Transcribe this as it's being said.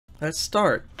Let's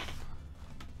start.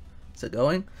 Is it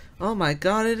going? Oh my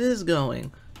god, it is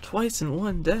going! Twice in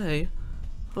one day?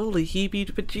 Holy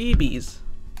heebie-pajeebies.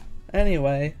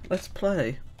 Anyway, let's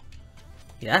play.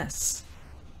 Yes!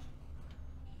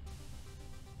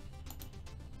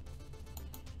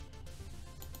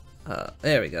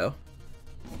 There we go.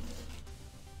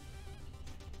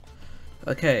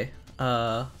 Okay,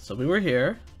 so we were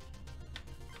here.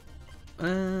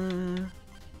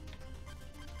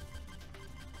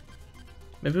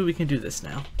 Maybe we can do this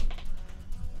now.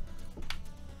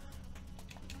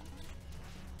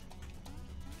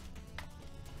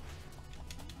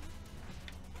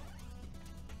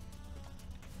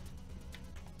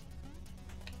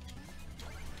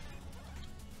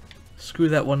 Screw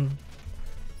that one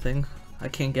thing. I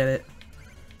can't get it.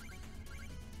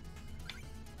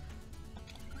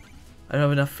 I don't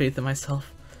have enough faith in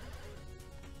myself.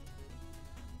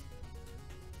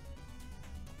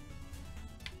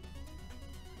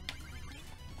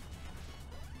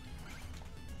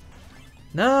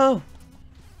 No!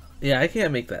 Yeah, I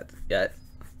can't make that yet.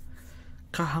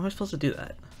 God, how am I supposed to do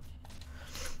that?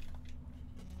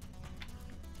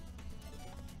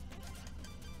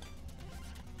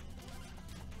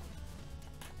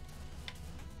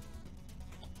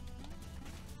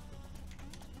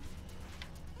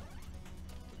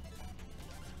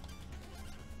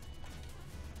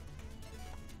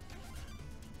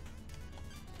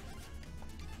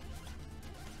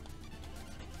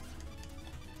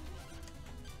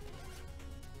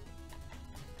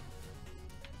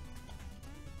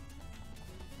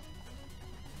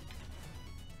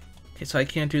 Okay, so I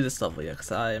can't do this level yet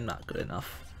because I am not good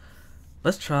enough.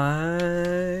 Let's try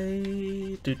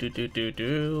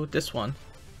this one.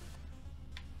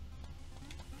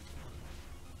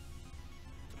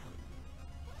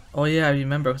 Oh yeah, I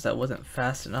remember because that wasn't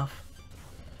fast enough.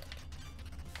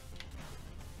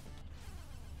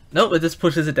 Nope, it just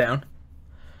pushes it down.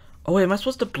 Oh wait, am I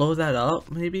supposed to blow that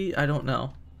up? Maybe? I don't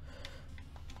know.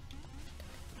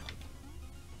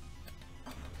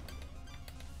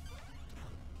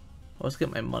 Let's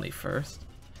get my money first.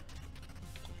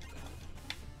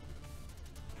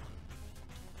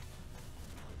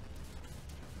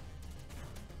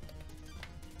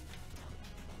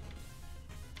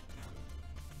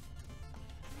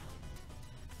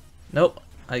 Nope,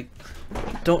 I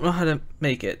don't know how to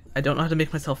make it. I don't know how to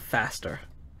make myself faster.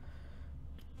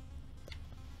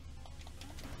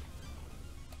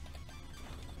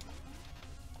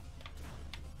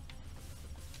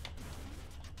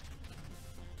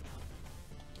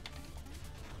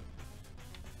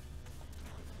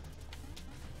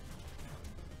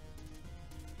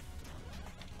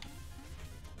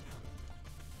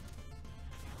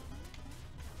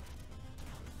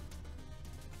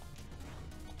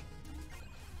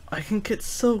 I can get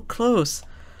so close.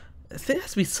 I think it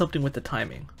has to be something with the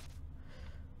timing.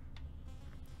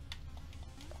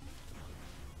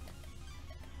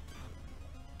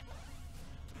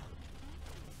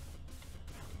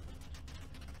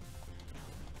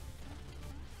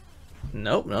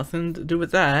 Nope, nothing to do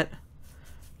with that.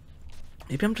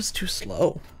 Maybe I'm just too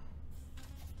slow.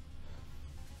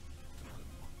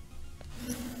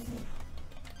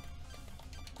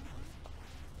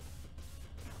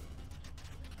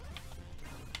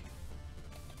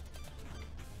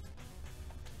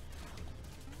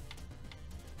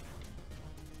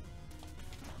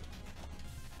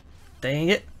 Dang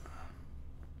it.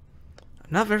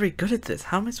 I'm not very good at this.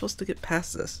 How am I supposed to get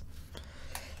past this?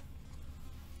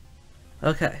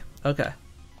 Okay, okay.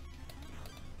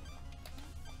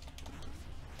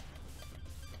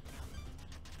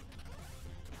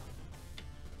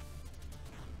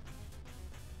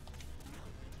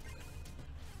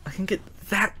 I can get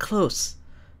that close.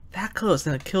 That close,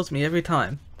 and it kills me every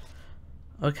time.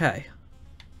 Okay.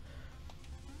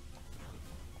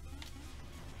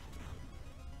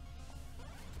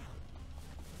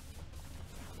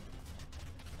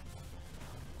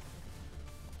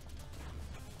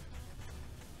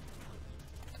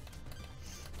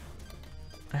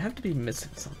 I have to be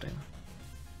missing something.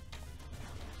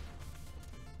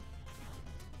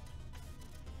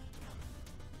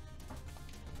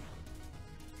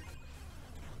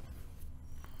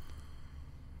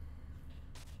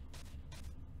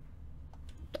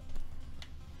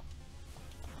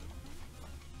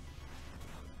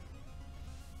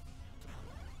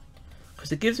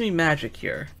 Because it gives me magic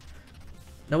here.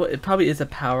 No, it probably is a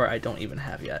power I don't even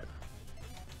have yet.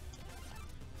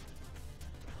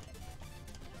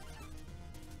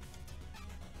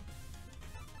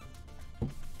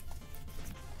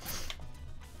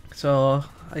 So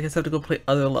I guess I have to go play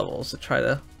other levels to try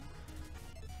to...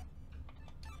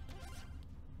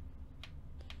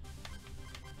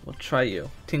 try you.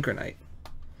 Tinker Knight.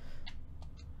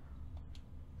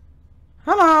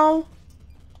 Hello!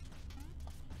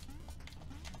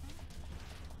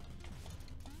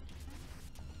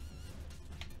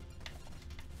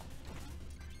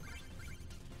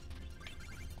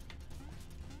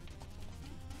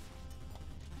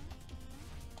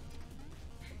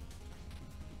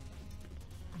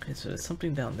 Okay, so there's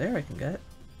something down there I can get.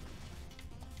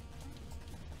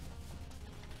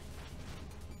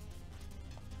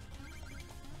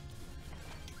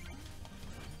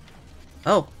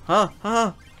 Oh, ha.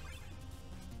 Ah.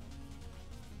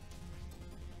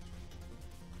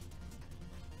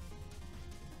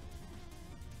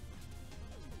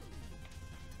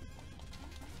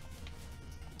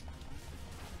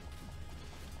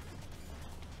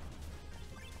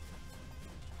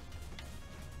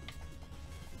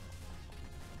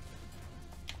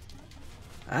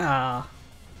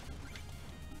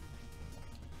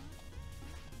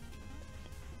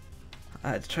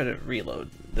 Let's try to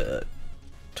reload the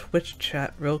Twitch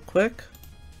chat real quick.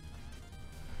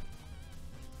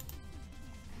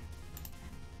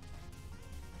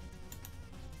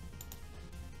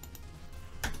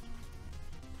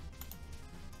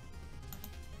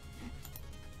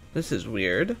 This is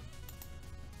weird.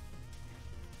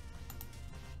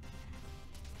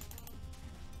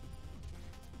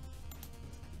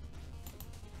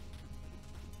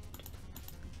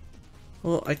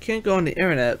 Well, I can't go on the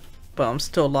internet, but I'm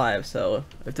still live, so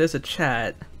if there's a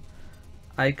chat,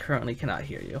 I currently cannot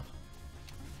hear you.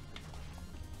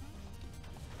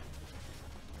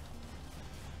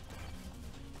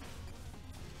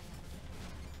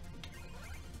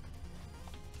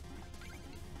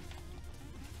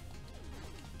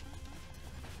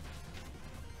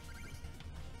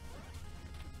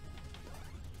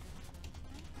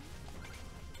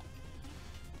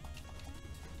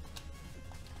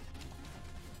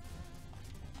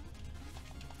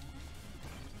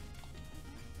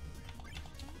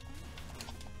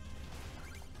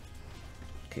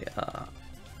 Okay,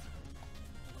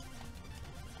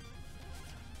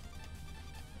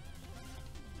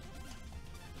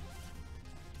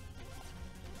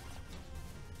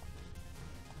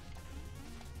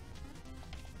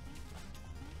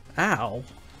 ow.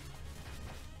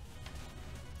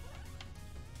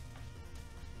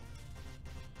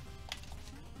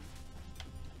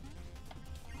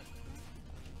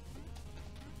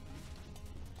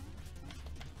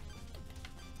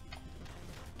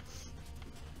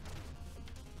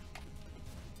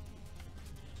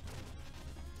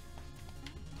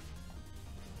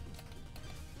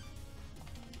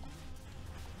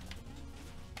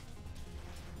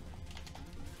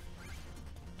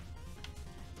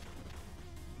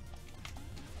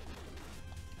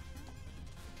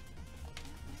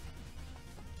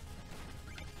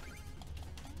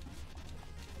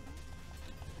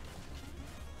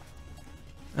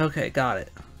 Okay, got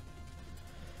it.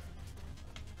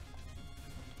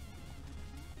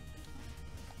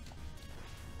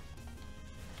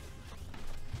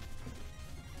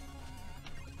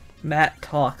 Matt,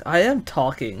 talk. I am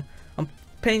talking. I'm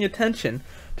paying attention.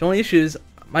 The only issue is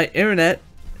my internet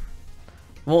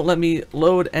won't let me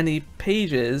load any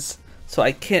pages, so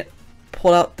I can't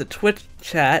pull out the Twitch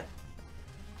chat,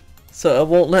 so it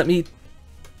won't let me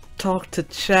talk to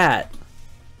chat.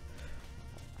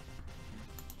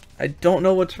 I don't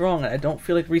know what's wrong. I don't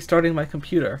feel like restarting my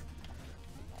computer.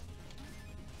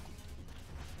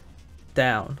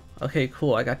 Down. Okay,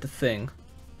 cool. I got the thing.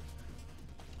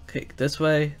 Okay, this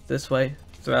way,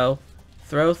 throw,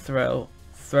 throw, throw,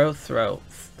 throw, throw,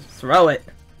 throw it.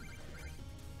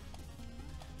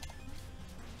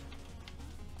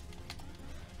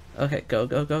 Okay, go,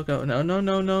 go, go, go. No, no,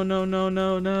 no, no, no, no,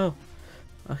 no, no.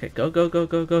 Okay, go, go, go,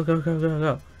 go, go, go, go, go,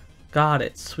 go. Got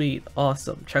it. Sweet.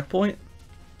 Awesome. Checkpoint?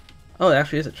 Oh, it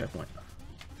actually is a checkpoint.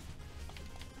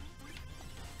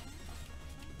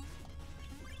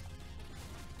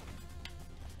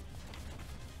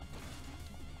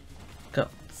 Go.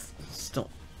 Still.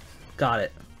 Got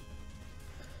it.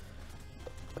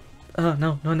 Oh,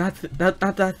 no, no, not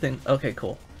that thing. Okay,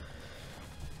 cool.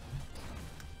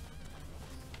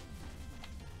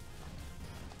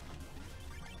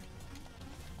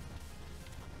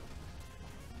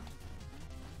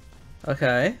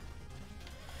 Okay.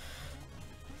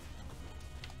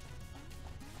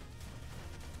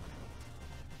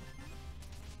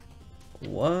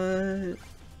 What?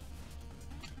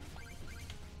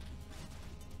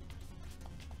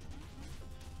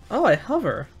 Oh, I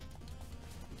hover.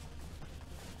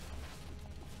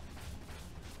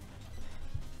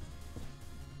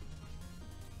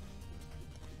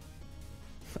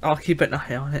 I'll keep an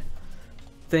eye on it.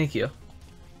 Thank you.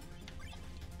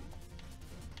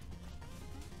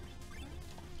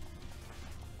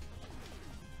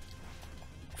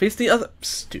 Face the other.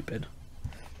 Stupid.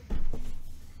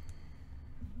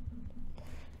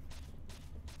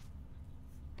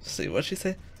 Let's see, what'd she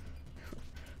say?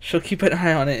 She'll keep an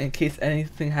eye on it in case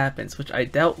anything happens, which I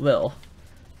doubt will.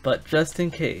 But just in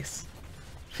case,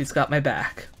 she's got my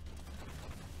back.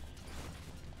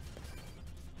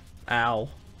 Ow.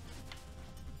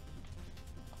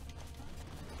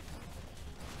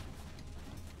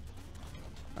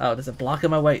 Oh, there's a block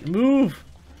in my way. Move!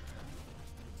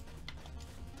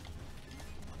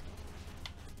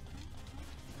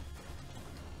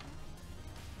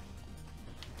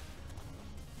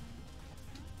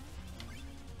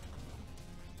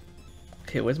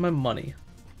 Okay, where's my money?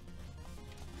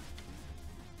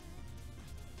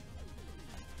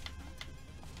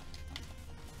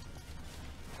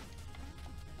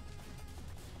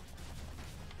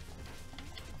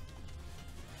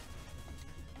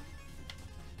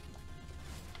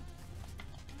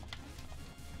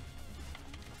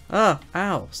 Ah,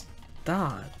 ow,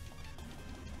 stop.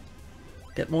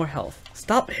 Get more health.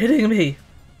 Stop hitting me!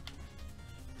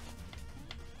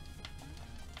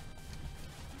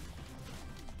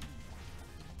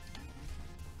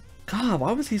 God,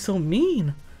 why was he so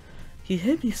mean? He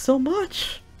hit me so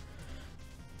much.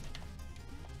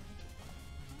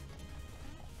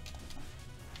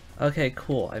 Okay,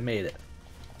 cool, I made it.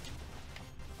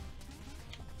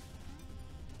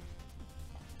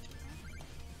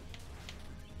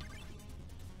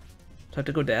 Do I have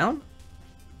to go down?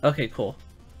 Okay, cool.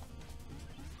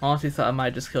 Honestly thought I might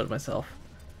have just killed myself.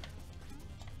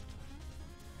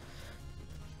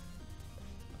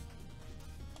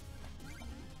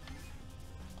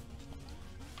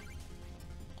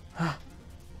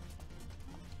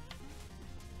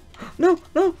 No,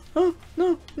 no, no,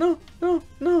 no, no, no,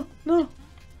 no, no.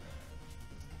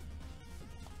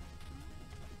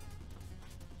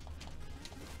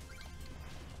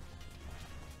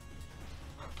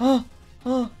 Oh,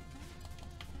 oh.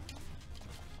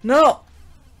 No!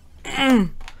 I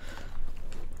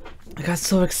got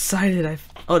so excited.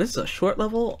 Oh, this is a short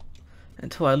level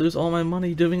until I lose all my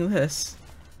money doing this.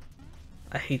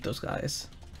 I hate those guys.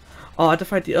 Oh, I have to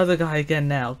fight the other guy again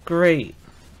now. Great.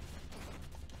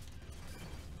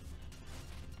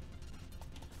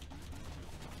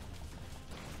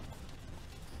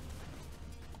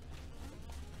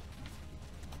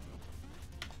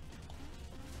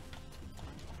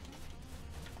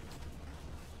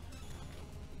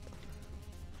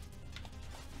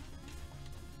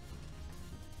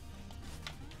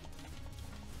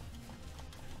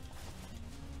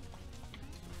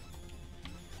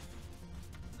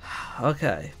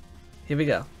 Okay, here we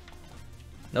go.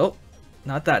 Nope,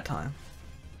 not that time.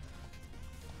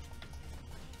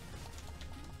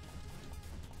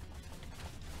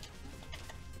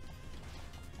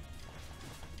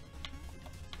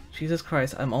 Jesus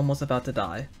Christ, I'm almost about to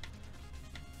die.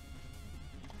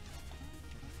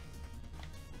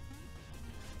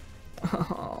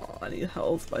 Oh, I need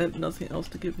health. I have nothing else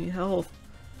to give me health.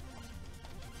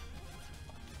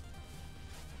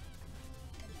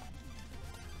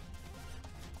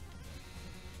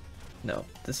 No,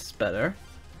 this is better.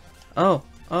 Oh,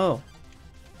 oh.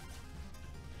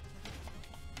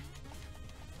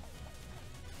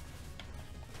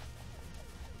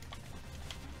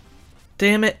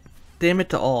 Damn it. Damn it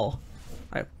to all.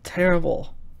 I'm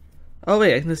terrible. Oh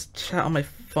wait, I can just chat on my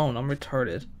phone. I'm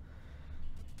retarded.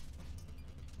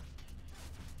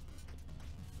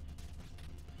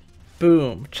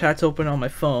 Boom. Chat's open on my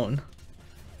phone.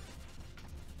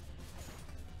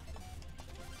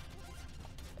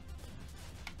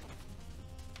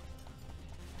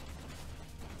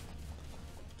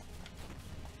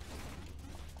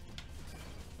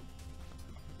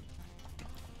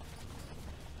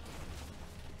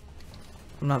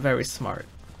 I'm not very smart.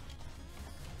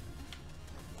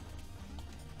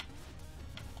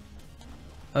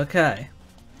 Okay.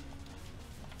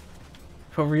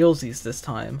 For realsies this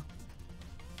time.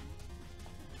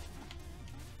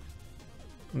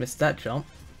 Missed that jump.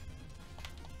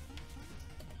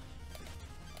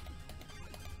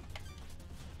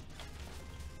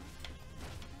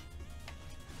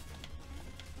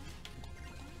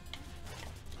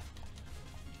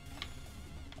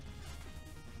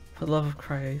 For the love of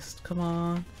Christ, come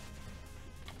on.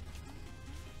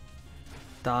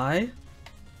 Die?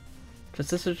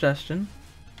 Just a suggestion.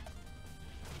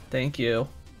 Thank you.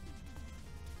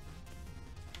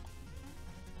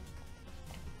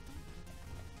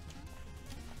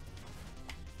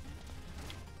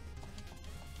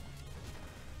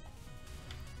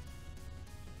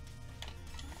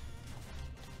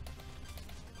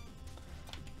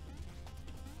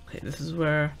 Okay, this is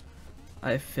where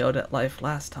I failed at life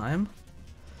last time.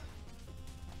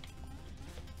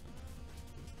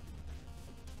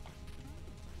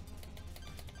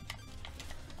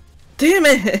 Damn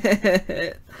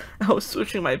it! I was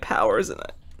switching my powers and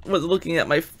I was looking at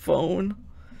my phone.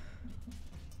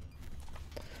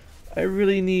 I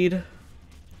really need...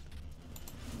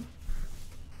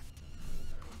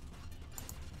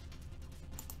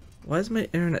 Why is my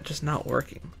internet just not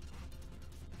working?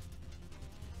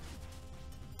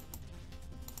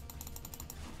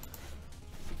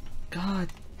 God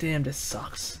damn, this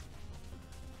sucks.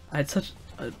 I had such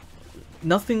a...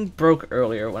 Nothing broke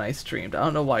earlier when I streamed. I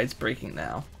don't know why it's breaking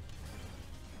now.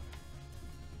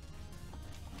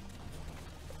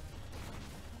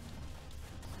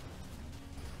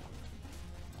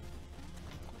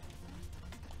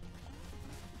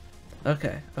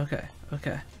 Okay, okay,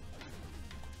 okay.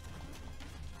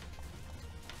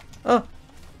 Oh!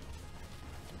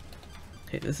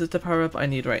 Okay, this is the power-up I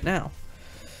need right now.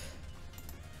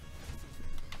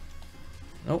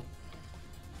 Nope.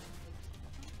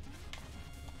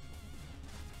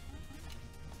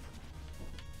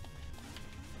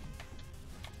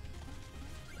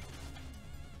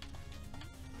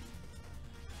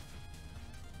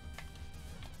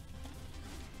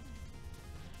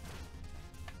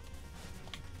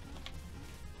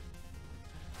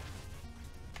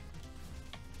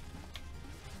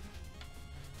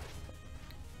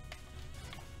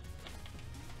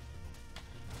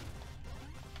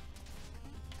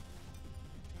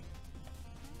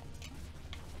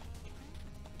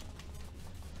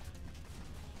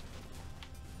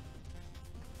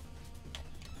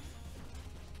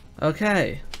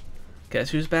 Okay.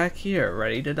 Guess who's back here,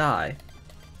 ready to die?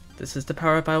 This is the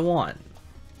power-up I want.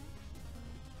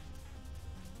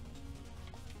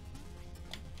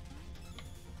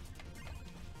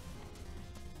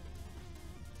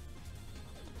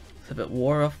 Except it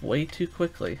wore off way too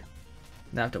quickly.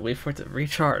 Now I have to wait for it to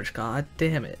recharge. God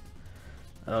damn it.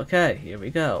 Okay, here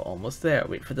we go. Almost there.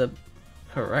 Wait for the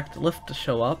correct lift to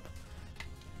show up.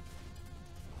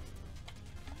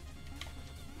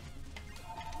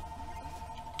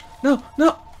 No,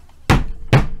 no!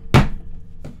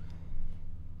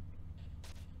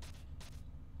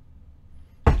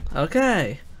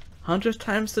 Okay. 100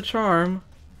 times the charm,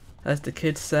 as the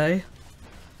kids say.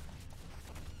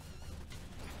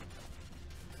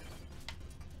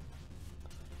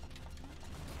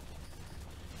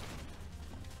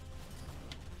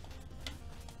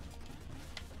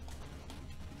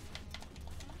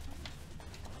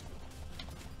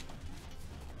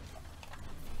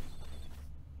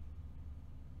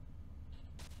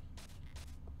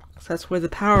 So that's where the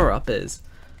power-up is.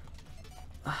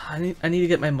 I need to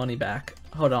get my money back.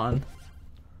 Hold on.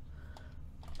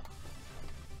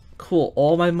 Cool,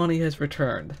 all my money has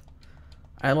returned.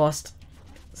 I lost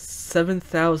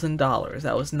 $7,000.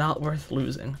 That was not worth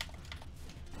losing.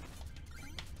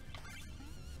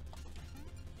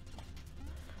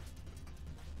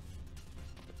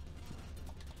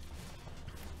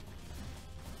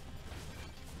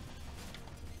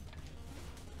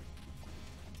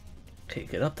 Okay,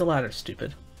 get up the ladder,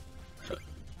 stupid.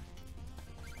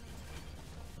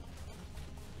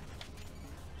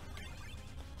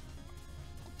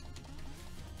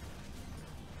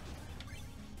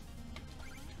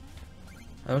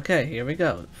 Okay, here we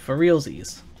go. For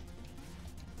realsies.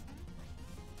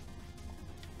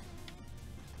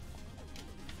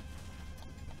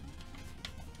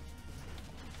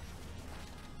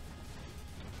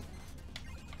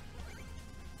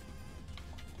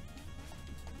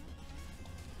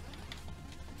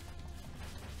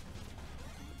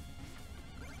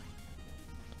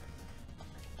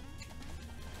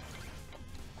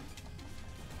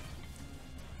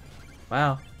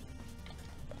 Wow.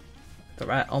 The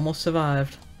rat almost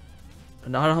survived. But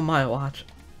not on my watch.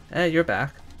 Hey, you're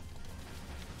back.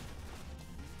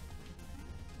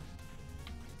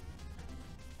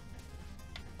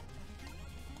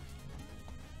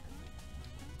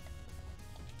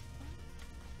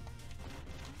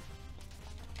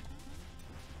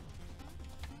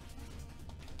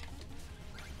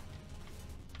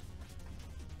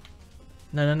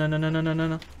 No, no, no, no, no, no, no, no,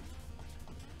 no.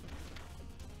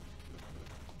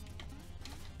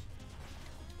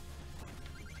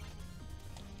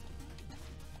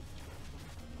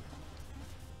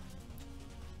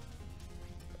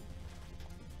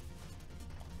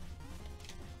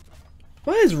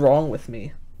 What is wrong with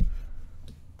me?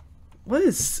 What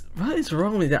is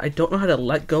wrong with me that I don't know how to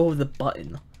let go of the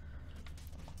button?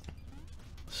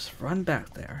 Just run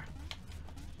back there.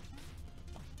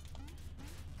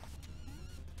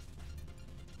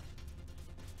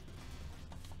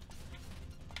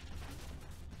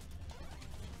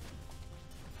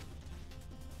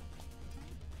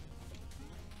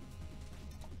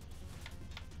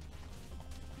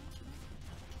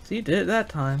 See, did it that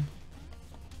time.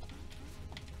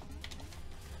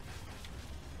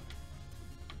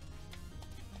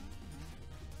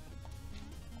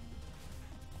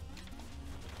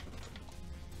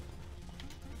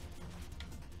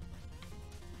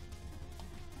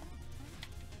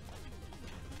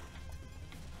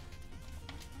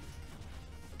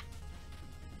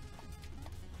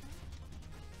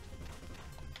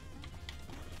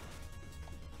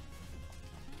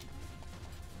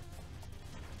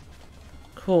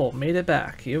 Cool, made it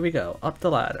back. Here we go, up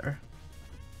the ladder.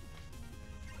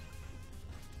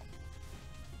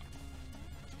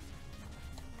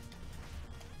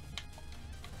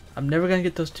 I'm never gonna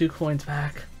get those 2 coins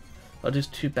back. I'll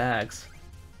just 2 bags.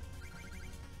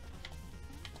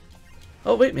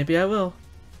 Oh wait, maybe I will.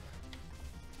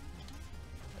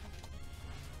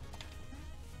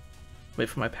 Wait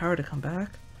for my power to come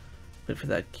back. Wait for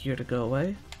that gear to go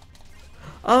away.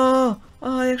 Oh!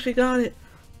 Oh, I actually got it!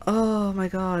 Oh my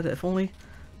god, if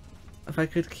I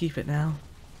could keep it now.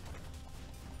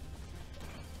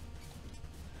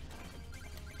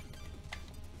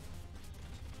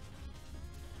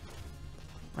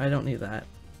 I don't need that.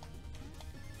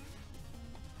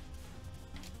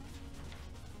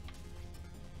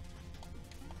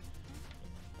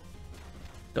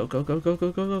 Go go go go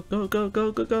go go go go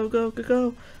go go go go go go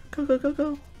go go go go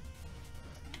go.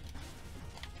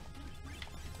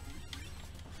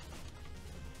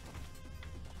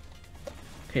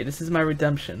 Okay, this is my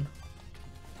redemption.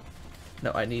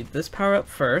 No, I need this power up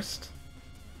first.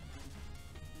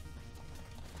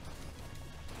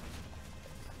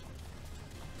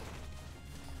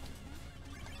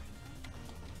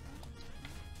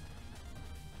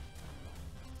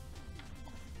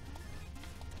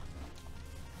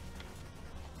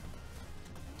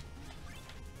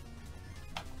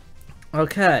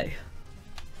 Okay.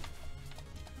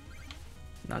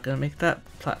 Not gonna make that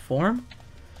platform.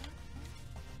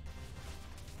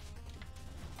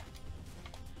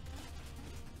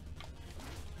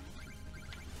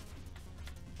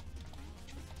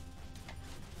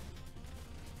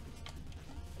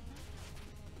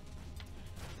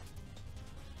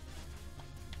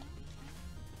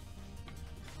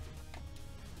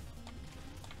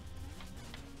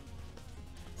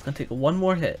 It's gonna take 1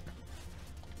 more hit.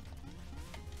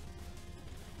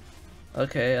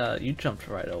 Okay, you jumped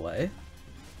right away.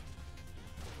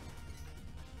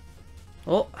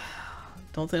 Oh,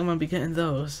 don't think I'm gonna be getting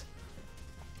those.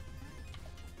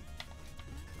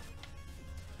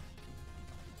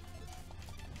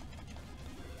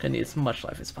 Gonna need as much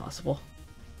life as possible.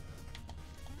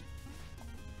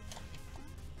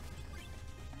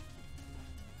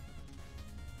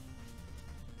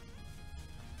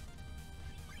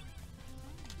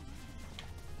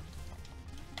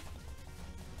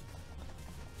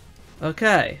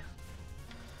 Okay.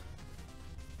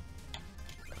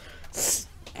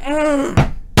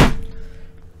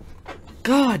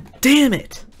 God damn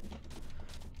it!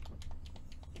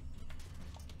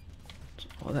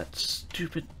 All that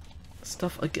stupid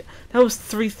stuff again. That was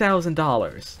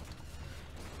 $3,000.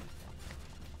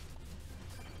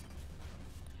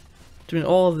 Doing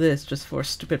all of this just for a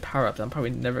stupid power-up that I'm probably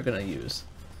never gonna use.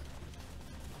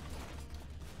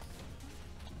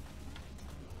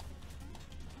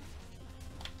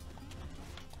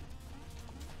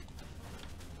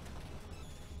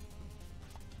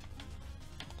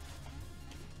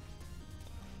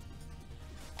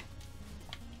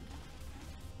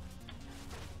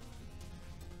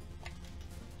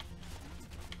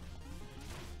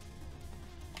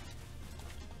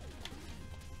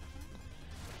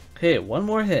 Okay, 1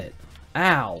 more hit.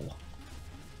 Ow.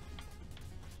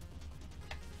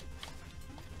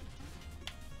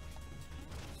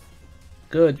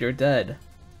 Good, you're dead.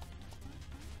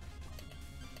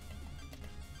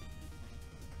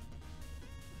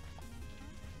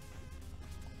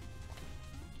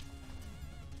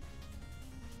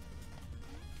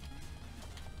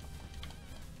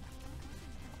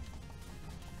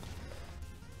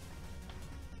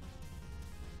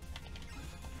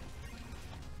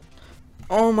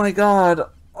 Oh my god.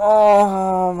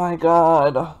 Oh my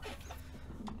god.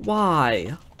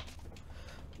 Why?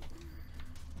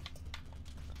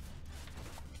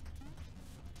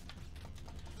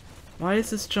 Why is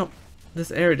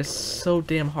this area just so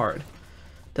damn hard?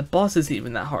 The boss isn't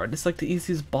even that hard. It's like the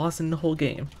easiest boss in the whole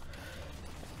game.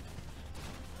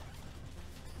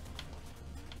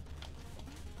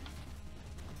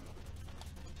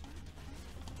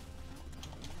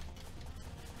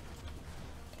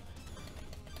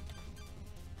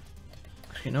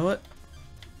 You know what?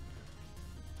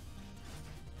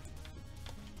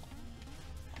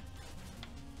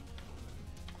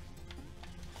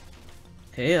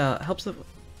 Okay, helps if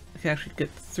I can actually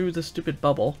get through the stupid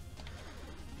bubble.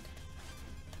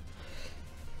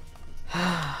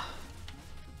 I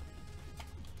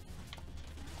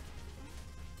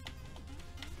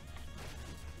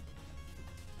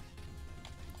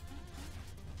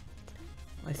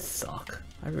suck.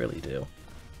 I really do.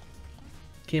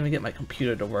 Can't even get my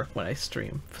computer to work when I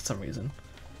stream for some reason.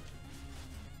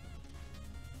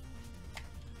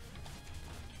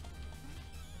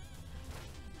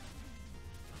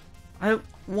 I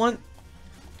want...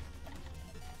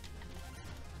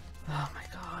 Oh my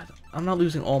god. I'm not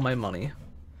losing all my money.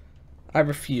 I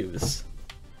refuse.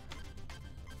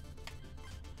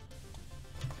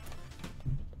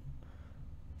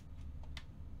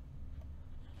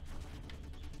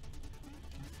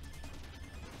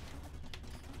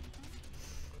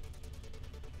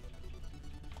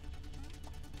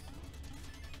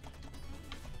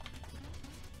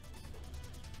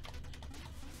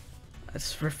 I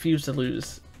just refuse to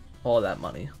lose all that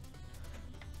money.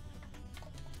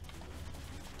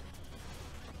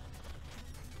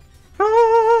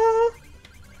 Ah!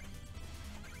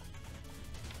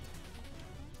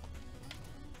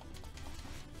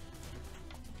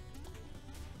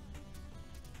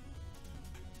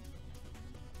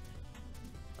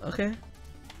 Okay.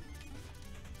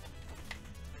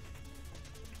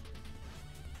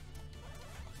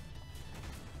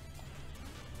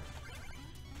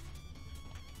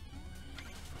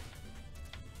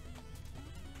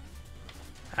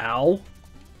 Ow.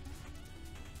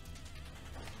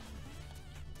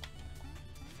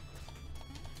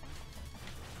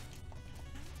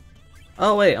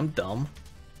 Oh wait, I'm dumb.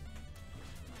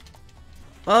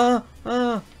 Uh.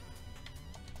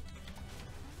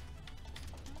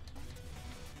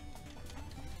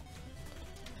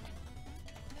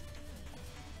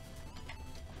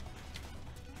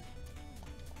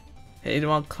 Hey, do you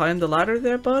want to climb the ladder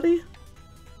there, buddy?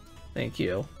 Thank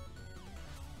you.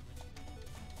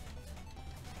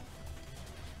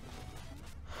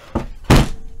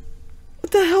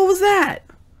 What the hell was that?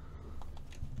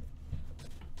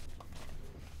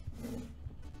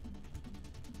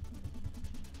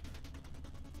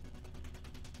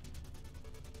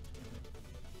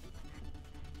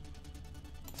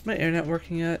 Is my internet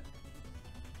working yet?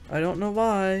 I don't know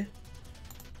why.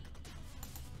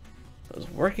 It was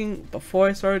working before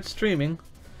I started streaming.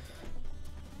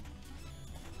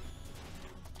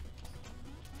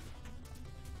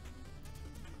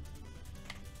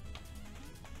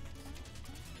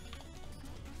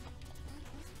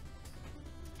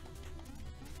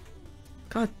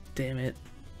 God damn it.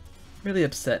 Really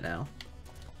upset now.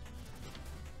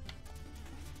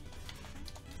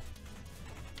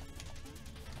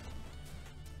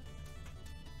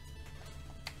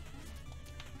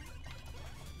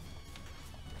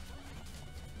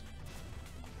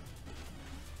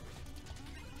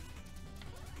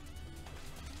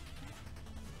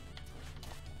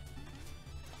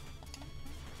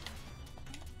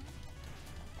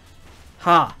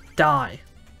 Ha! Die!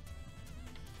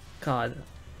 God,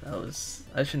 that was...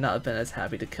 I should not have been as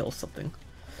happy to kill something.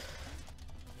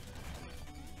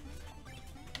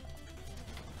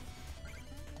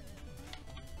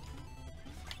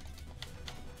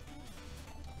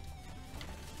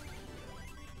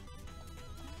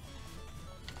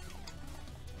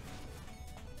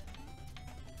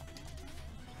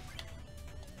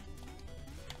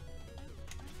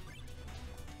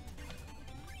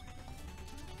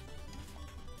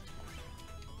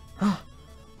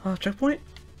 Oh, checkpoint?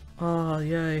 Oh,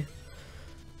 yay.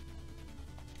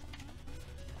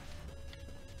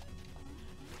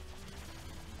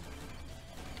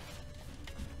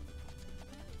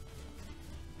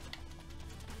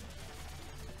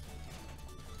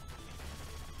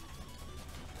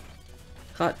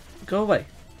 God, go away.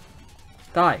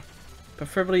 Die.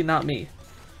 Preferably not me.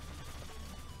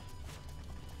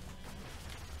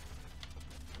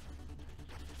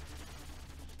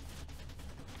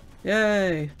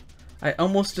 Yay! I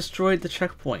almost destroyed the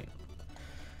checkpoint.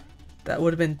 That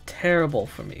would have been terrible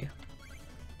for me.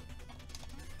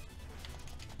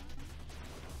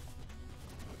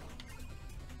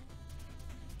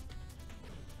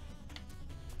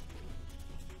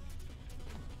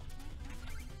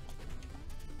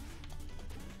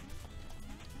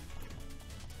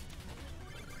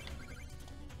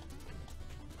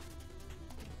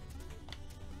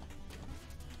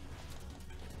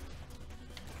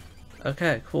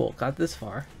 Okay, cool. Got this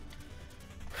far.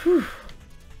 Whew.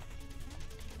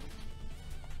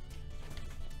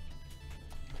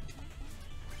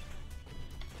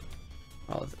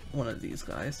 Oh, one of these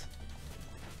guys.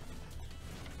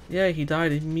 Yeah, he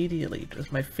died immediately.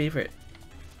 Just my favorite.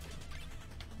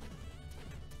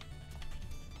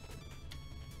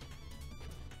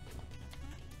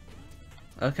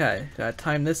 Okay, gotta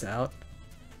time this out.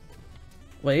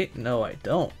 Wait, no I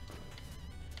don't.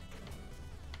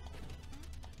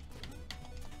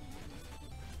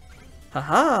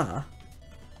 Haha!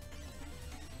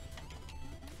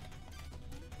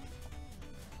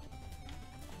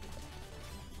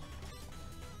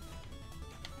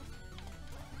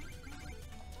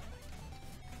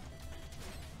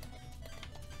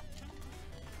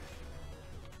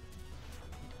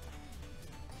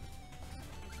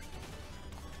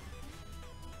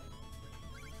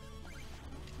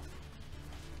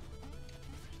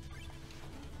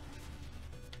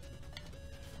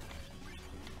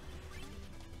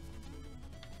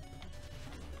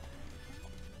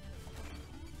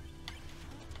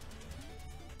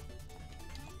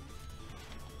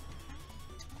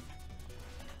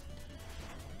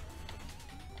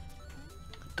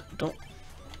 Don't.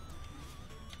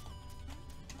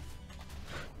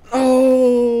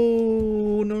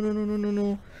 Oh no no no no no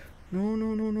no no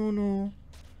no no no no.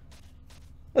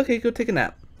 Okay, go take a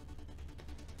nap.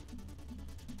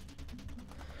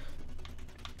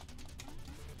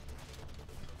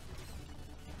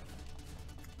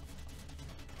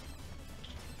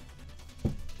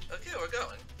 Okay, we're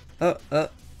going.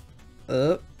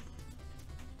 Uh.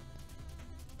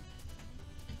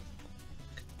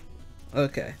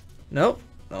 Okay. Nope.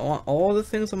 I want all the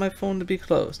things on my phone to be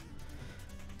closed.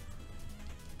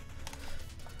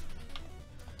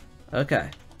 Okay.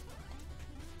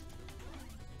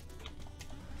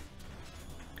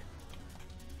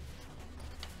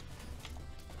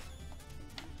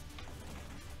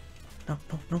 No,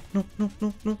 no, no, no, no,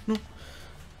 no, no, no.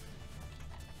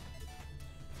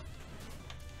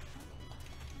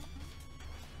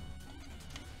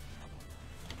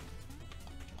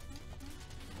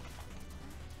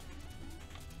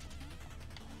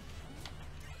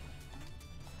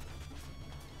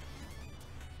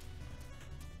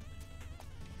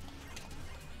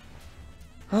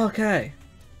 Okay.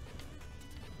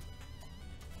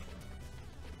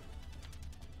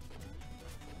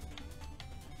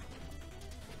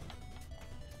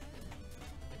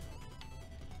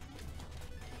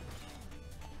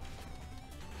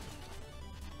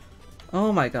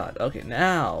 Oh my god. Okay,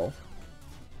 now.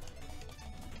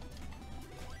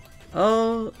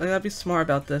 Oh, I gotta be smart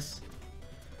about this.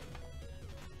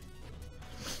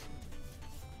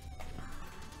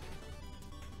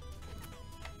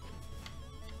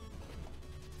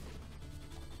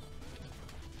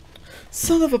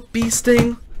 Son of a bee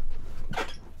sting!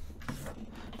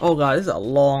 Oh god, this is a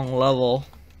long level.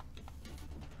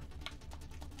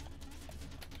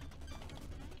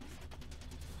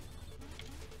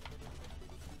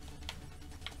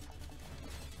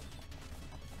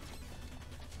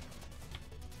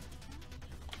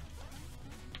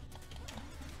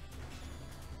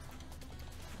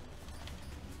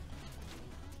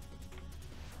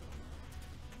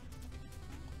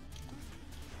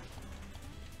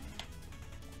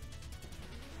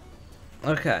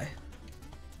 Okay.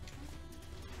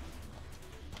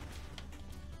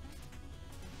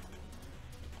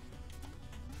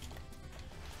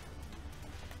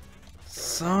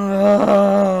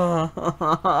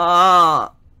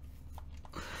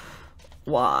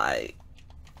 Why?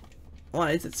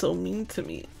 Why is it so mean to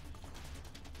me?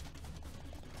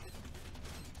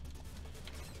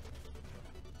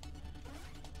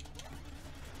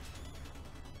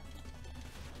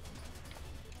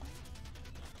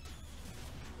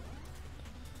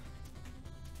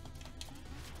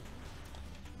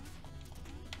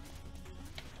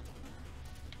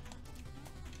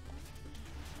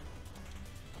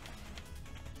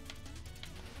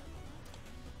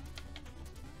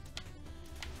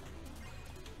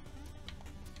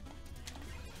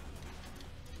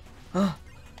 Oh,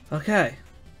 okay.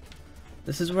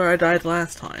 This is where I died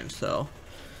last time, so...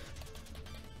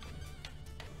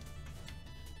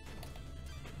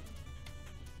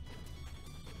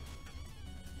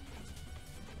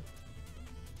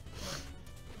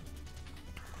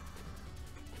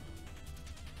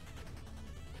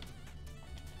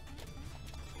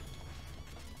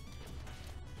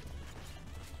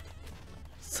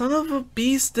 Son of a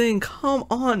bee sting, come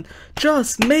on!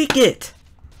 Just make it!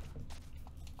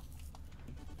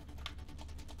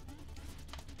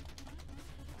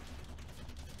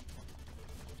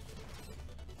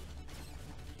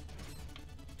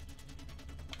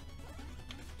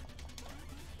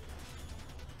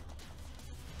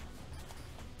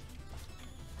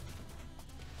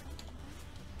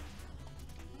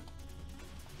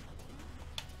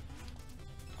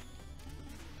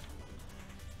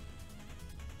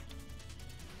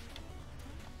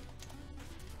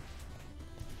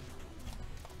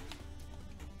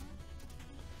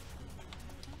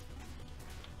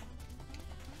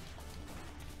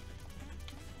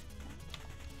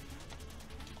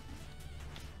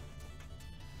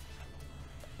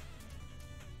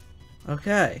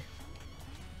 Okay.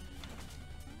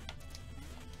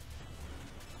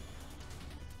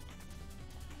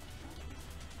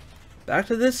 Back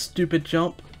to this stupid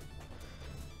jump.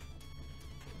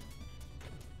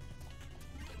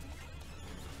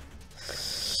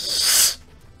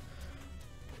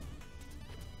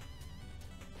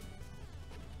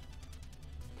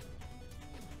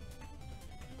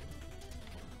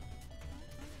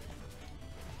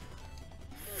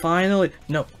 Finally.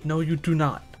 No, no, you do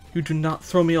not. You do not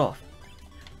throw me off.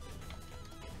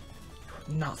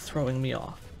 You're not throwing me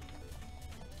off.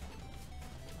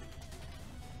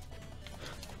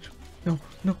 No,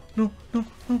 no, no, no,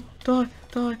 no. Die,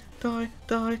 die, die,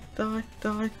 die, die,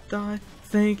 die, die.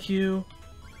 Thank you.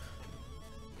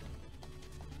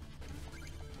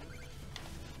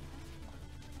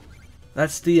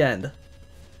 That's the end.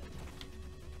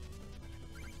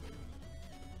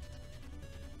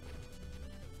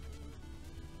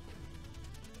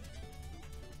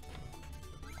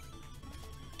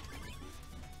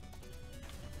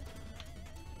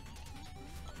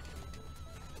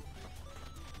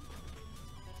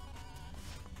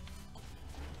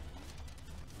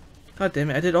 God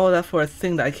damn it, I did all that for a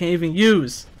thing that I can't even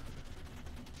use.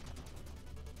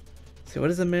 See, what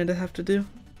does Amanda have to do?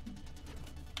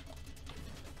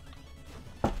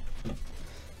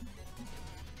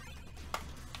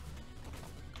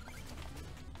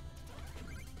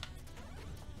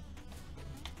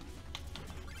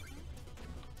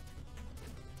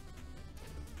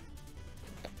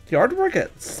 Yard work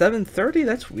at 7:30?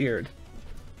 That's weird.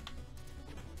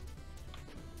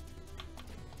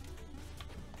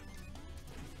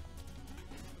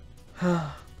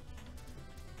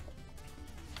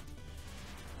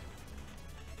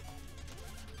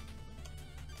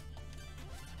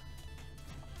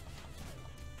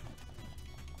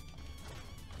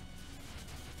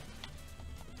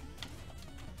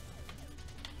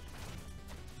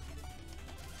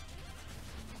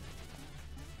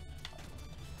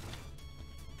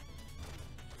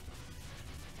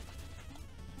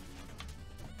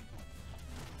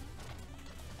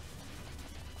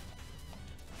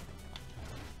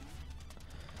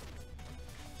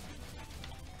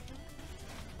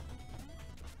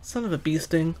 Son of a bee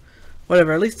sting.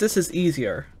 Whatever, at least this is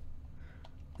easier.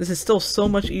 This is still so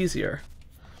much easier.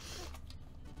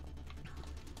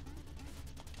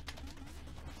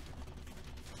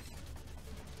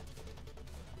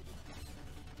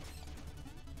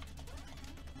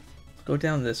 Let's go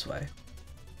down this way.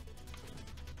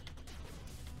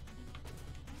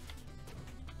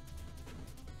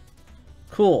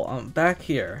 Cool, I'm back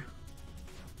here.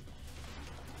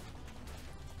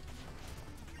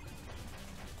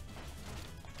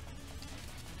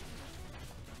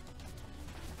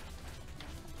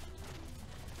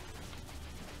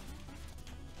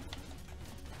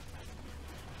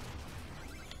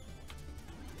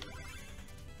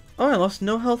 Oh, I lost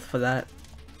no health for that.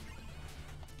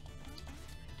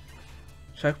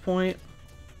 Checkpoint.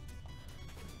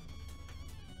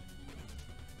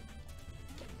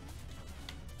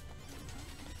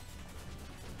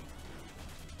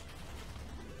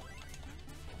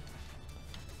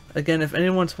 Again, if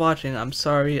anyone's watching, I'm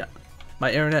sorry.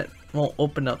 My internet won't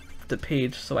open up the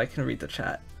page so I can read the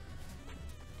chat.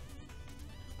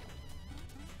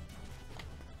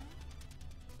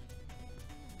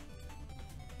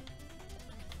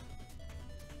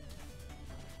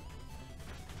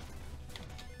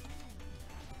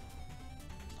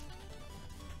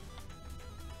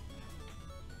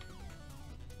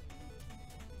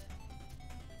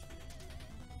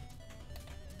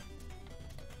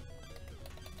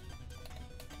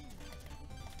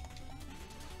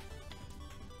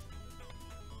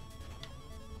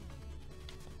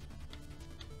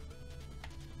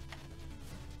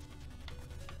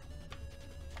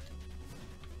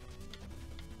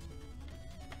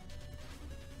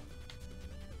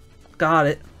 Got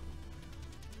it.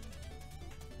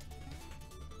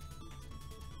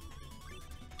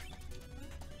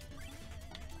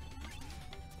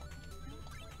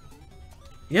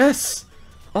 Yes!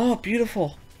 Oh,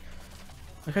 beautiful.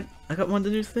 I got one of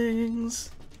the new things.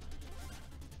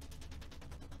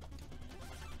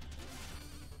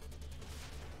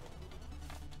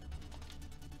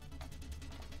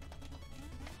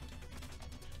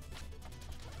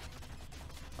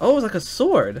 Oh, it's like a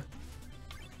sword.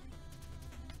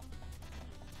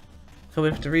 So we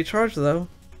have to recharge though.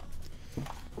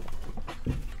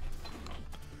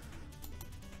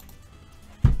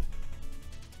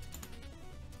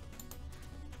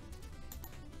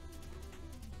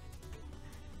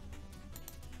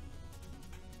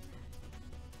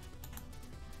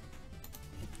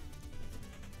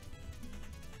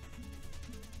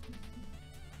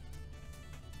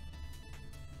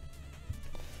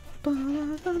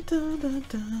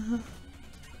 Ba-da-da-da-da-da.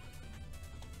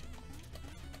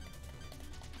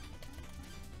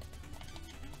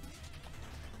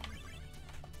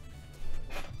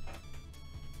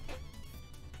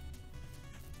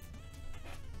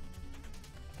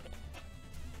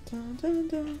 Dun, dun,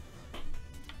 dun.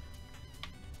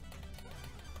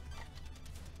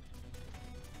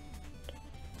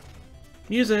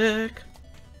 Music!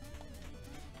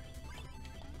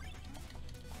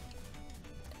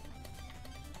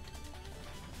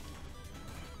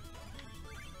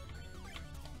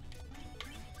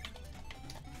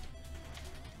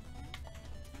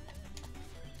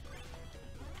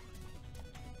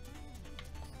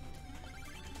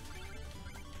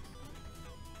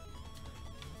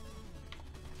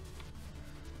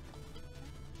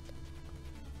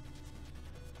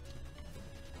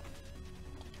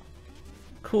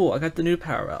 Cool, I got the new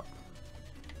power up.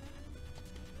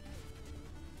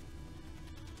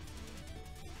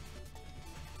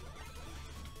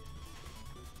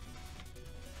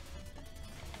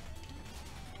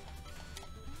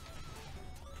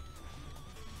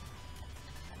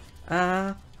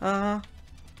 Ah, ah.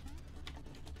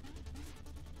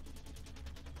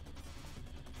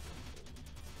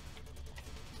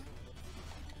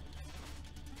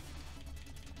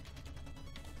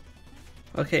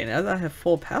 Okay, now that I have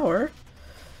full power.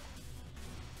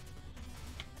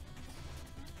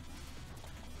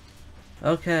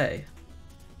 Okay.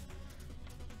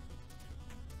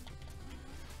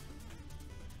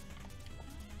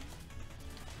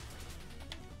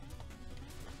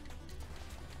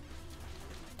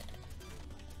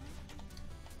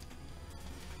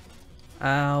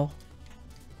 Ow.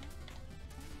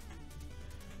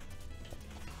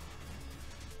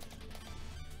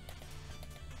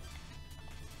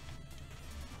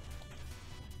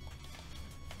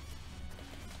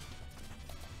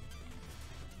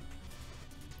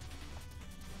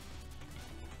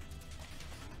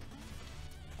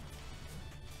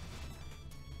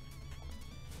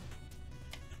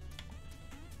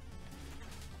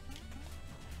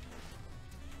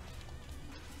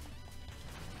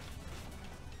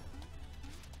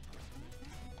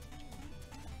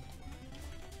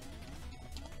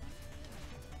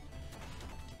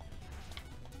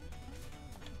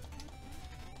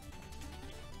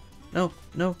 No,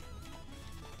 no.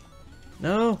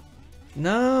 No.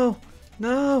 No.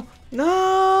 No.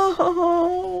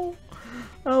 No.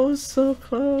 I was so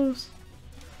close.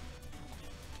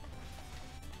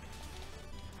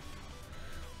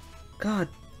 God.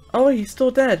 Oh, he's still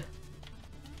dead.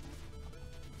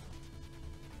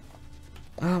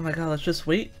 Oh my god, let's just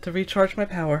wait to recharge my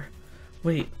power.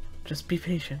 Wait, just be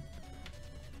patient.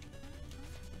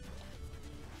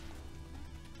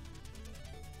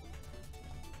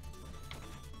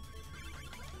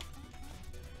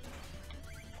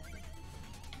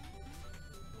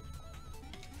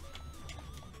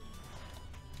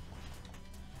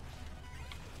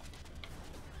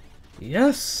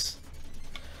 Yes!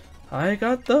 I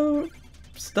got the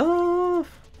stuff!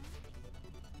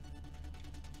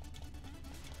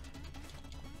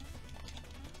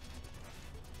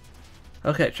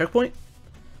 Okay, checkpoint.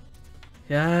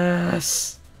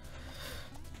 Yes!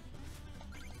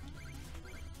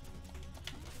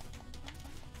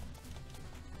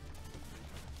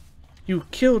 You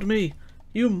killed me!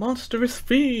 You monstrous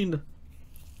fiend!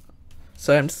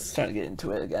 So I'm just trying to get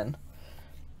into it again.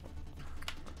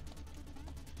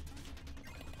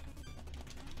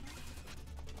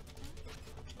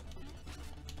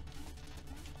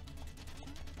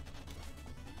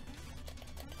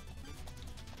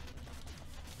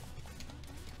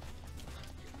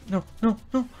 No, no,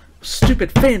 no!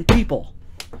 Stupid fan people!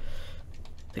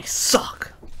 They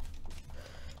suck!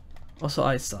 Also,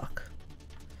 I suck.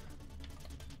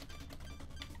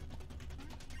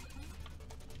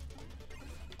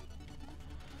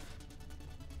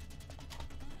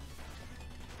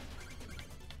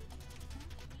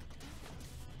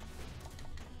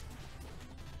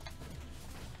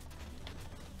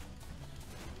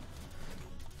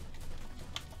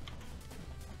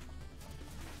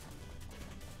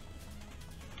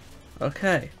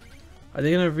 Okay. Are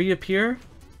they gonna reappear?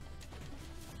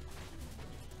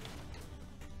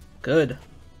 Good.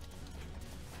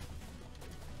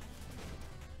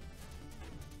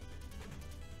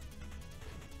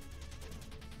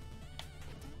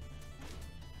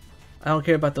 I don't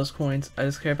care about those coins. I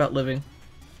just care about living.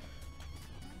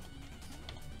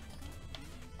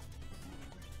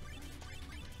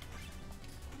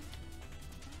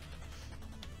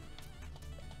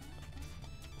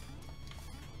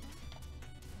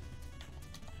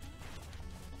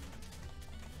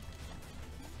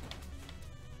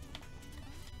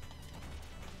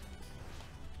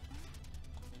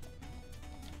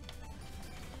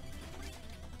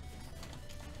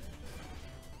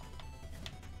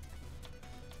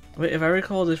 Wait, if I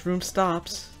recall, this room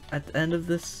stops at the end of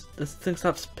this. This thing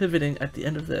stops pivoting at the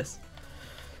end of this.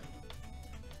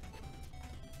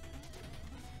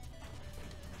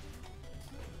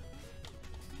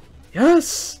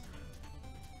 Yes!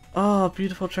 Oh,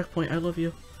 beautiful checkpoint. I love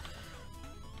you.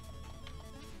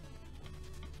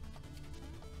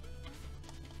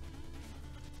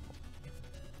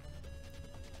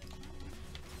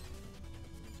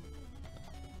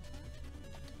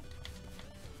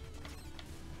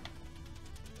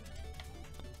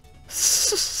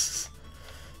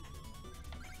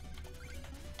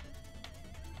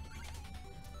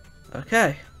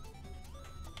 Okay.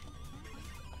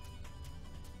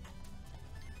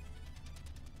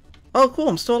 Oh, cool,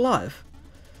 I'm still alive.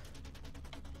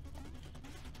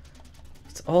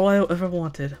 It's all I ever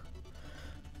wanted.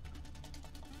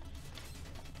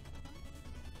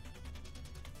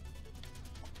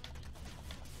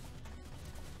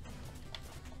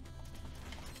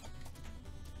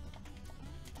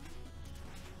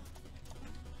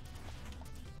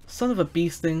 Son of a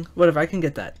beast thing. Whatever, I can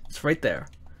get that. It's right there.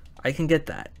 I can get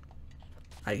that.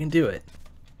 I can do it.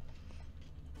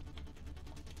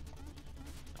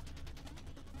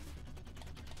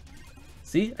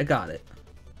 See? I got it.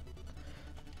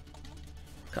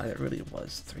 God, it really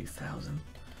was 3,000.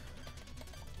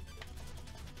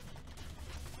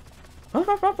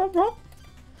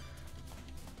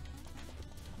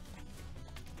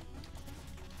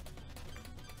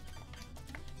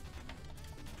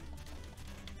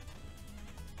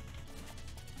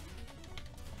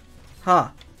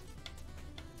 Ha!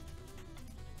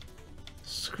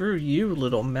 Screw you,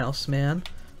 little mouse man.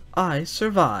 I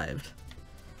survived.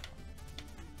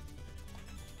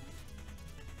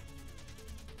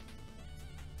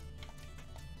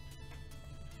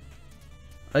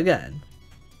 Again.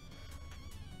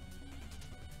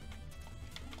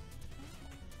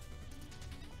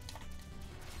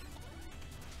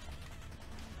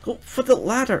 Go for the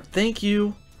ladder. Thank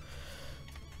you.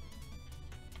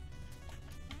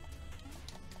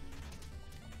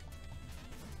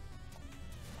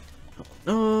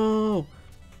 No.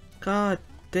 God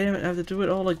damn it. I have to do it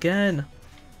all again.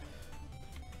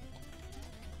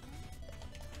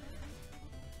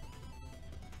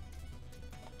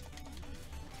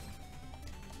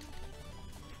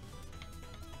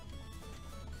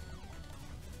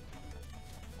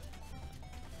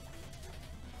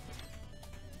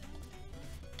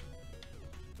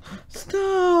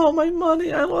 No, my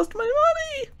money! I lost my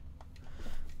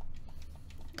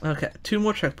money! Okay, 2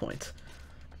 more checkpoints.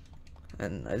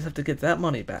 And I just have to get that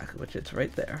money back, which it's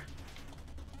right there.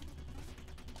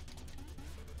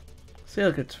 See,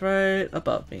 look, it's right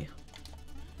above me.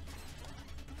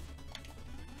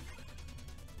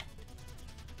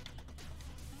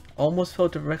 Almost fell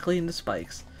directly into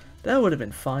spikes. That would have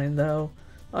been fine, though.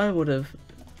 I would have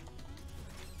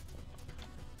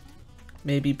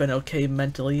maybe been okay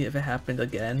mentally if it happened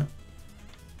again.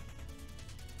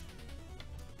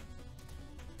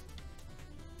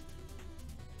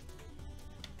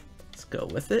 Let's go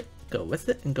with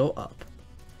it, and go up.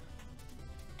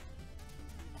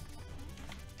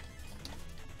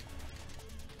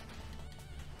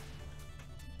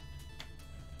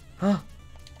 Huh.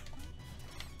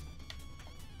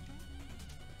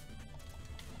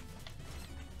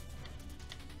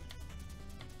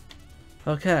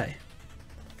 Okay.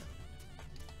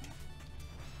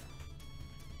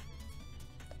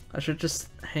 I should just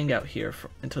hang out here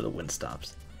until the wind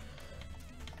stops.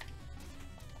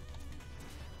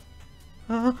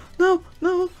 No, no,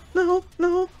 no, no,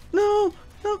 no,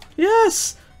 no.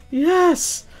 Yes!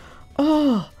 Yes!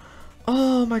 Oh!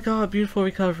 Oh my god, beautiful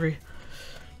recovery.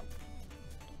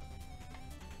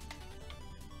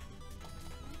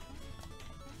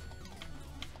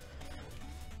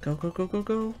 Go, go, go, go,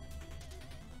 go.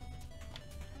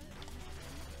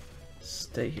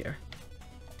 Stay here.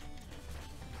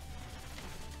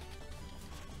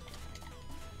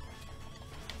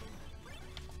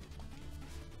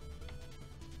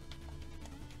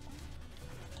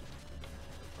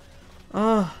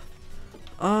 Ah,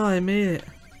 oh, I made it.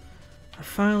 I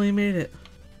finally made it.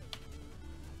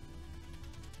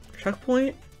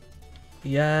 Checkpoint?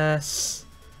 Yes.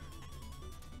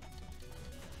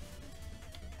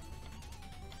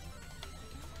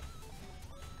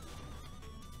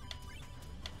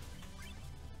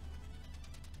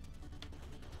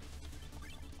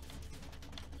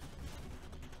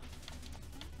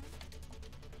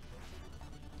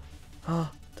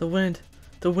 Oh, the wind.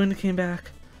 The wind came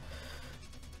back.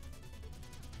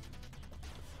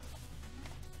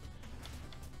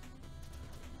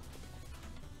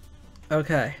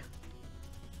 Okay.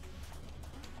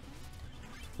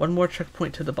 One more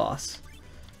checkpoint to the boss.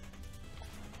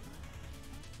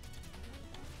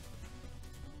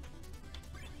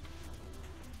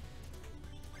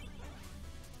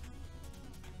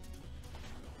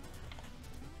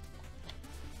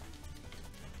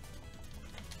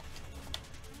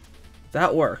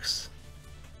 That works.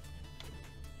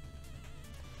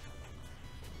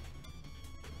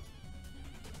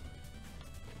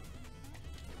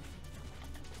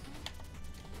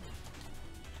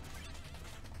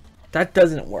 That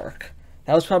doesn't work.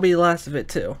 That was probably the last of it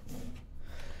too.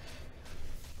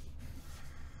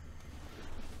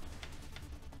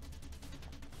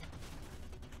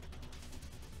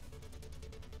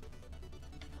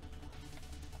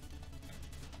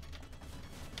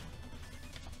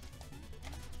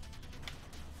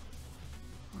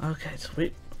 Okay, so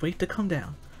wait to come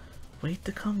down. Wait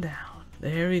to come down.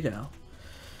 There we go.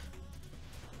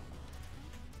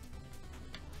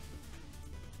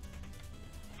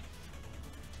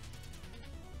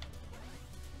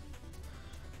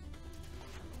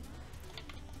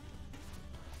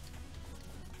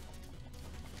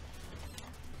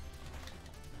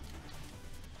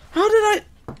 How did I...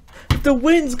 If the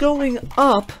wind's going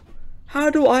up, how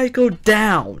do I go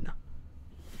down?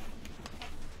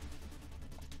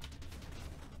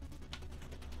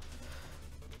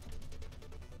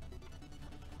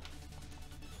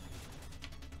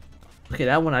 Okay,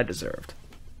 that one I deserved.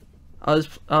 I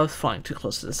was flying too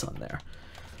close to the sun there.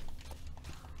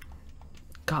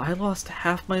 God, I lost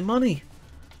half my money.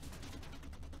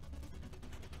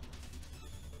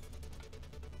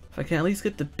 If I can at least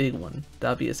get the big one,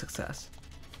 that'll be a success.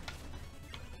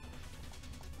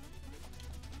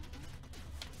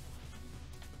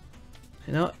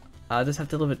 You know what? I'll just have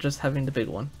to live with just having the big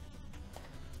one.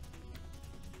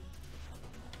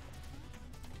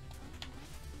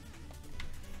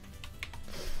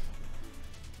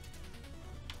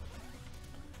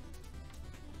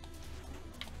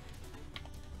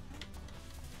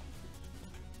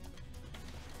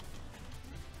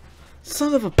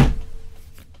 Son of a...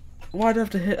 Why'd I have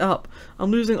to hit up?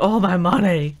 I'm losing all my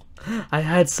money. I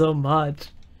had so much.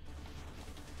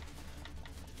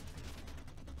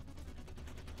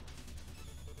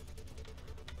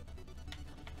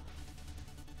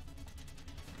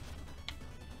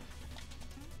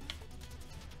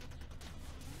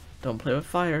 Don't play with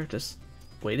fire. Just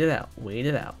wait it out. Wait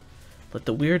it out. Let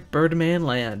the weird Birdman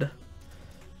land.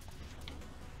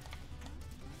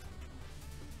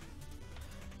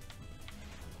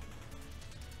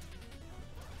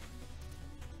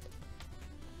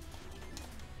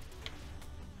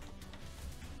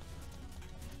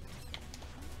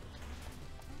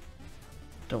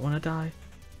 Don't want to die.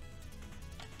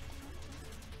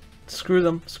 Screw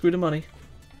them. Screw the money.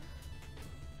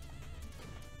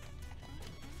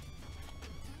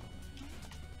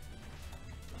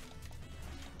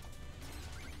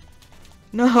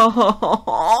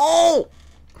 No!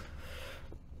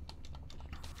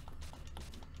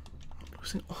 I'm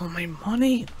losing all my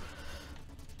money.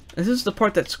 And this is the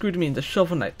part that screwed me in the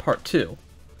Shovel Knight Part 2.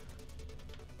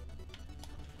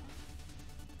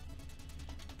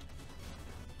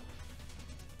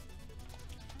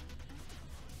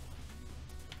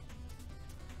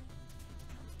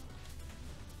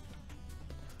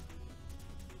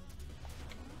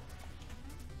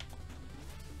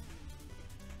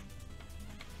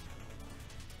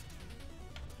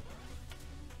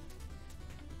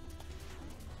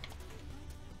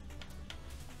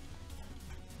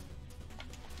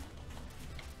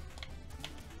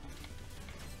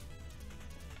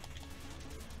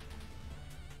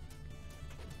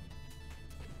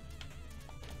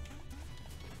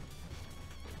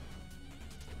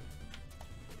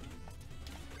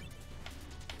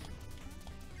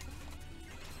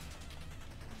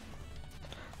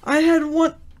 I had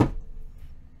one. At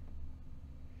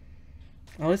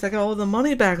least I got all the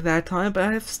money back that time, but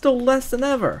I have still less than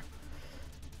ever.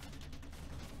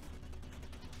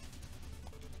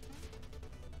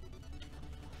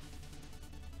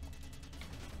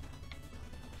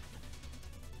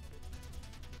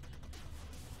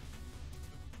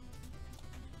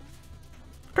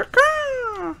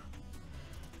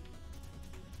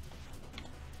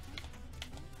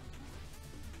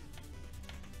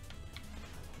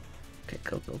 Okay,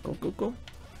 go, go, go, go, go.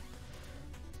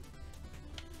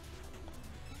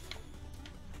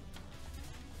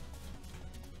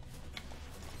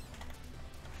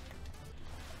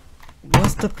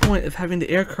 What's the point of having the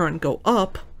air current go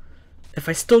up if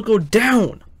I still go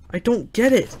down? I don't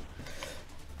get it.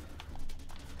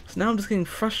 So now I'm just getting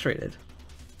frustrated.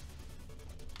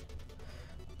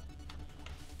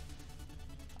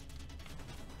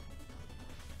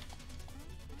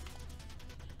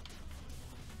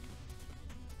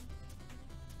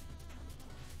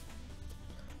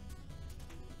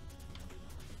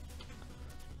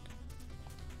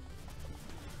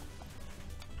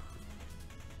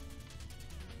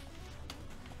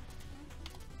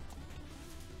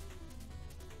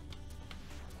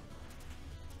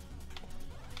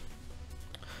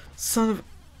 Son of...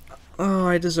 Oh,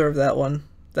 I deserved that one.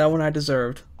 That one I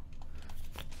deserved.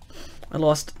 I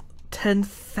lost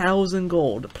 10,000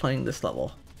 gold playing this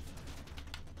level.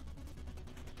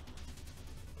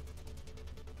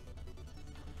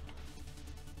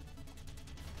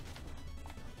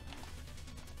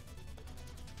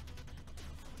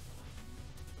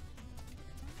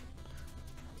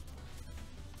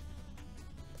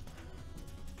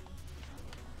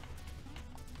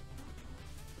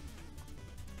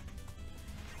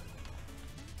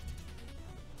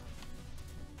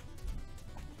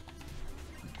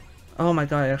 Oh my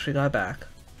god, I actually got back.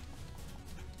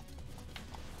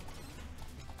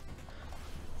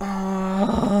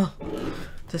 Oh,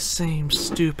 the same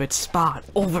stupid spot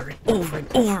over and over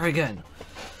and over again.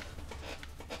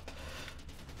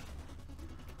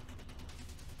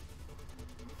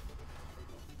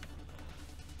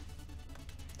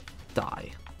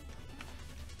 Die.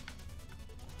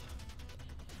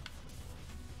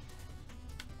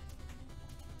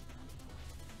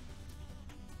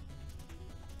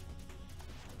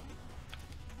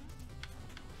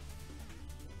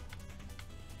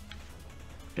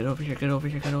 Get over here, get over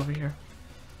here, get over here.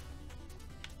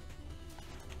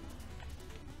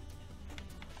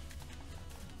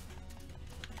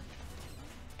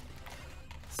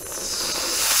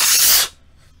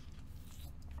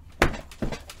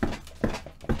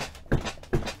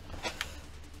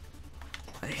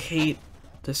 I hate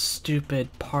this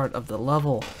stupid part of the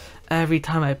level. Every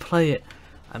time I play it,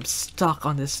 I'm stuck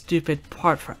on this stupid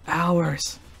part for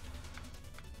hours.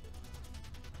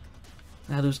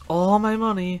 And I lose all my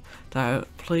money that I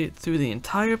played through the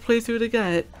entire playthrough to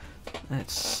get it, and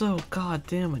it's so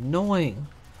goddamn annoying.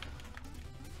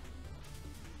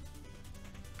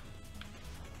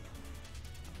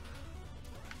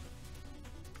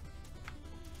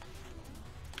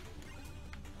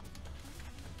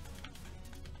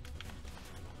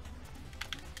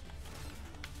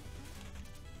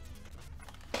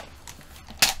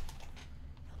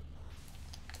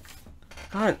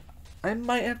 God, I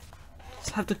might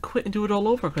have to quit and do it all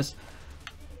over because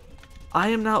I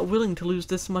am not willing to lose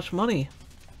this much money.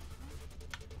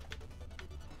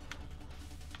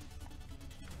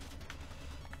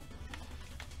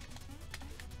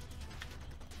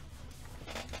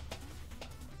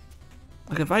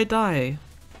 Like if I die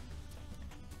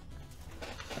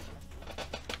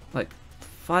like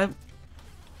I'm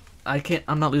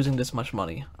not losing this much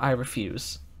money. I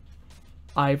refuse.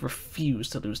 I refuse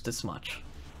to lose this much.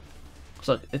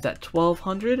 So it's at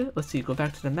 1200. Let's see, go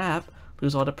back to the map,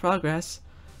 lose all the progress.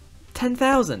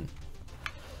 10,000.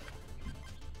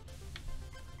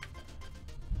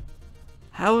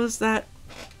 How is that?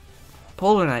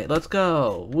 Polar Knight, let's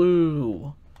go.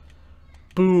 Woo.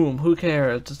 Boom, who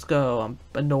cares? Let's go. I'm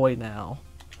annoyed now.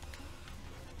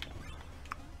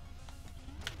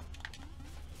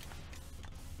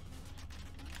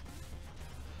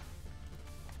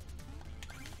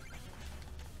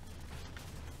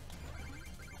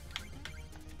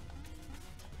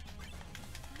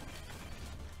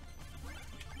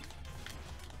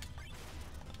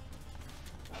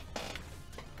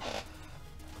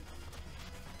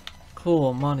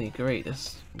 Cool, money, great,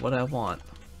 that's what I want.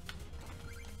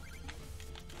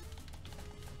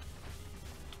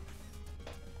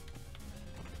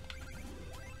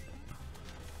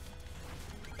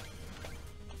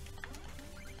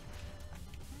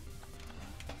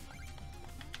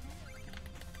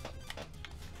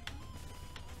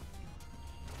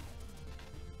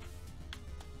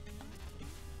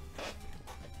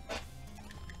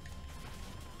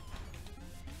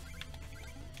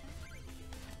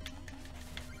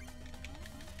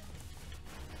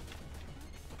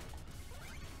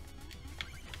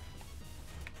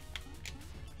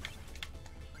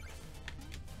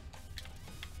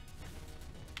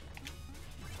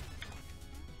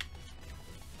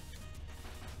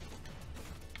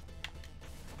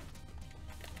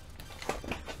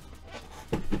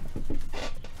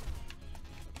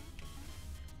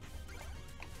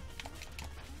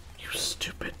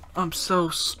 Stupid. I'm so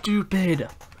stupid.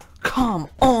 Come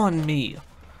on me.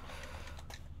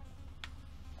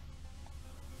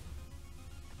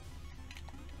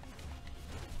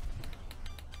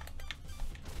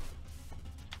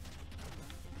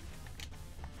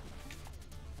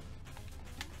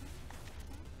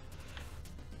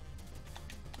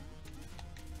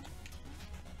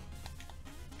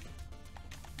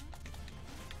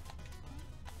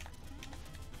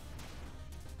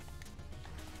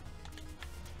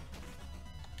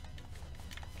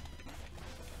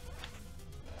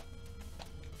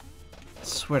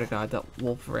 Swear to God, that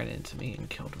wolf ran into me and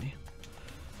killed me.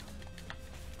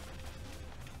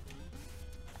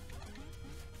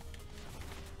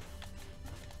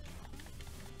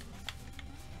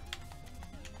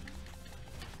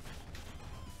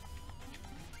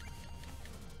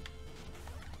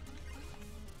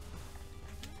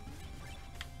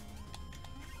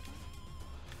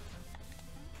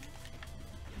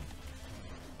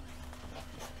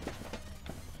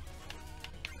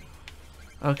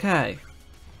 Okay.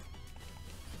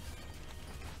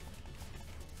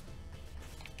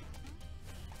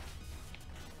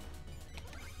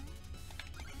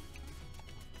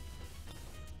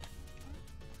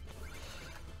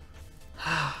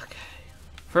 Okay.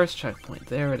 First checkpoint.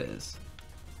 There it is.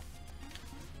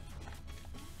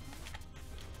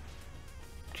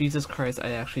 Jesus Christ,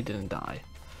 I actually didn't die.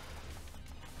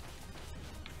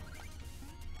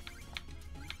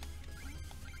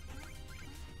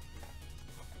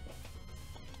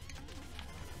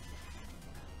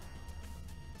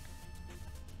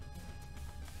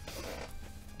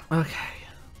 Okay.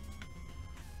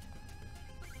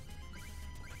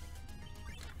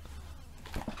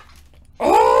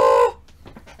 Oh!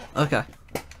 Okay.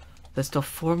 There's still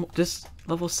four. This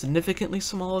level's significantly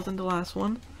smaller than the last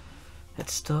one.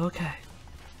 It's still okay.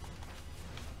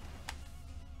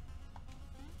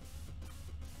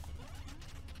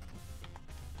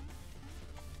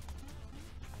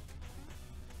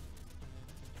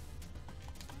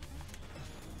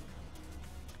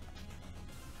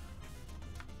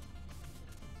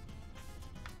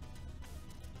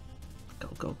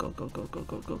 Go, go, go, go, go,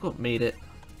 go, go, go. Made it.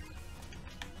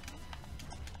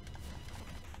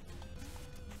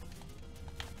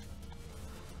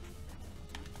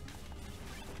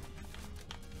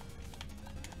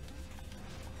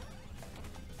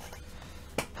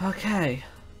 Okay.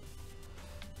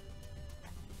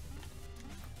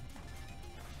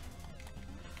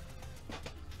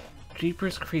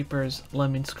 Jeepers creepers,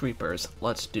 lemon screepers.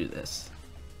 Let's do this.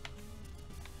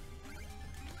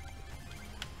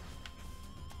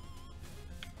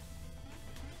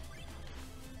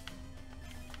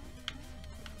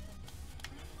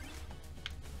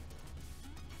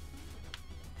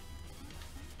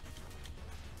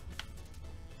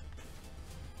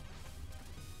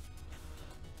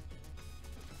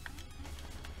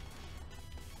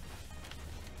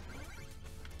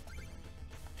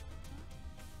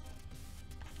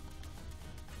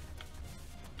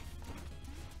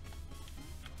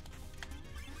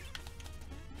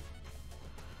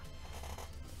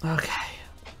 Okay.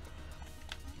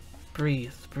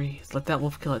 Breathe, breathe. Let that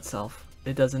wolf kill itself.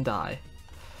 It doesn't die.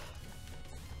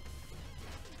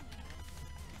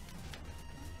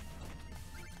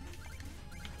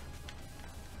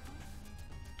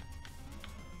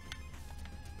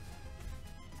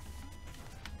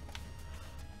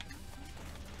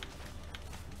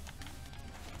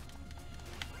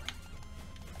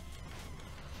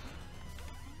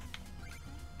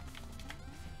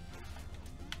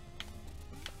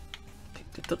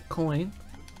 Get the coin.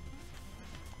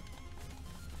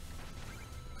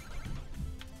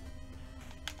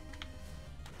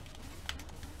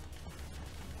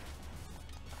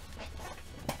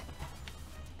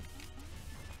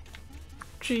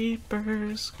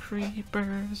 Jeepers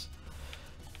creepers.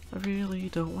 I really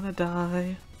don't want to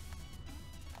die.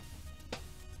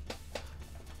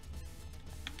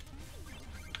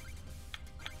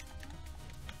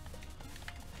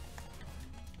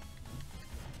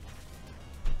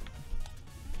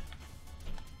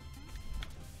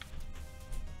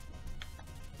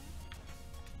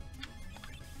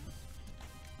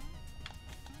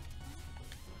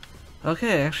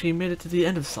 Okay, I actually made it to the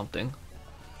end of something.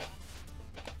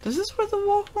 Is this where the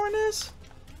wall horn is?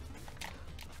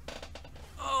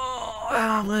 Oh,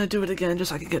 I'm gonna do it again just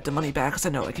so I can get the money back because I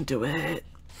know I can do it.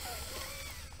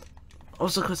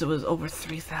 Also because it was over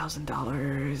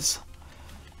 $3,000.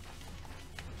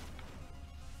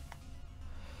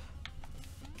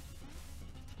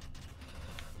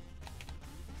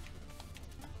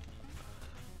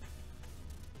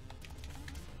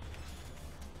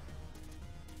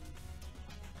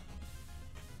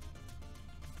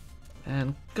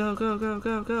 And go, go, go,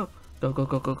 go, go. Go, go,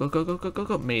 go, go, go, go, go, go, go,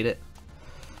 go. Made it.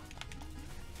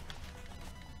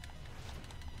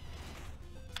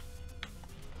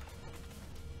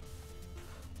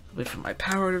 Wait for my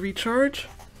power to recharge.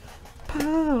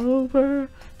 Power.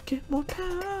 Get more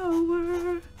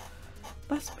power.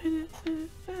 Last minute.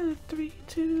 3,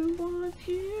 2, 1,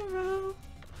 hero.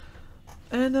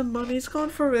 And the money's gone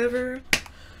forever.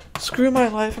 Screw my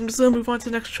life. I'm just gonna move on to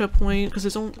the next checkpoint because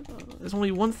there's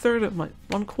only 1/3 of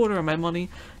one quarter of my money,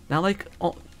 not like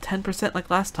 10%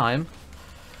 like last time.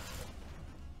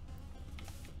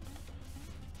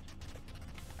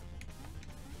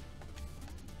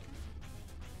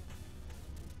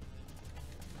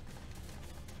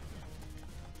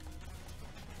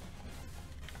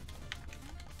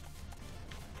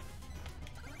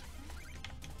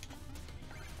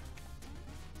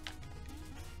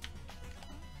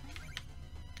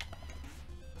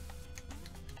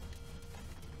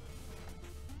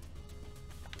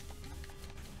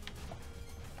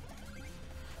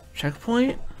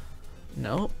 Checkpoint?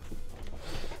 Nope.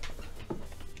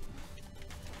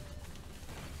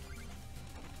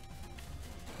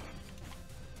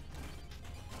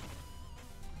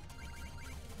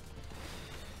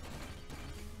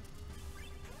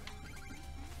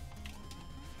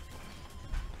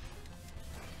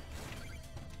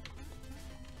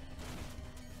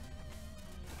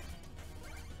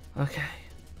 Okay.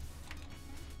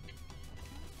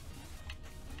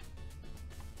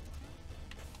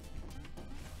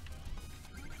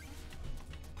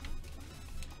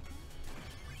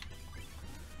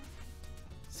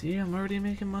 See, I'm already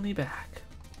making money back.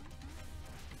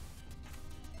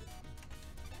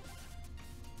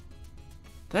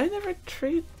 Did I never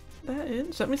trade that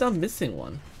in? So that means I'm missing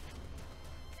one.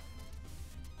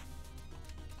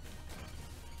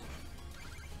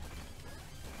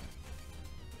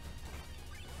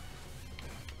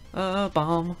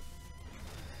 Bomb.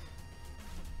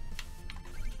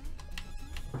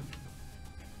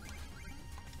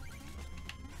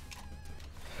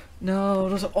 No,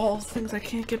 those are all things I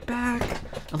can't get back.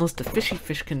 Unless the fishy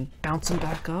fish can bounce them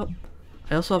back up.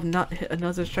 I also have not hit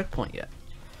another checkpoint yet.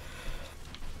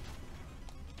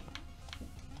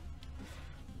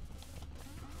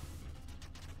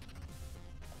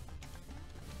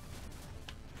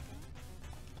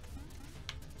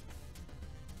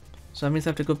 So that means I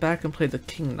have to go back and play the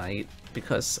King Knight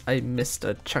because I missed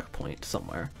a checkpoint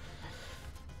somewhere.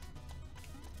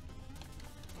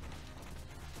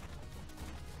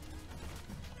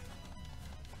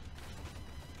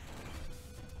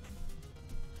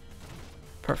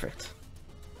 Perfect.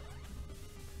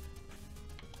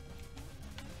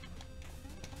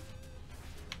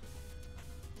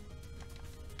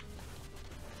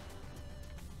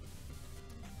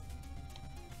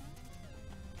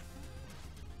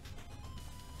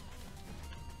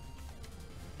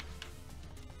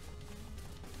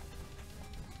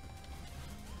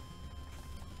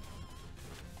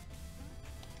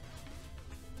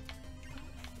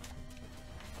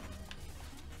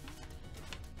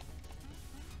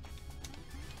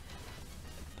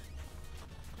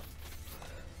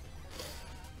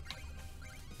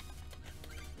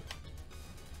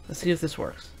 Let's see if this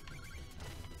works.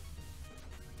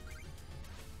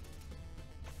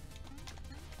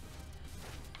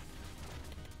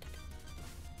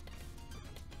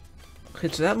 Okay,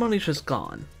 so that money's just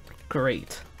gone.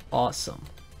 Great. Awesome.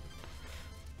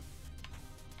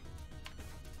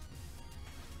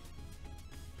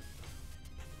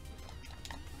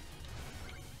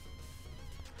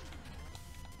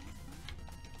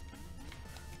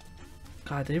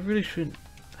 God, they really shouldn't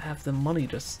have the money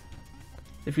just...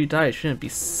 If you die, it shouldn't be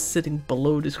sitting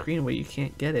below the screen where you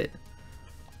can't get it.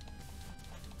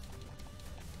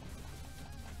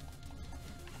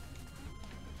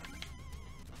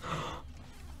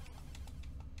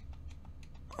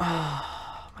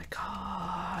 Oh my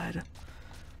god.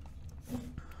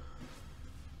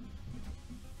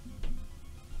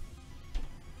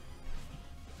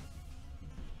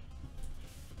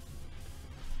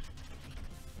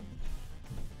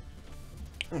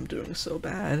 I'm doing so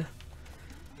bad.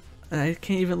 And I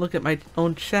can't even look at my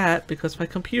own chat because my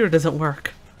computer doesn't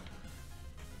work.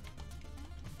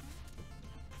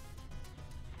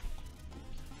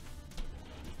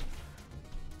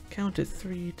 Count it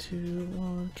 3, 2,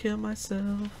 1, kill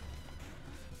myself.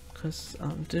 Cause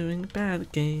I'm doing a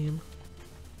bad game.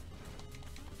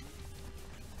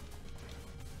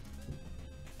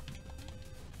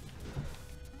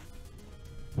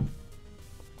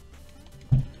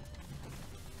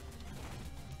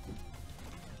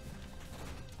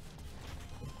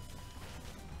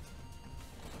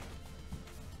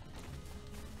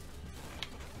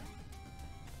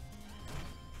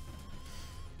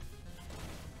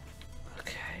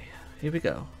 Here we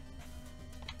go.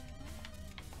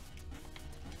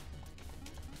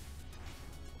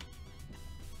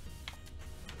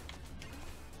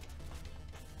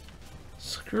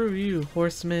 Screw you,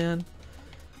 horseman.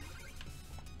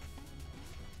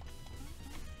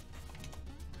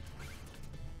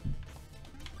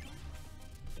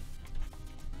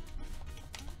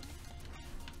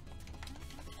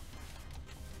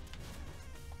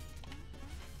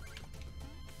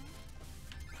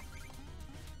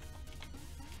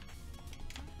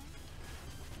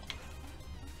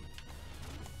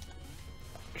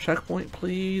 Checkpoint,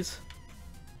 please.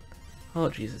 Oh,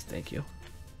 Jesus, thank you.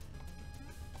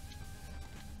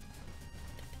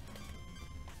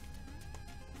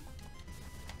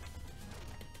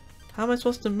 How am I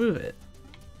supposed to move it?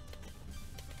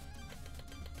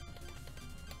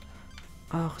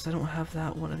 Oh, because I don't have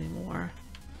that one anymore.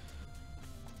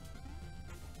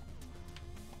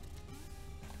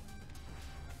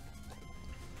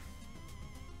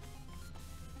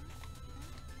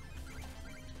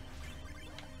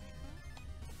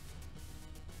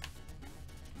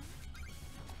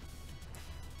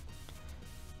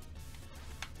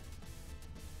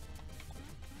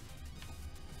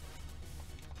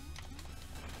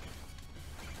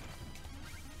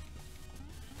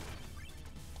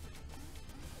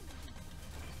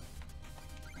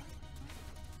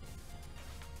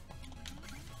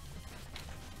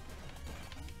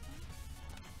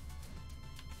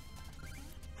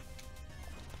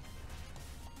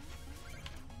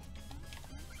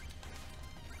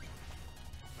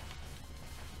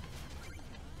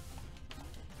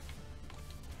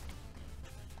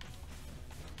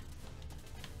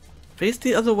 Face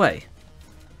the other way.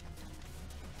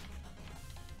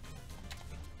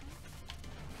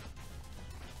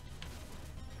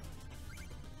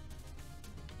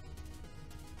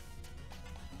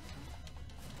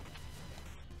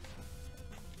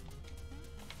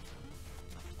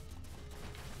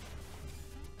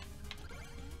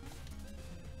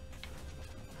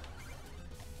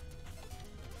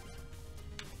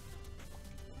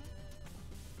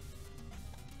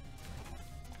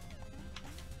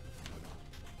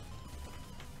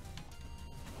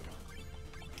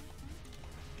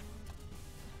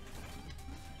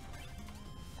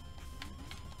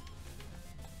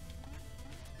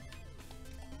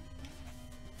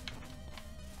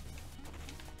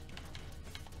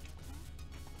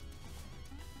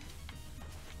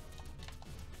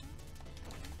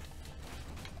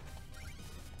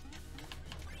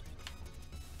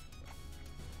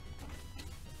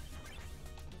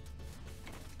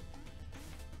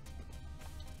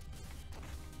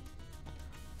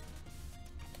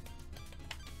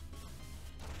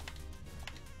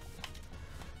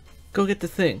 Go get the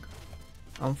thing.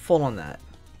 I'm full on that.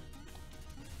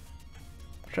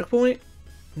 Checkpoint?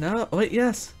 No, wait,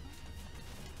 yes.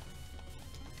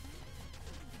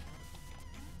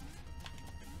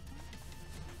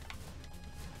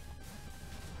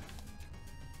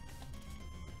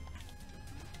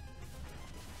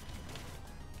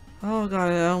 Oh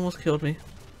god, it almost killed me.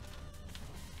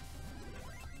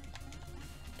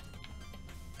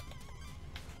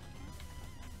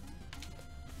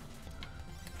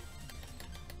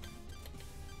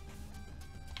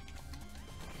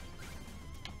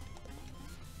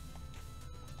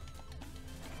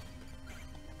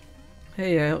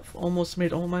 Hey, I almost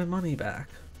made all my money back.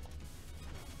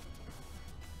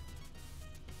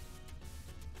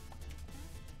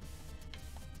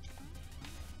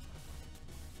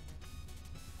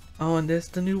 Oh, and there's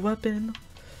the new weapon.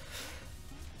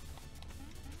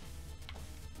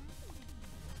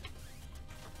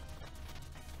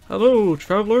 Hello,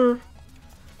 traveler.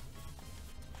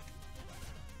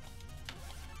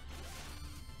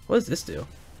 What does this do?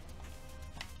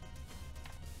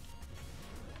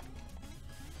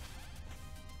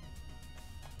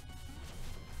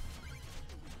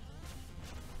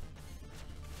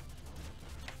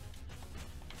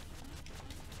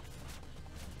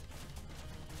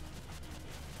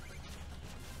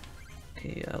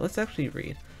 Okay, let's actually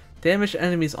read. Damage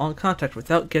enemies on contact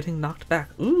without getting knocked back.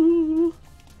 Ooh!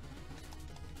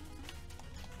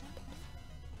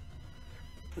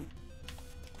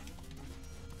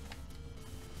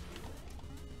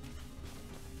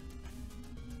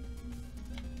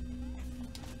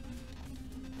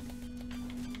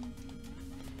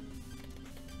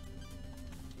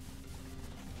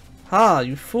 Ha,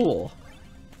 you fool!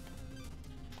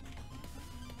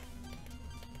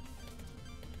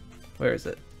 Where is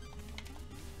it?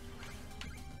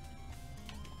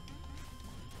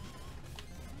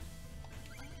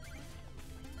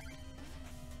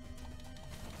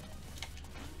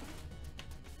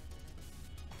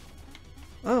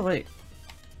 Oh, wait.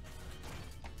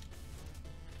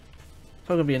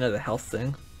 Probably gonna be another health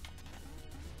thing.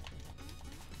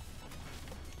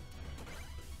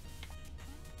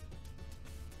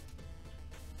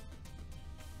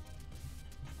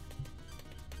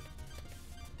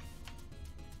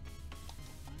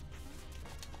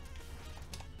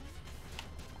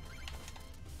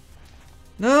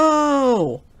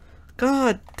 No!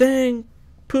 God dang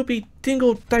poopy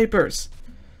dingle diapers!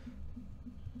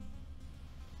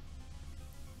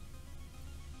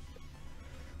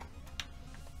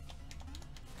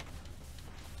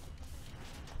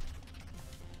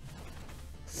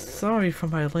 Sorry for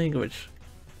my language.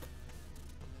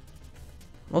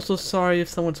 I'm also sorry if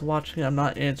someone's watching and I'm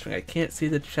not answering. I can't see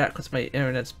the chat because my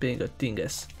internet's being a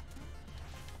dingus.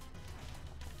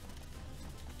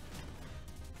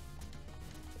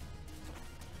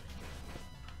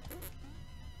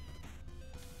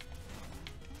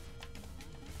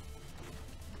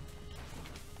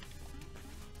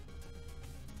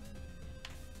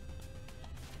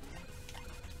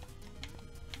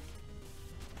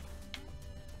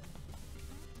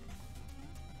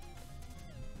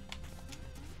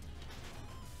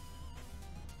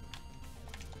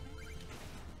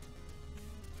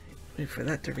 Wait for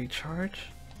that to recharge.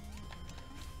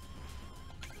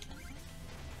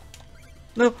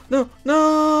 No, no,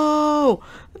 no!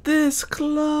 This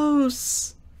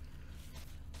close!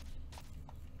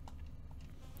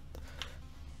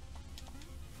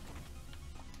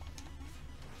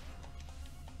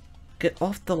 Get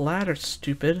off the ladder,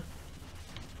 stupid.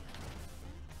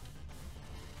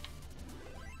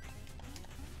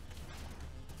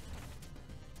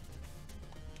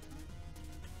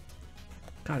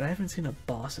 God, I haven't seen a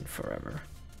boss in forever.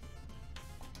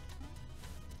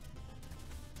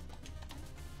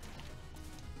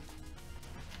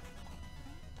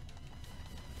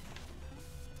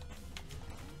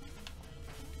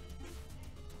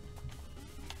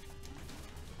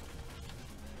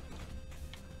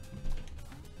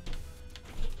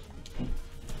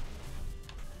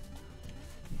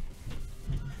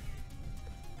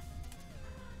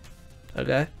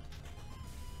 Okay.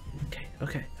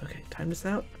 Okay. Time this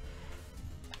out.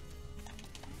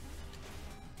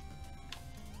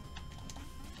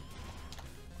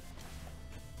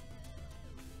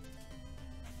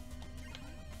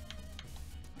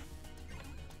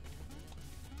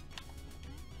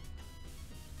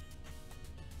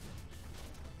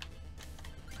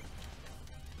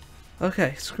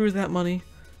 Okay, screw that money.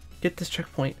 Get this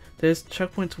checkpoint. There's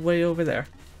checkpoints way over there.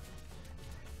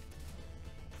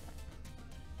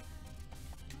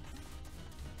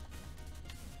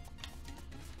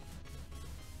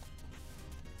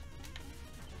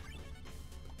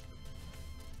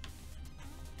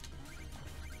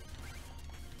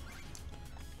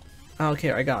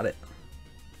 Okay, I got it.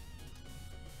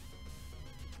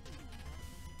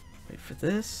 Wait for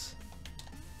this.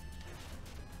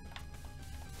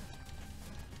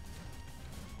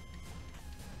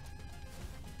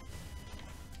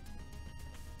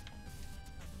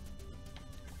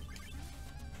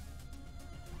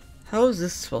 How is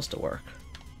this supposed to work?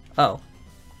 Oh.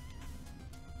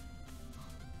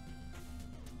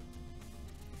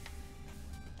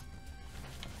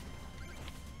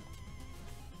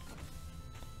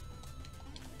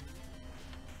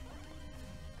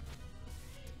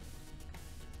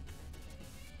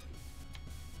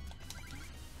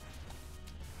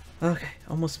 Okay,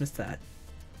 almost missed that.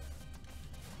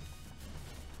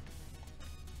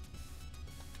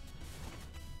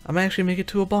 I might actually make it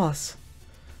to a boss.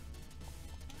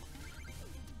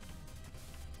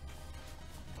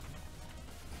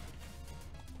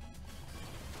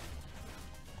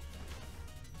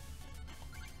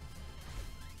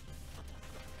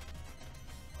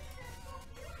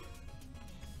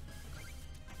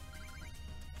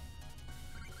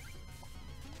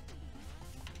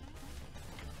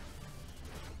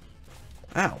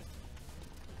 Ow.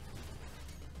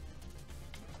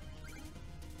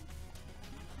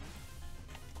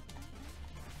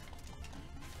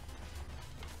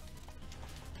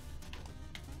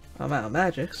 I'm out of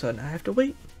magic, so now I have to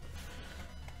wait.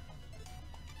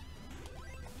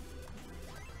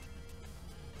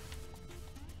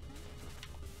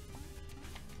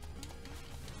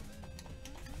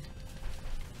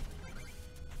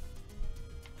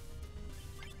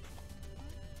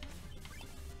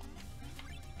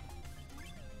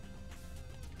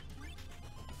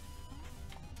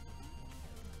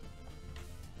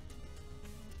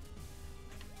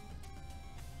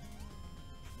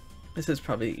 This is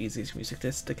probably the easiest music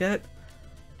disc to get.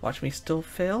 Watch me still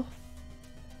fail.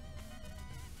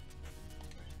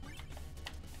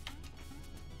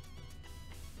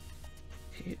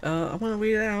 Okay, I want to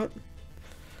wait it out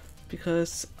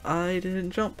because I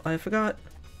didn't jump. I forgot.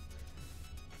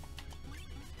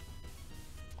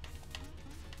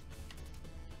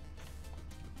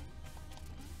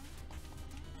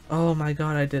 Oh my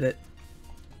god, I did it.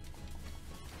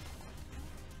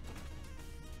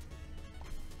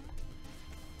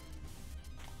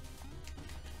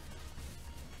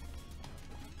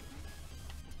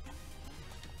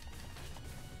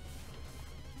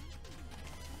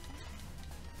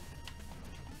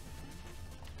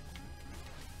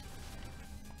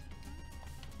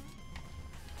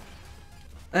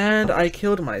 And I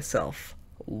killed myself.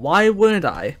 Why wouldn't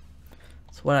I?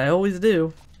 It's what I always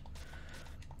do.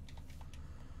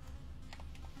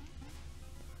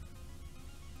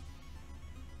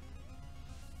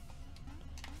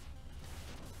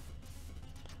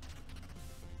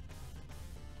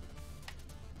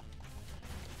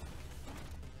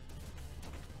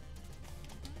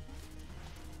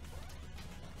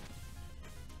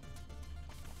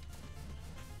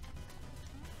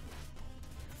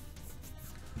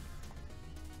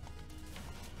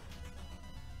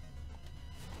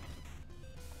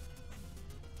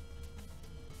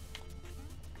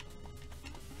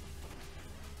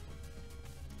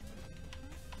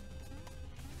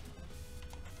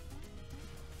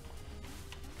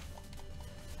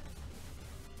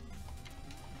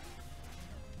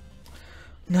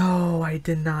 No, I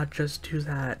did not just do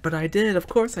that. But I did, of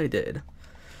course I did.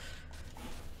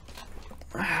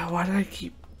 Why did I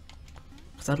keep...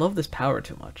 Because I love this power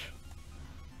too much.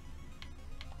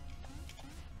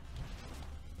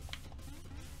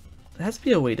 There has to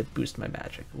be a way to boost my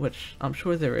magic, which I'm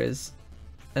sure there is.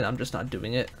 and I'm just not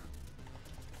doing it.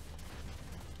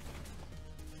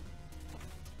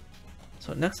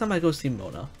 So next time I go see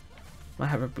Mona, I might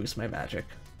have her boost my magic.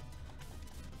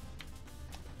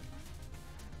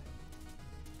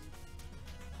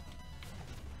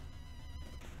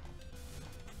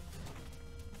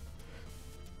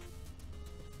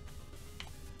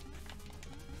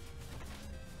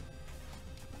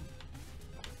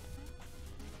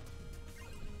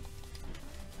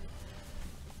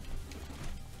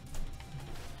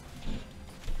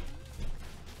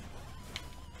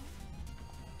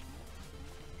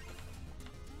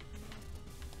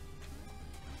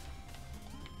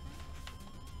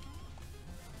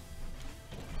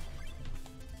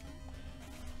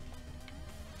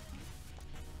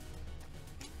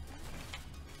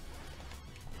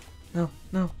 No,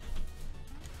 no.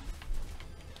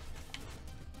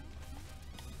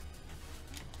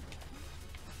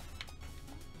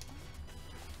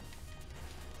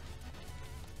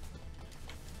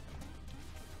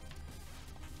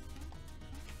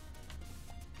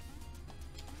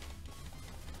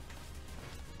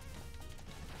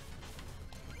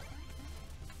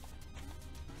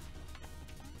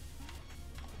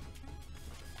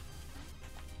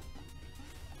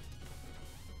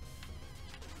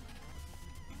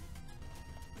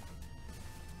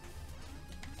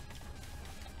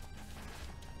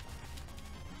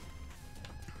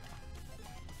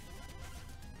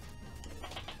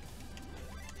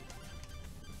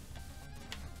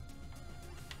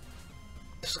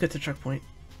 Just get to checkpoint.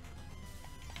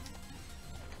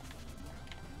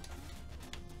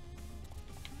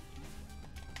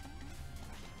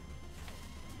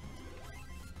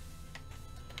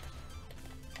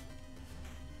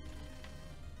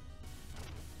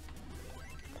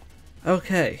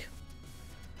 Okay.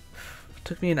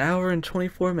 Took me an hour and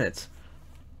 24 minutes.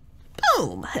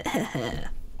 Boom!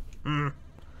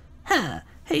 Ha!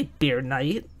 Hey, Beer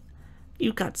Knight.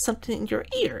 You got something in your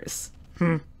ears.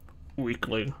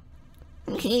 Weakling.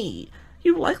 Hey,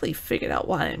 you likely figured out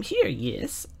why I'm here,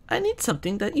 yes? I need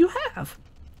something that you have.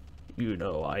 You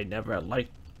know I never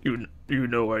liked you. You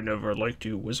know I never liked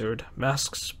you, wizard.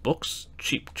 Masks, books,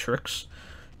 cheap tricks.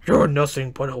 You're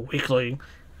nothing but a weakling.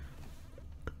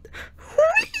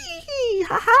 Whee!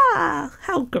 Ha-ha!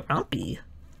 How grumpy.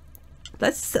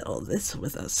 Let's settle this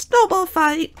with a snowball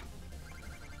fight.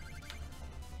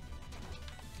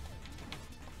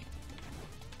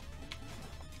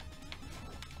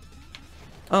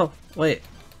 Oh, wait.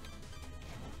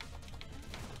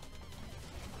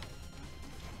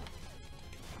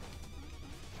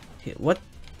 Okay, what?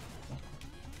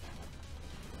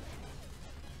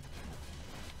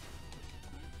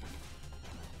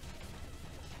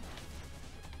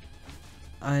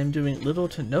 I'm doing little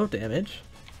to no damage.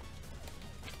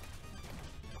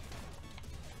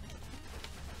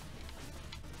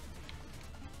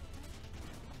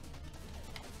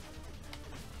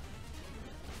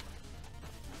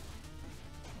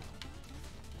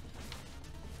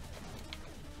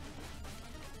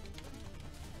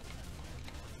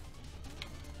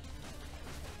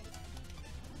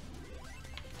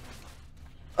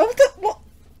 Oh, what?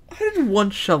 I did one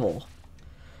shovel.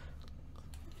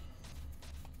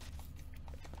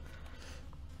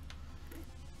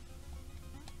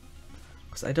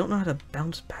 Because I don't know how to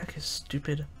bounce back his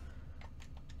stupid...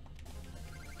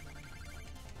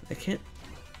 I can't...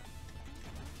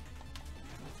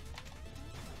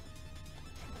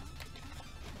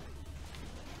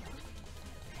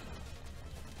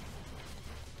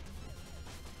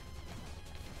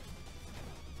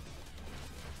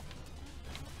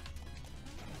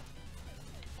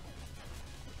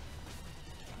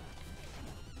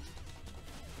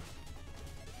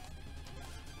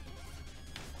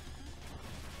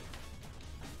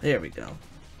 There we go.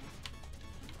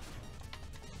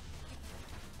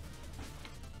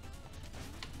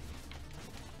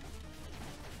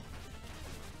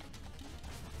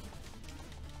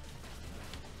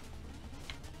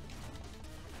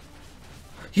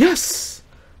 Yes!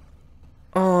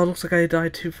 Oh, it looks like I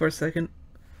died too for a second.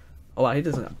 Oh, wow, he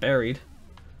doesn't got buried.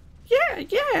 Yeah!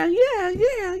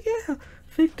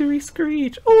 Victory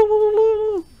screech!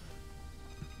 Oh!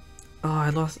 Oh, I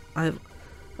lost.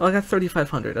 Oh, I got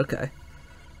 3,500. Okay.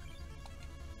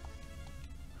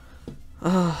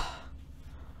 Oh,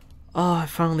 I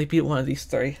finally beat one of these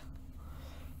three.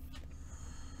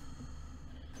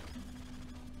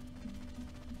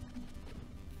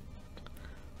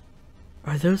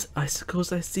 Are those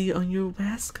icicles I see on your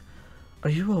mask?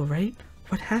 Are you alright?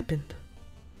 What happened?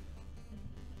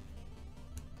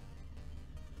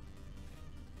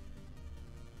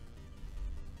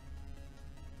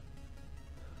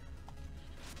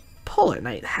 polar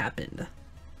night happened.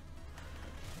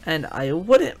 And I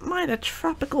wouldn't mind a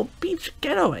tropical beach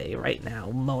getaway right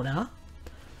now, Mona.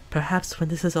 Perhaps when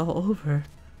this is all over.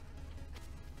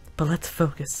 But let's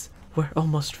focus. We're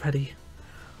almost ready.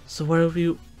 So what are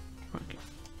you... Okay.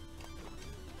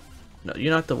 No,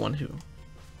 you're not the one who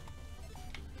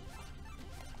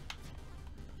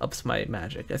ups my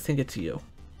magic. I think it's you.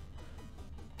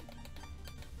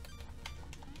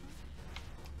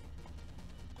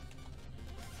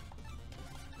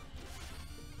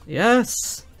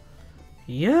 Yes!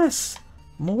 Yes!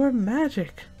 More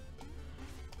magic!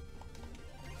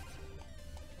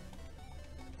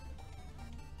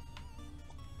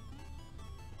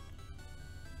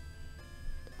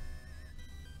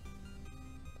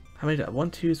 How many?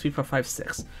 1, 2, 3, 4, 5,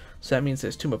 6. So that means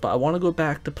there's 2 more. But I want to go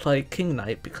back to play King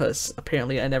Knight because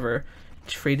apparently I never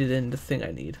traded in the thing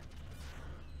I need.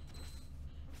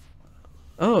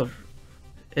 Oh,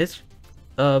 it's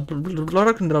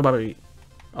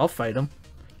I'll fight him.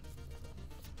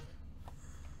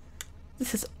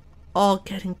 This is all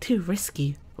getting too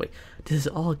risky. Wait, this is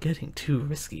all getting too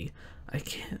risky. I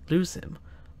can't lose him.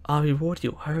 I'll reward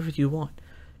you however you want.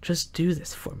 Just do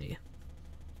this for me.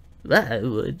 Why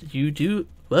would you do?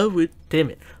 Damn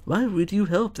it! Why would you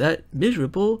help that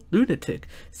miserable lunatic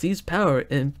seize power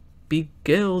and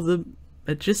beguile the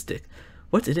majestic?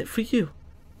 What's in it for you?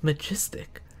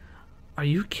 Majestic? Are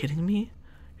you kidding me?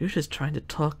 You're just trying to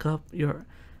talk up your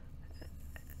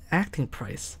acting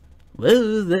price.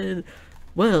 Well then,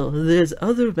 there's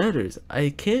other matters.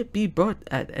 I can't be bought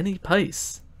at any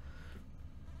price.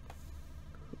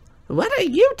 What are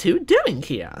you two doing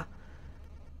here?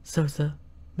 So the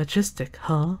majestic,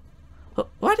 huh?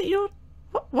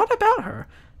 What about her?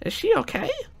 Is she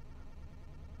okay?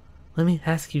 Let me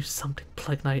ask you something,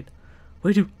 Plague Knight.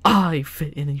 Where do I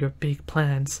fit in your big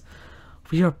plans?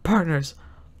 We are partners.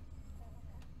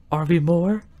 Are we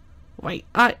more? Wait,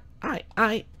 I...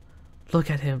 Look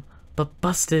at him, but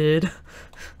busted.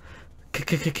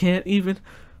 Can't even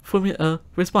formulate a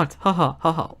response. Ha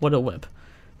ha, what a wimp.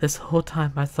 This whole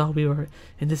time I thought we were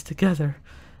in this together,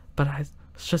 but I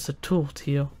was just a tool to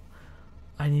you.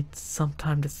 I need some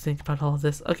time to think about all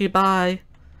this. Okay, bye.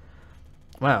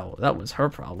 Wow, that was her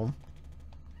problem.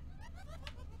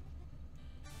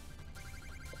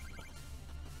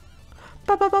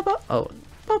 Oh.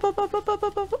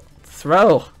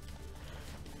 Throw.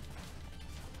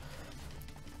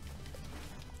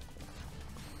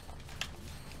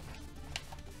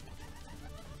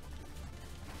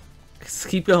 Just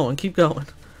keep going, keep going.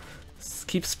 Just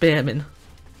keep spamming.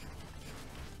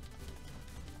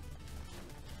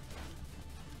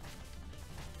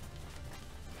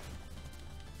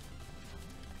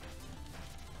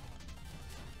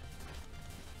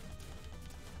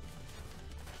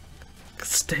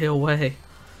 Stay away.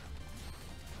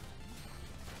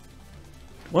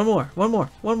 One more.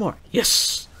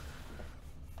 Yes!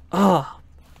 Ah! Oh.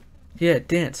 Yeah,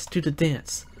 dance. Do the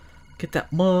dance. Get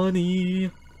that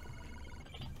money.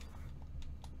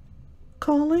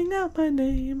 Calling out my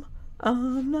name.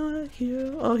 I'm not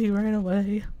here. Oh, he ran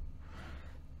away.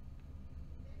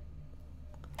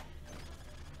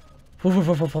 Mona,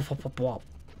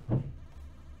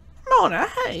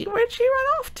 hey, where'd she run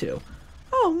off to?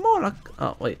 Oh, Mona.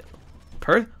 Oh, wait.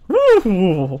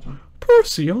 Ooh,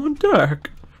 Percy on deck.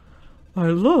 I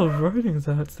love riding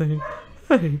that thing.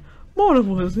 Hey, Mona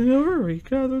was in a hurry,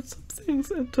 gathered some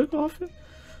things, and took off.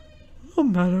 No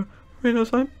matter. Right now,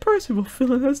 time Percy will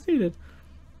fill it as needed.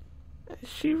 Is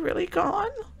she really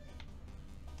gone?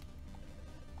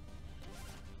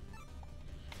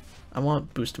 I want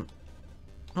to boost him.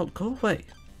 Oh, go away.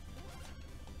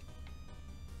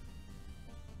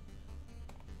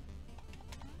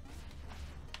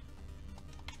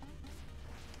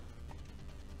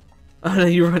 Oh no,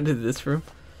 you run to this room.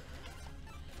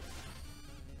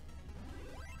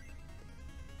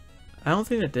 I don't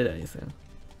think it did anything.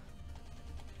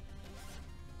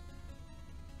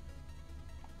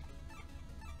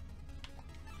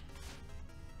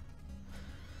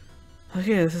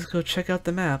 Okay, let's just go check out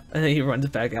the map. And then he runs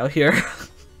back out here.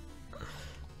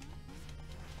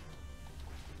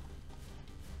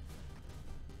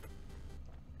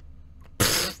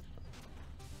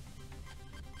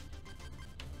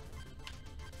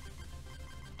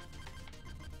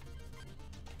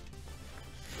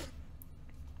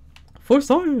 For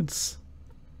science!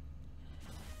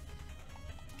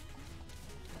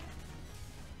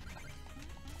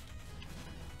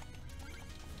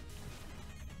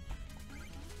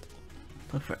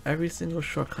 Look for every single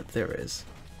shortcut there is.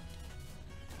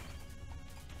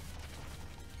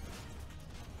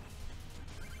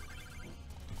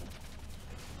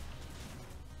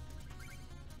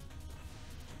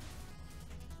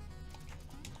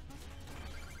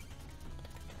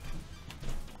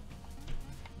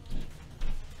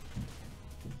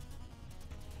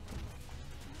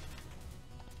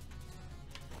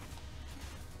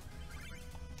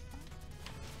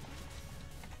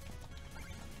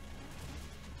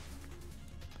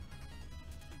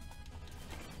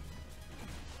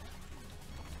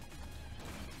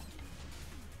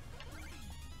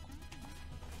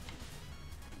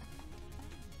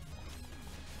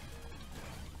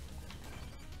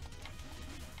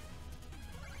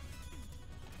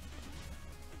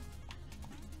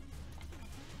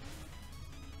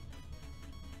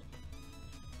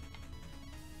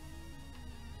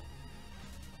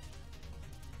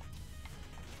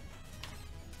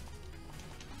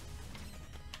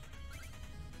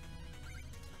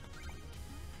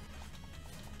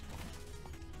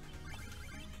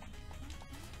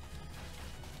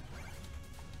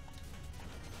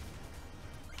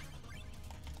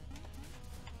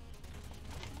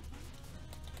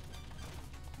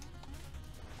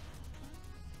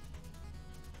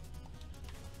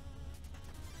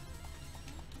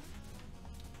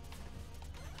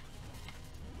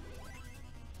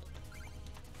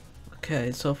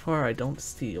 Okay, so far I don't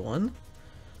see one.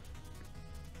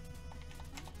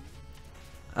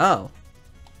 Oh.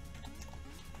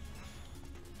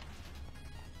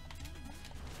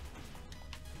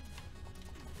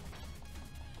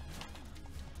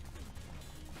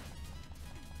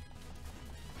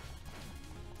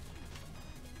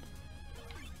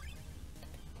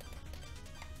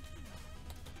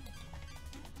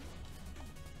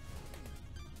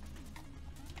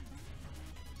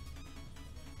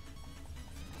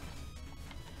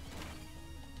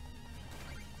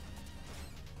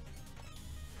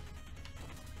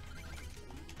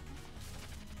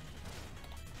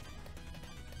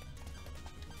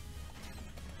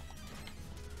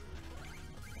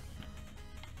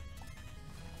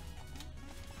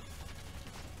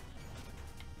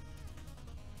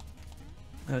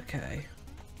 Okay.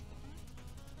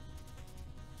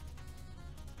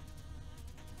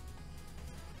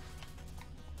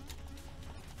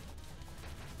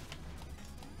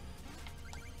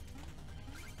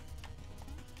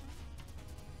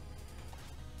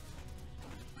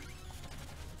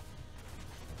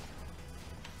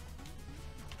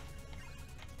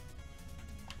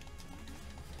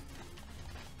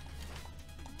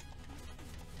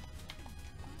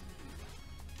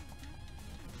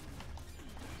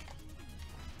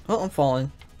 Oh, I'm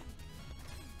falling.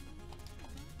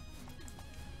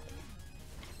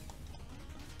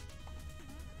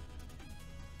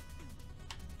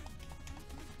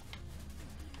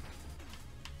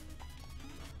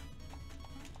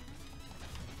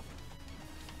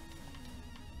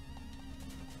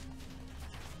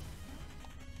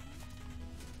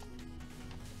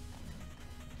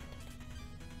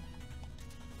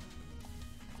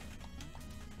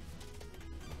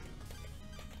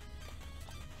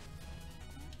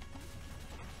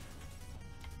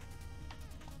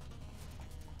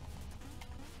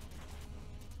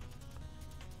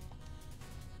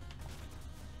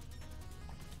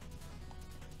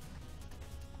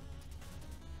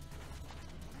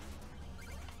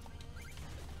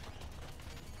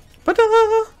 But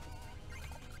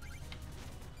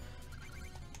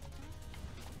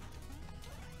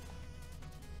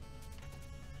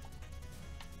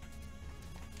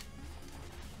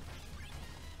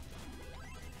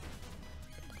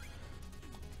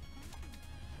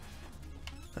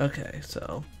okay,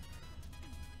 so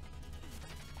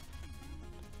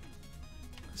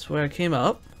that's where I came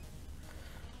up.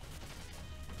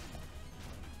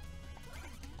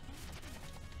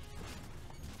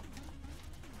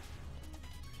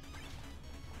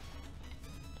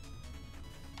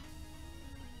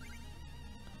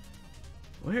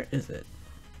 Where is it?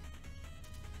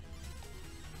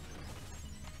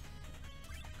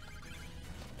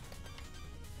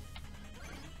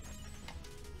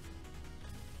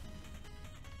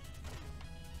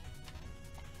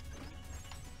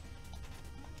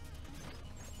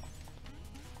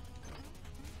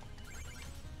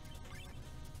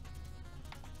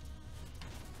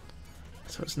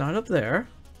 So it's not up there.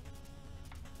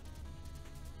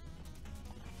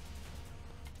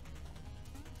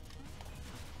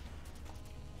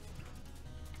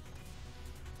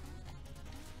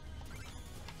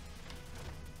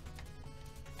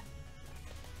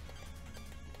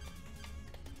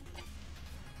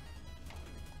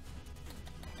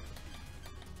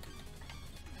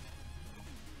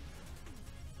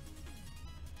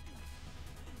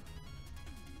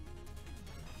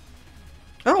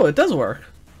 Oh, it does work.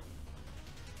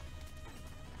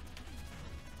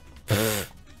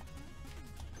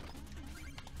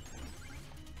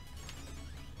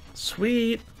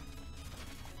 Sweet.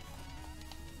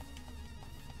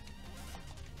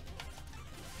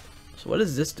 So what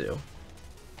does this do?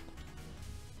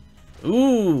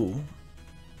 Ooh.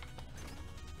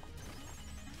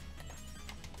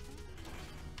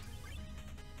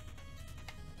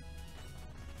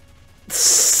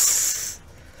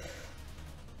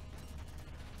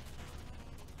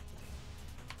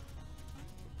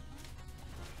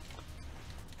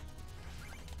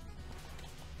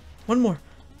 One more.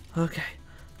 Okay.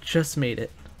 Just made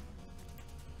it.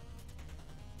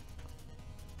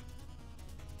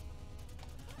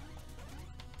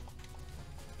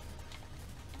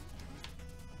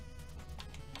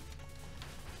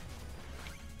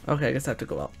 Okay, I guess I have to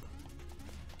go up.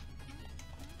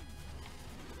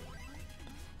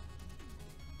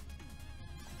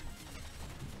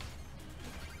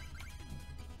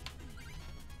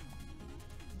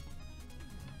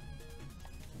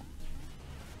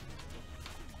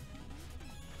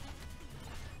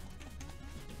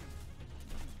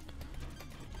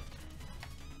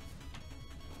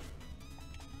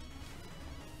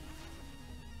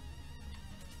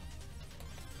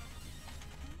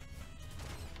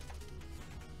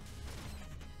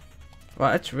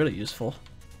 Wow, that's really useful.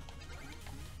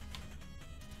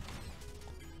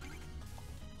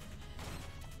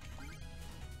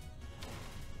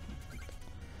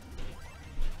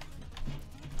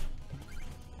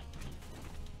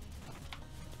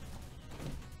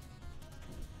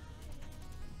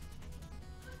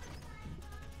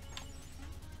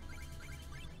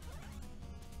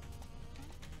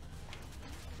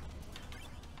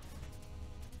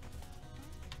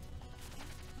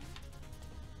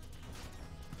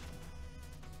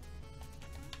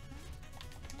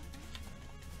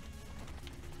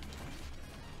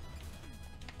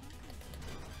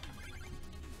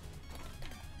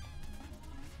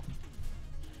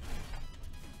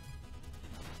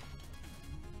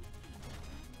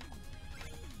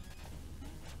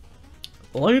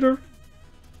 Later.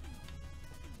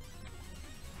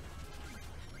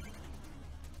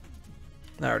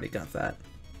 I already got that.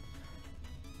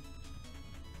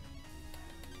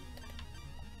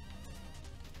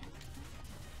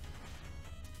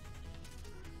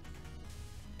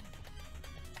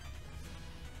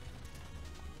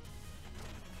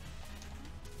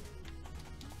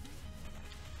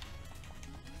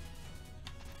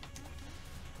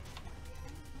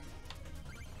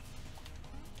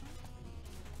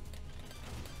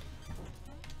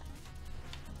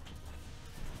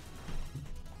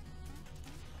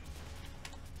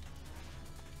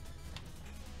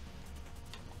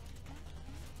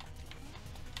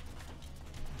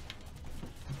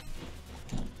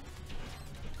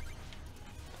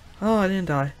 Oh, I didn't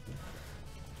die.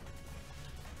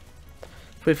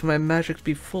 Wait for my magic to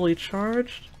be fully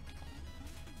charged.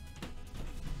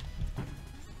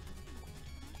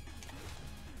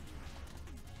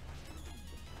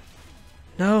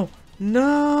 No!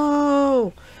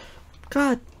 No!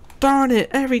 God darn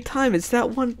it! Every time it's that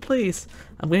one place.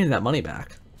 I'm getting that money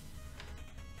back.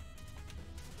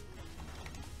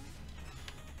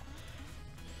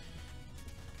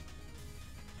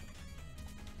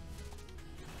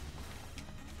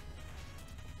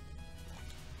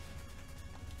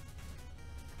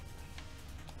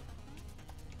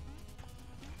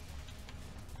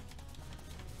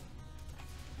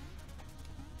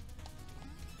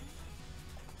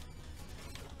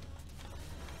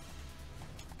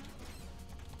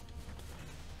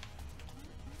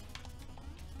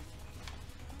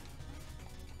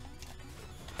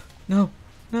 No,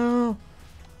 no.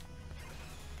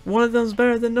 One of them's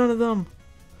better than none of them.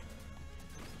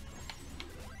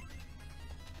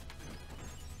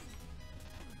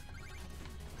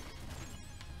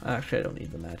 Actually, I don't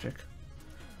need the magic.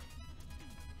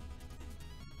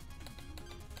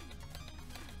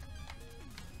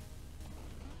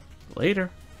 Later.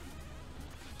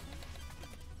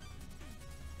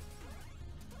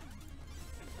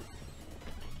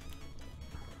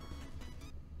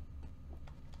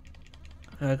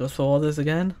 I go through all this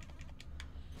again?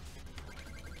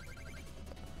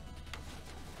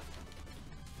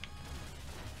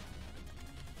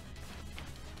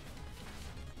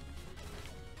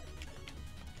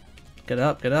 Get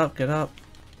up, get up, get up.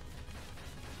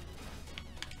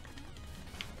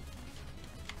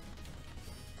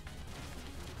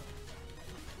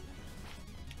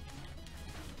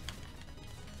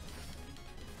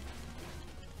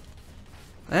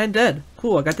 And dead.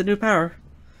 Cool, I got the new power.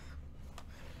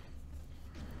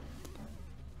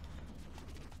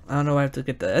 I don't know, I have to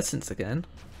get the essence again.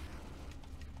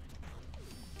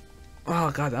 Oh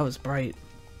god, that was bright.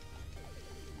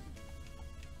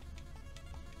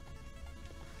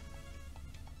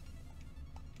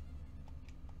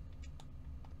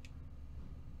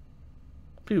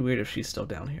 Be weird if she's still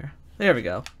down here. There we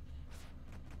go.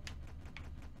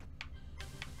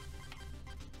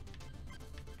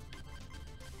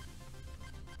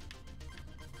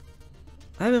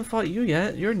 I haven't fought you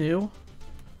yet. You're new.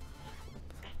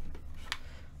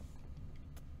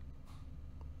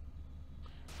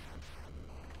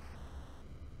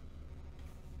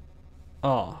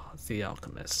 Oh, the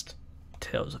alchemist.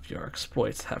 Tales of your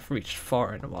exploits have reached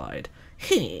far and wide.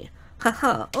 Heh!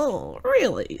 Haha! Oh,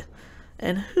 really?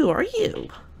 And who are you?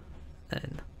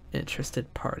 An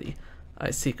interested party. I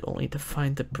seek only to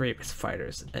find the bravest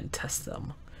fighters and test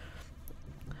them.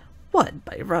 What,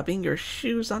 by rubbing your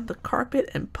shoes on the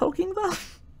carpet and poking them?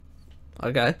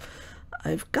 Okay.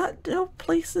 I've got no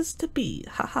places to be.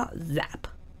 Haha, zap.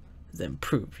 Then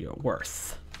prove your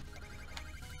worth.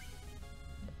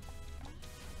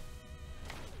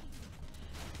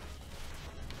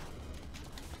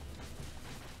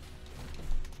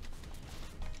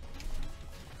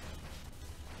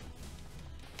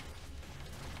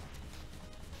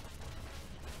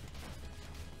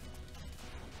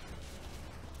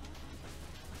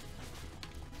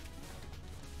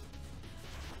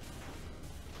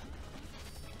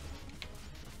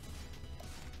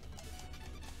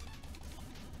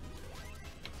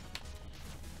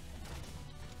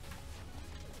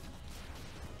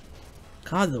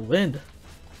 God, the wind.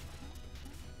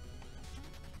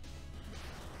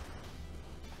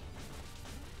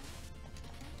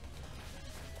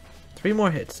 Three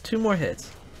more hits, 2 more hits.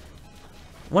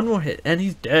 1 more hit, and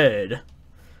he's dead.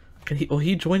 Will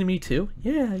he join me too?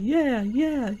 Yeah, yeah,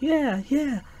 yeah, yeah,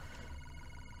 yeah.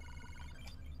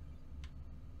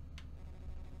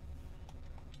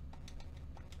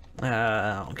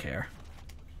 I don't care.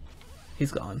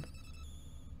 He's gone.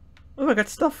 Oh, I got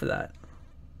stuff for that.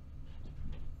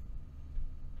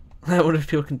 I wonder if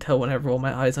people can tell when I roll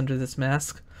my eyes under this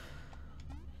mask.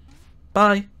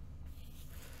 Bye.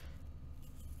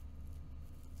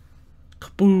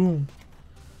 Kaboom.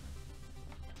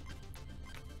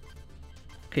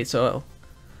 Okay, so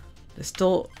there's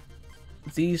still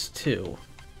these 2.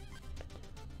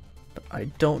 But I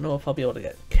don't know if I'll be able to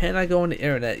get. Can I go on the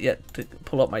internet yet to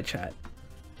pull up my chat?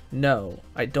 No,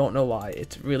 I don't know why.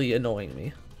 It's really annoying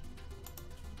me.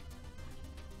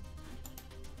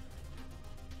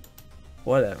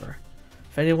 Whatever.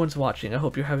 If anyone's watching, I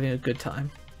hope you're having a good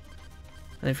time.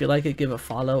 And if you like it, give a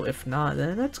follow. If not,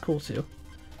 then that's cool too.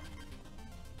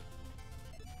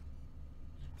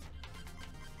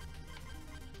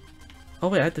 Oh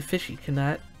wait, I have the fishy. Can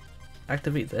that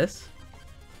activate this?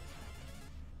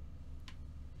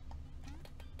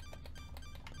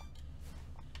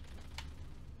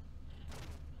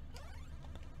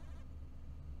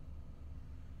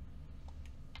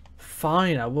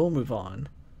 Fine, I will move on.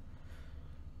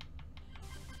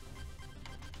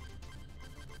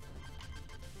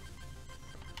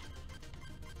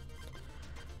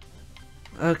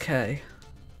 Okay.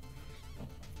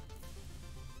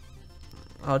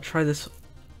 I'll try this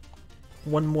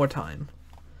one more time.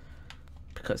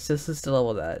 Because this is the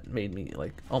level that made me,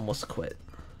 like, almost quit.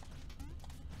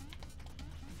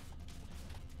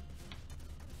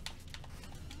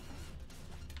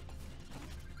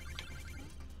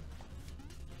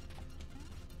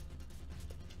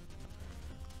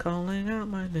 Calling out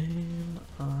my name,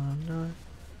 I'm not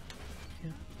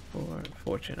for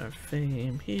fortune or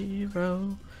fame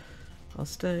hero. I'll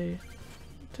stay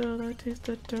till I taste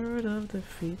the dirt of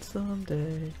defeat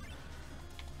someday.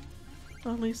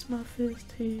 Unleash my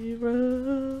fist,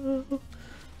 hero.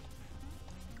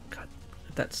 God,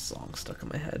 that song stuck in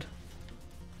my head.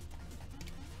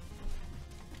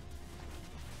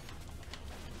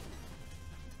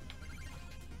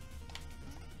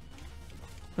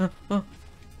 Oh.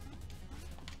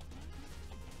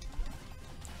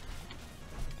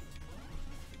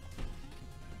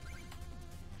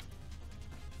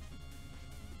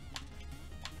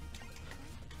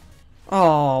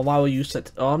 Oh, why will you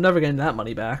set? Oh, I'm never getting that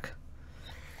money back.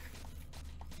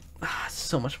 Ah,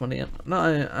 so much money.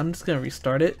 No, I'm just gonna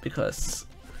restart it because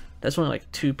that's only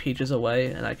like 2 pages away,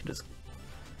 and I can just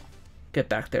get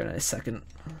back there in a second.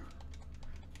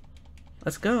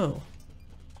 Let's go.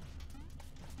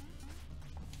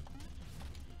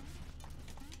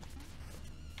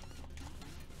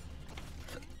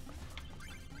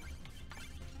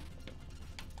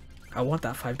 I want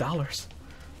that $5.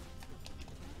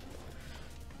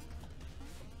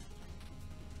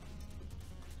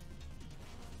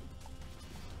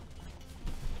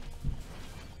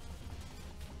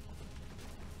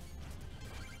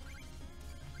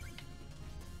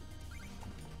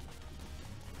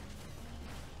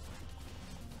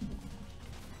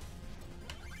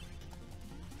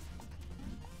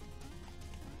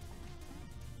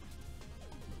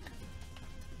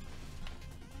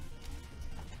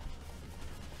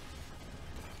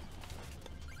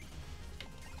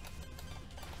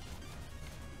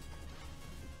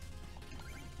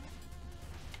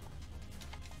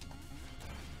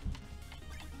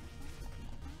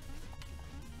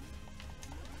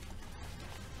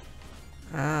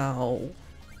 Ow.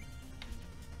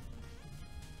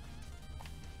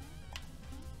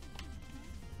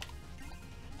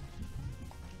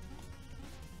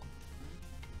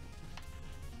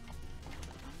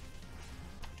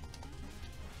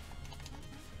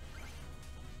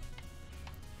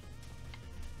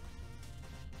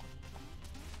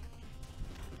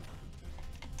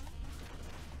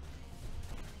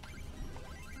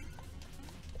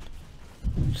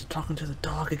 Just talking to the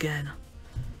dog again.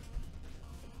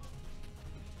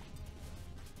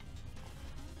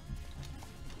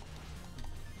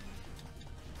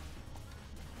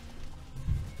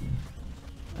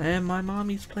 And my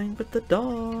mommy's playing with the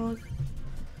dog.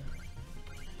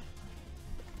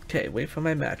 Okay, wait for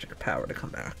my magic power to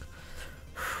come back.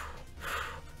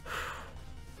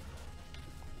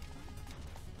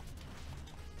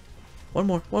 One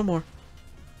more.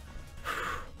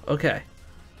 Okay.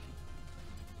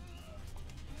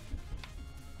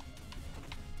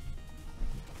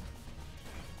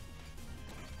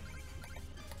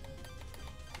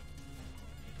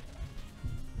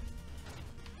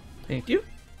 Thank you.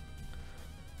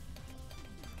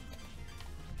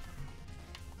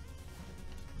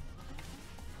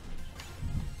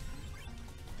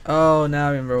 Oh, now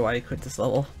I remember why you quit this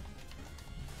level.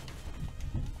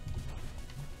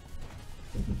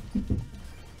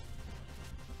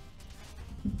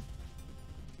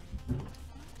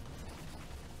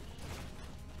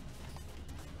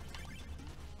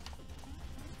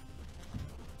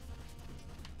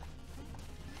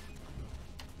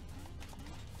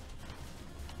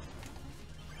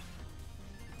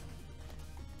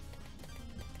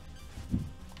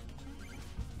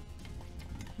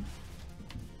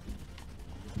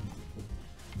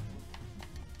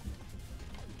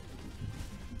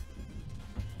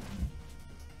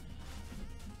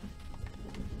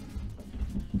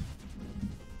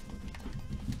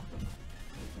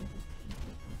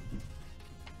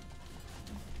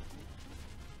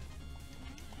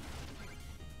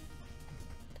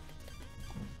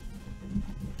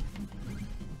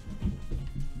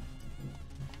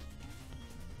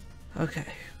 Okay.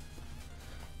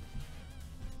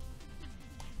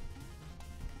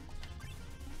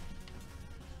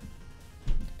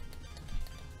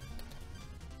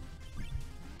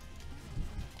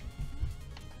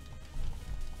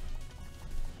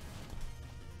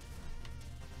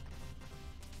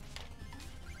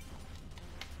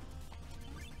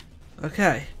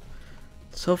 Okay.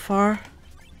 So far,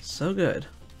 so good.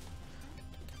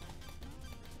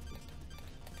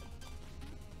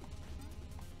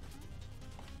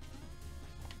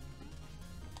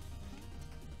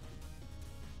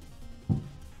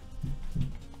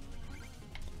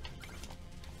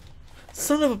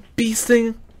 Son of a bee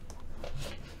sting!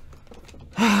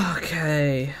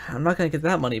 Okay, I'm not gonna get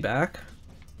that money back.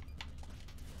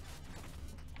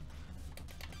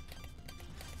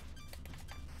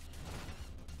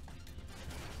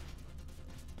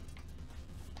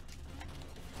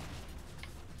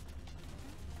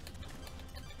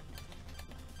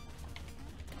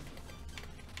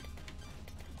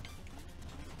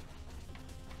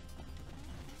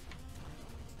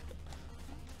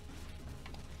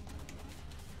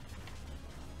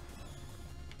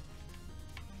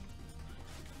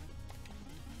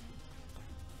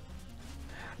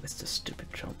 Missed a stupid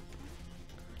jump.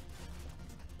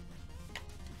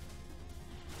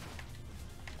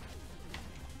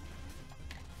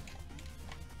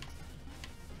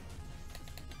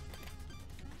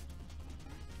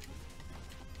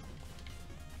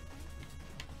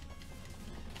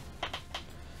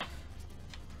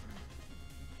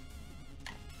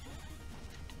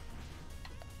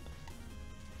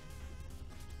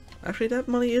 Actually, that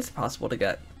money is possible to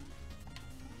get.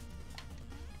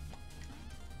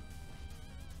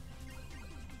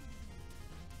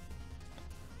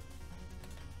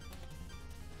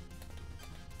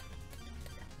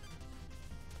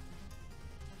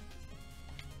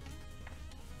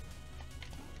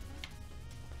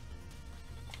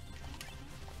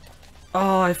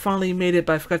 Oh, I finally made it,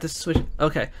 but I forgot to switch.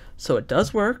 Okay, so it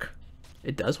does work.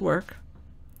 It does work.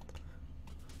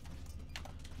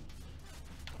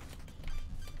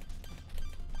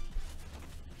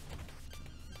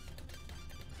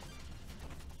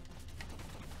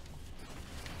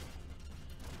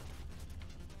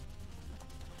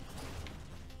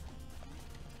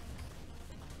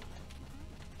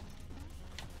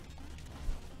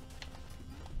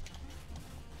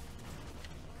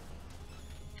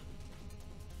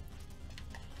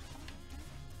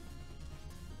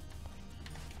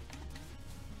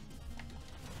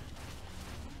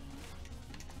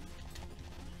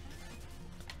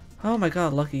 Oh my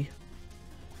god, lucky.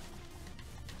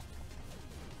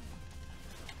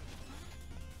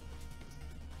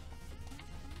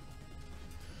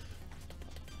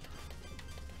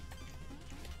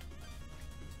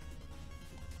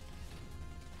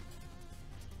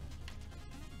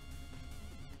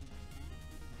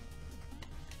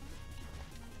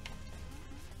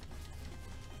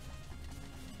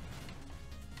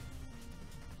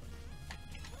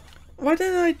 Why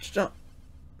didn't I jump?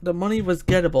 The money was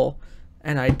gettable,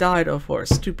 and I died for a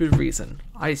stupid reason.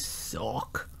 I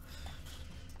suck.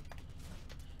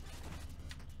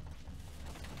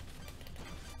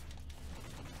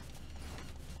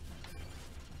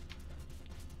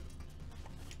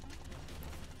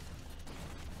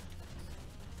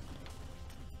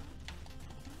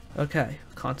 Okay,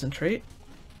 concentrate.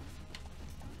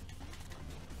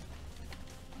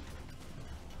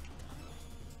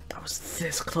 I was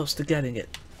this close to getting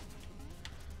it.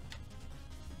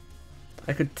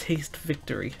 I could taste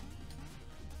victory.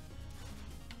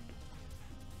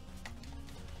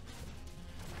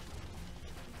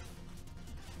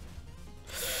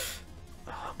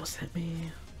 Oh almost hit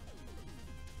me.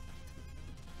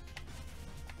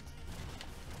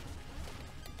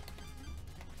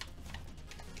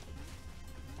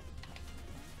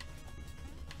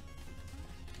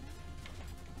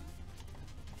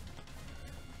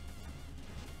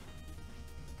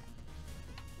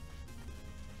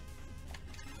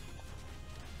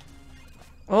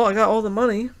 Oh, I got all the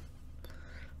money.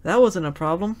 That wasn't a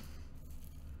problem.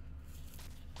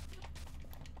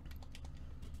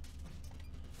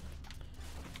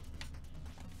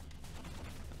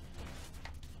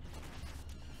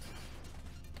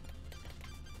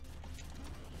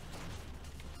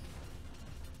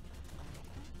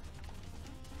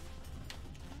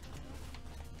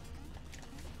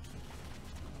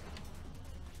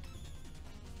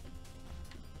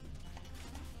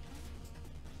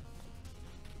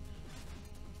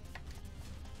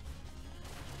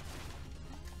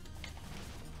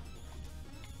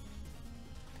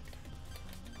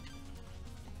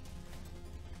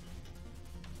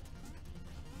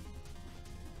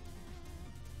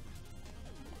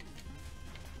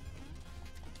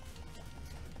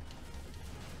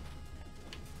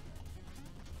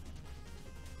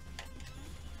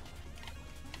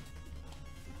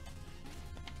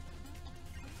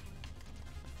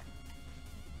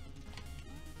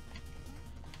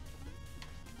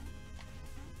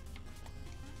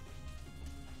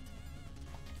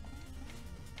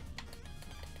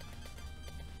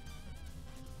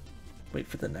 Wait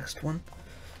for the next one.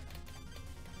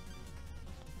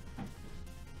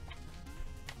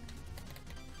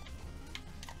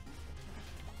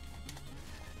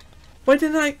 Why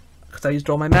didn't I? Because I used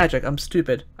all my magic. I'm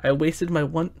stupid. I wasted my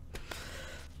one.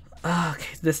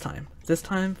 Okay, this time. This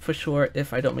time, for sure,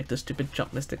 if I don't make the stupid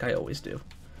jump mistake I always do.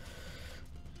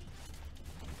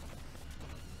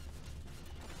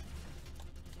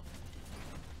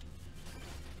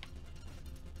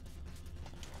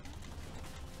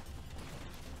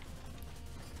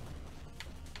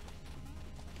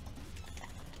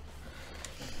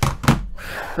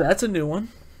 That's a new one.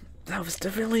 That was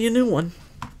definitely a new one.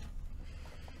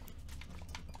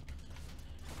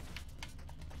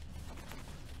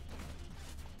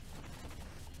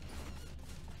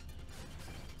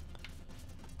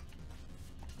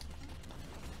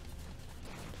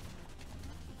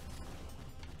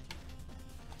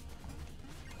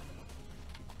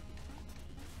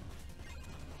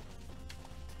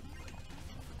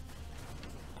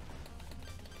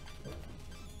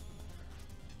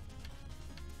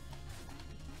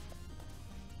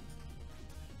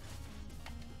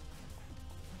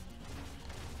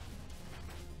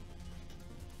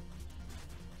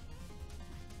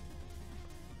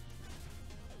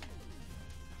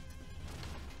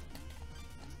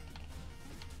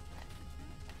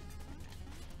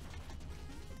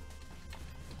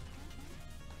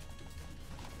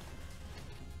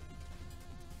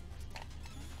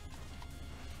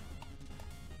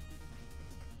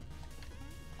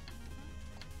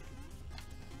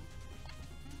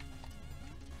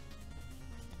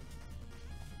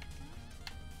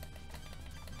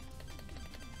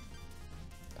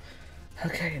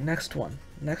 Okay, next one.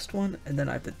 Next one, and then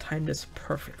I have to time this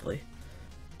perfectly.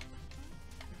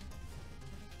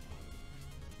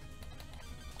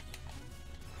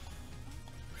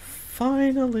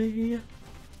 Finally!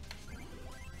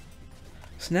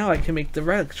 So now I can make the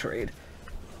relic trade.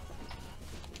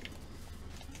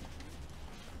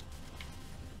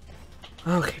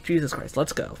 Okay, Jesus Christ,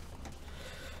 let's go.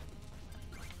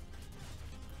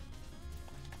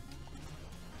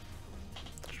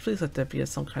 Please let there be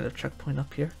some kind of checkpoint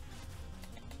up here.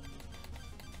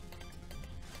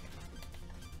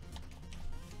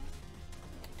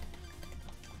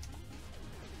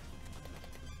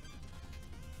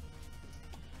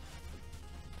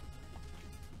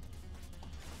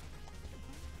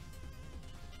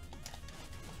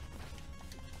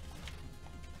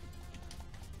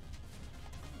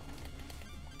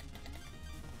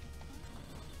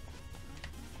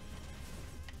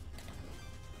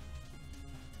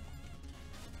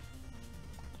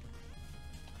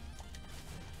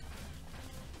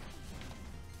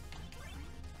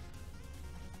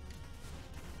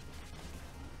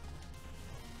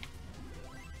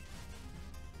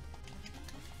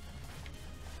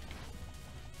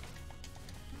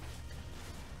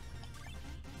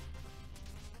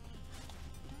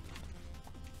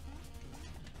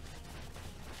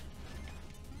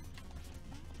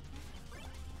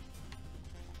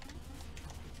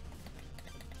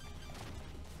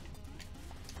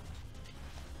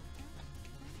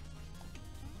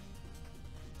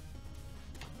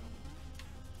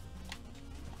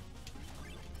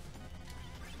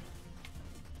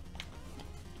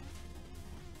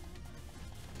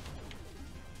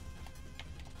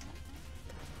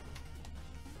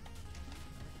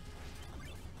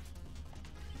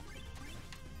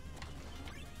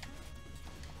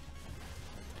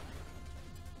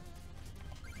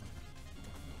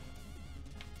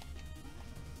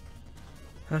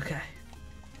 Okay.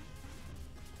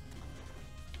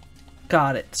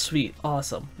 Got it. Sweet.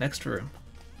 Awesome. Next room.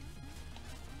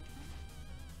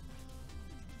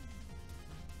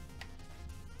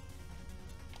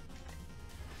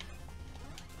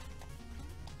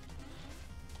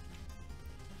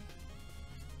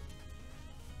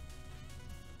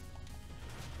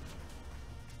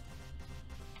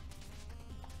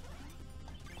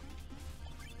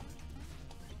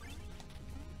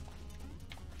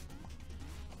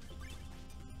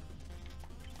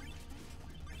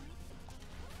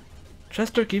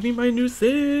 Chester, give me my new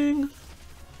thing!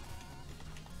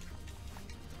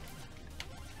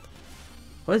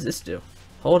 What does this do?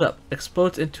 Hold up.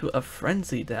 Explodes into a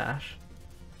frenzy dash.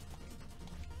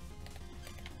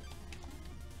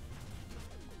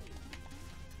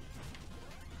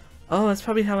 Oh, that's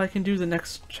probably how I can do the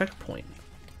next checkpoint.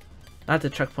 Not the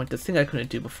checkpoint, the thing I couldn't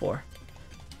do before.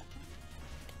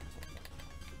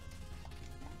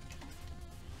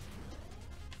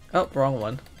 Oh, wrong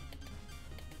one.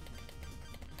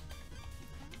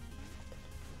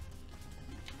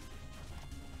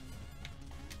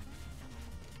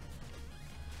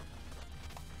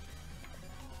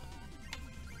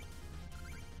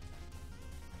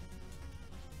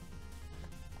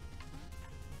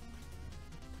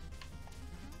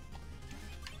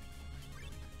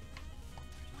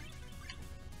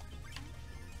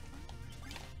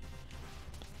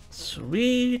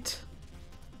 Sweet.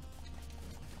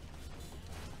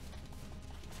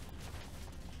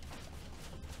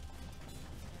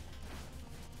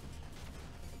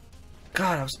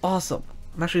 God, that was awesome.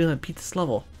 I'm actually gonna beat this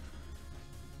level.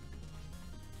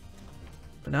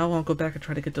 But now I want to go back and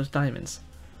try to get those diamonds.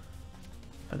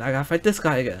 But I gotta fight this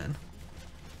guy again.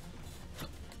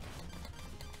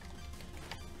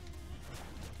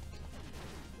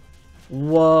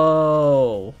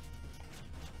 Whoa.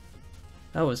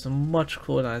 That was much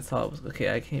cooler than I thought it was.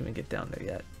 Okay, I can't even get down there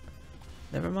yet.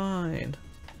 Never mind.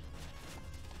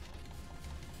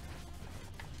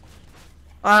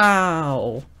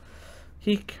 Ow!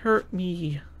 He hurt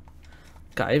me.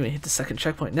 God, I even hit the second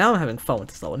checkpoint. Now I'm having fun with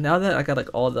this level. Now that I got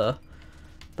like all the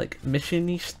like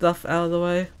mission-y stuff out of the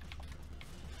way.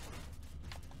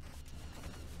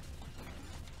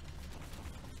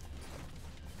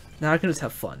 Now I can just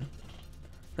have fun.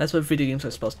 That's what video games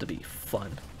are supposed to be.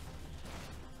 Fun.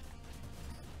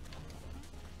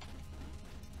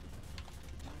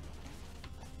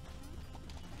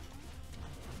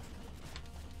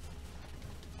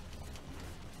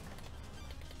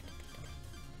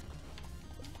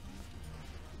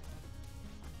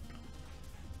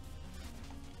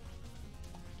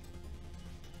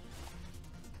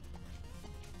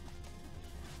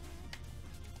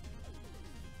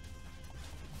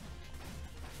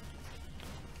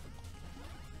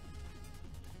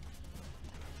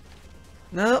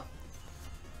 No.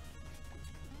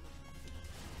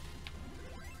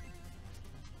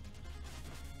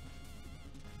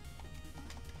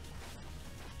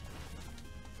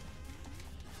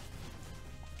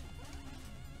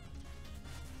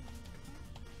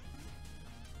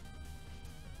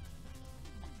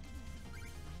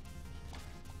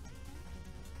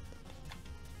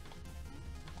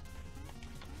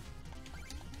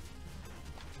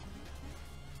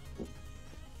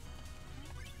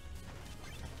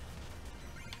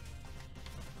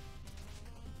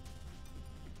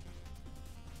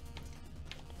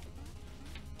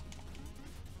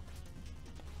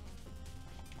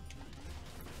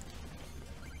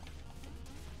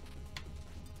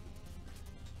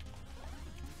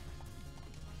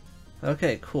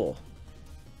 Okay, cool.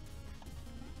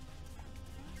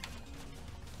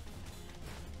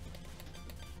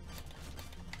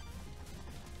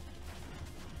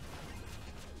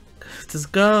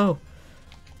 Just go!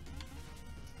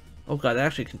 Oh god, it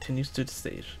actually continues through the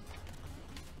stage.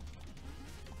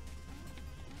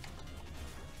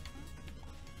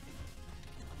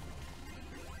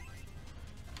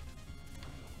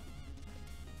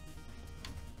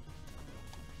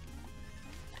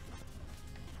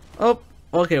 Oh,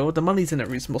 okay, well the money's in a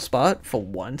reasonable spot for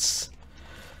once.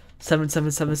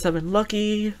 7777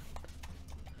 lucky.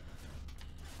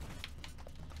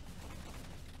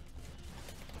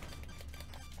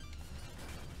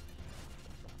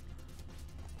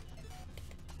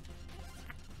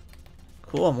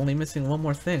 Cool, I'm only missing one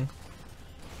more thing.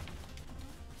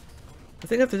 I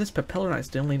think after this propeller knight's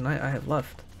the only knight I have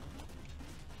left.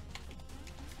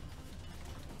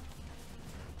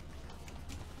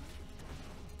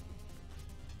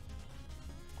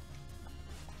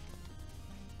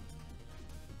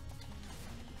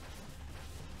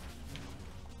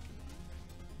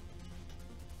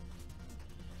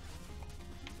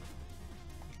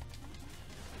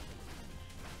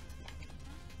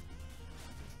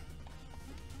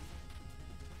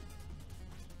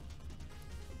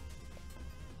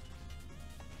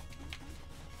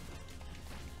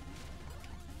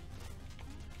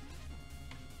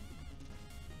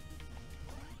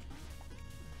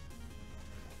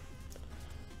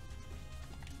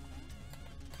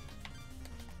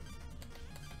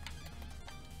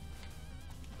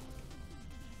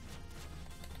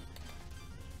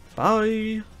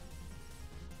 Bye!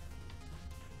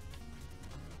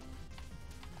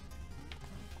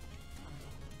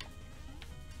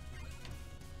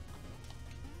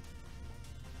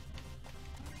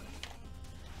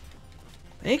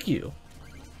 Thank you.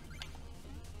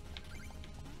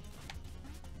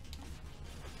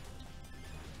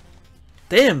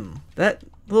 Damn! That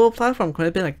little platform could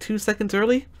have been like 2 seconds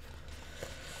early.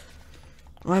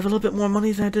 Well, I have a little bit more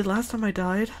money than I did last time I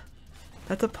died.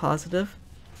 That's a positive.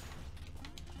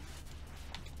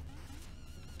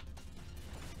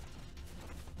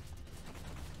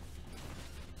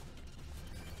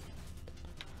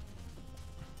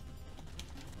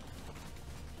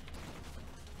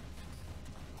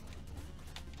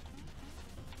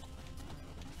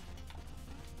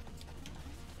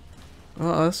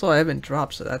 Well, also I haven't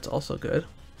dropped, so that's also good.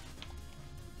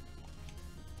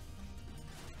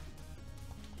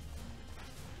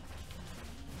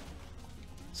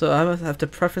 So I must have to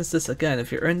preference this again.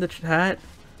 If you're in the chat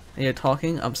and you're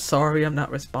talking, I'm sorry I'm not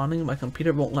responding. My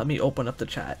computer won't let me open up the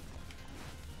chat.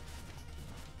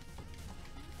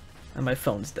 And my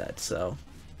phone's dead, so...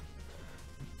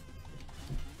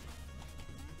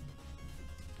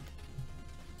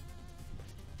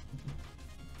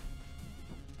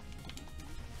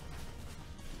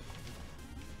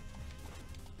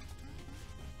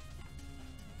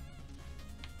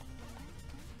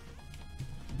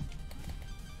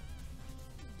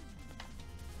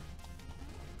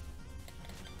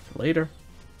 Later.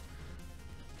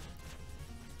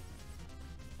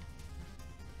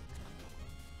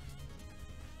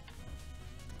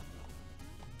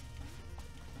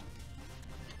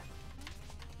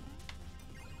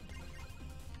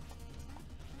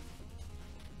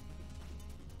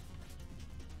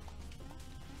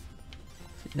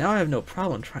 Now I have no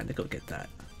problem trying to go get that.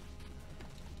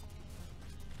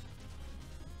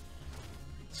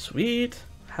 Sweet.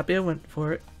 Happy I went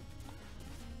for it.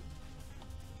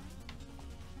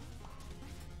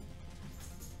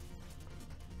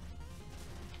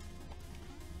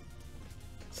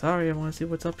 Sorry, I want to see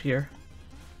what's up here.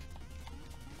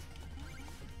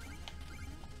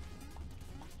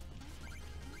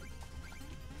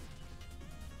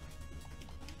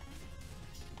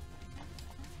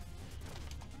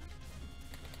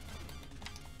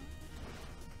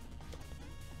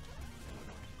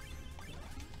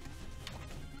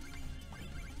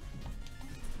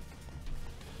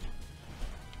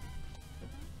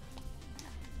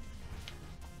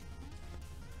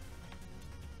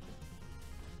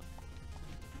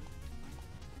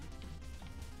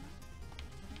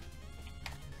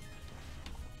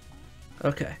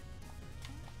 Okay.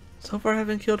 So far I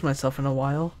haven't killed myself in a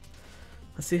while.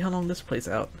 Let's see how long this plays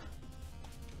out.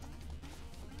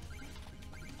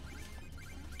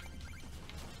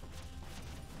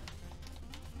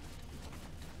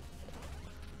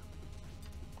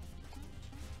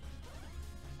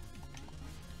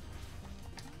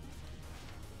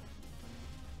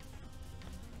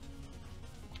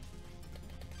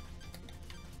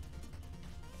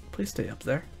 Please stay up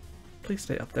there. Please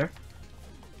stay up there.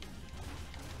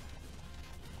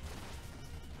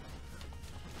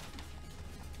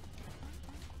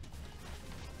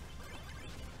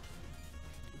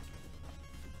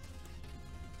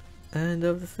 End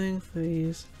of the thing,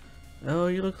 please. Oh,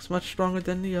 you look much stronger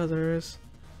than the others.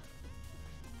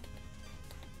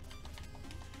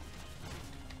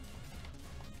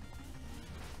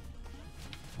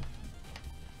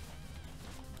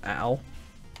 Ow.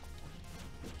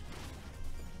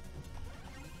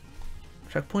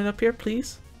 Checkpoint up here,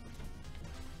 please.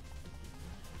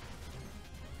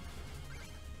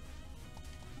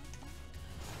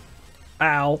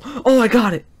 Ow. Oh, I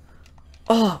got it.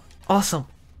 Oh, awesome.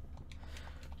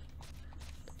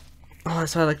 Oh,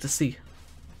 that's what I like to see.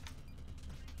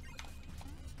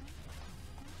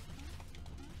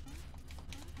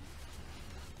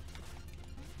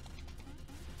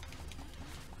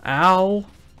 Ow.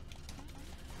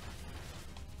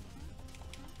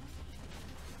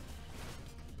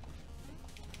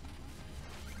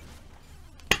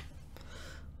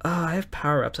 I have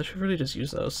power-ups. I should really just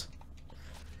use those.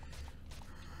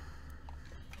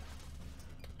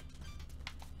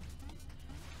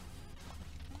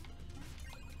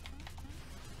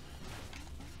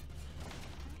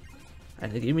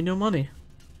 And they gave me no money.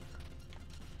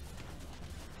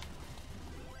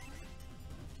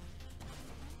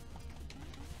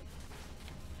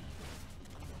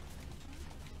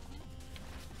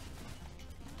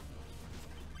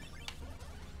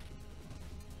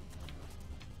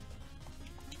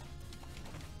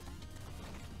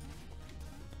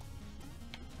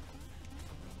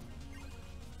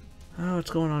 Oh, what's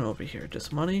going on over here?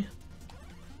 Just money?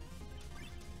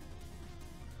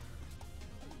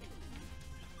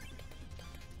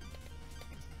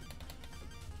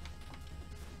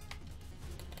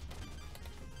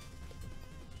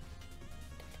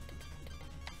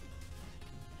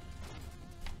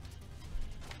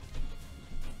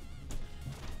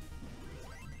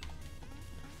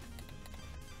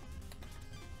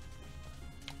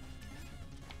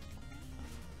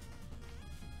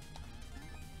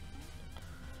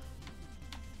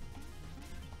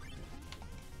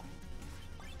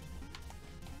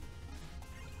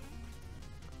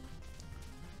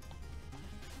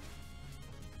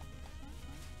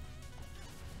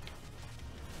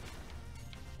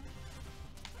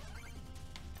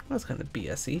 That's kind of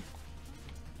BS-y.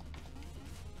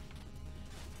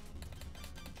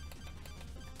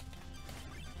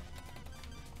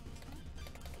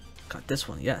 Got this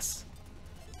one, yes.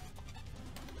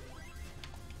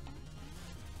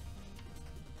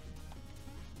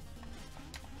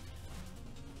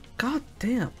 God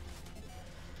damn.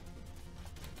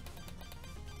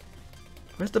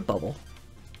 Where's the bubble?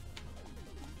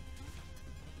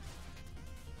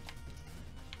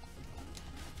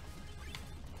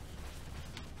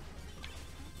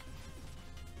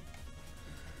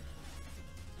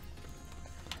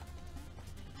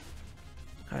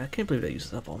 I can't believe that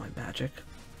uses up all my magic.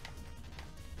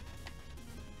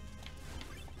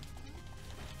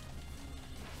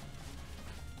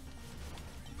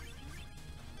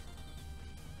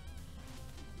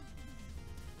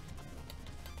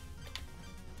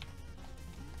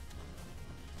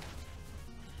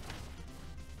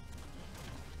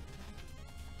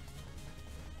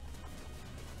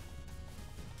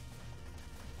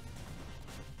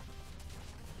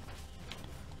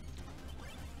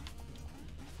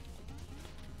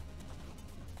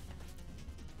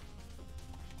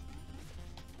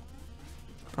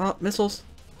 Oh, missiles.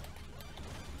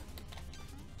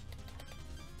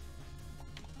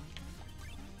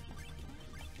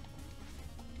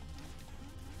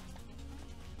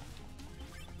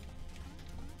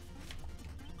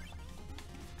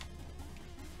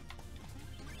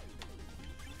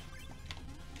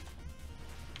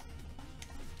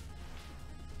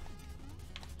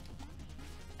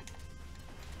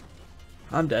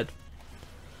 I'm dead.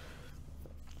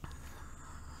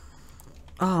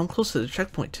 Oh, I'm close to the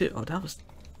checkpoint too. Oh, that was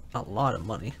a lot of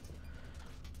money.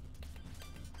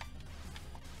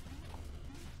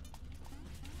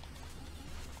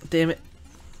 Damn it.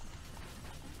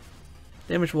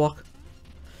 Damage walk.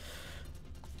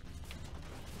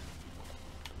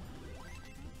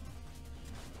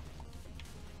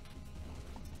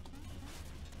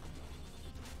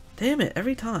 Damn it,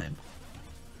 every time.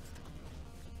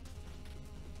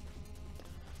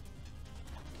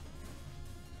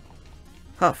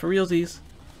 Ha, for realsies.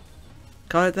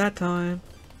 Got it that time.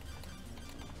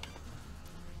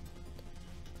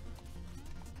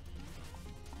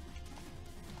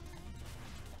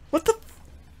 What the?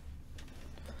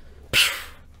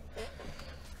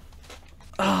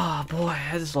 Oh boy,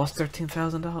 I just lost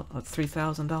 $13,000.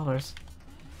 $3,000.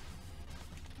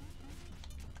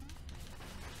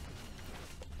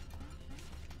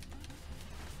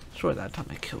 Sure, that time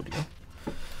I killed you.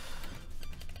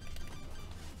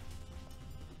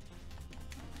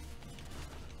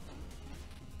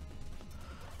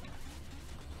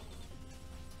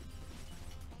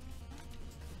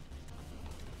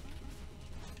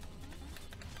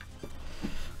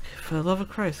 For the love of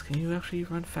Christ, can you actually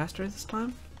run faster this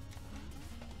time?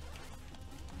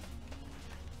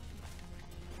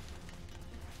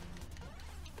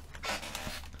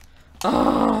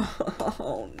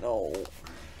 Oh no.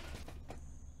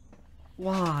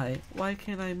 Why? Why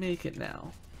can't I make it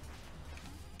now?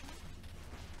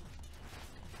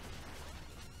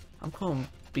 I'm calling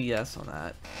BS on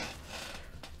that.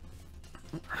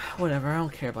 Whatever, I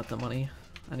don't care about the money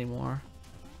anymore.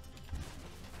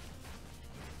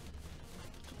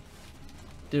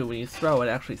 Dude, when you throw it,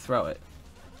 actually throw it.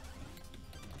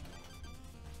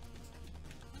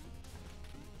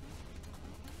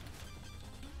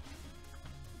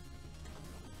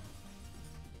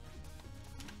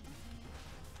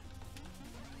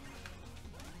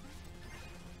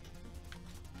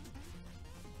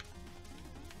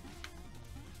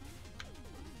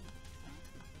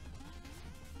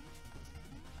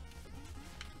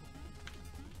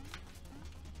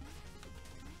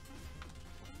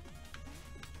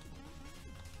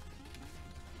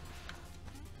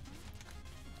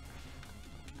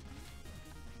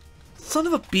 Son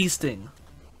of a bee sting!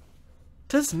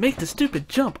 Just make the stupid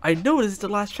jump! I know this is the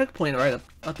last checkpoint right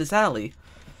up this alley.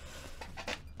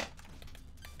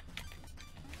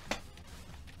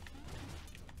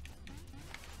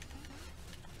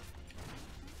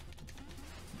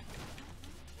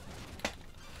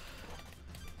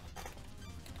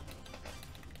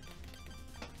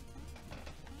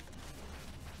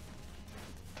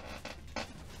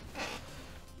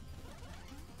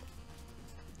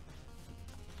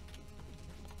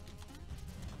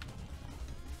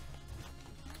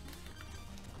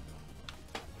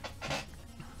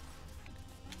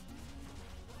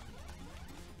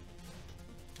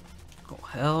 Oh,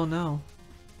 hell no.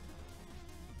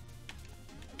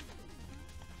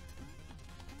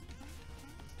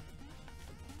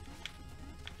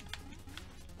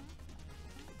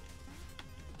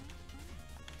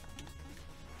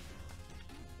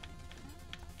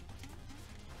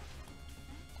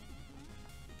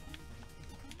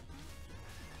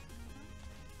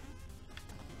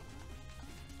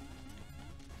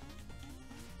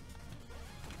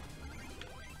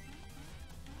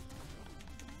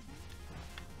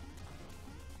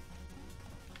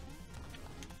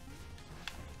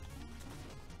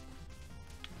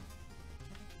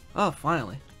 Oh,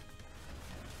 finally.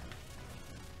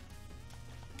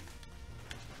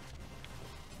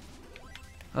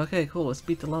 Okay, cool. Let's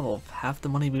beat the level. Half the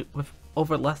money with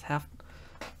over less half.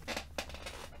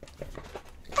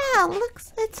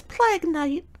 Alex, it's Plague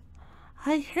Night.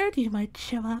 I heard you might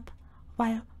show up.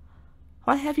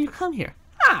 Why have you come here?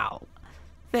 Ow!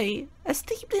 The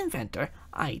esteemed inventor,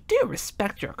 I do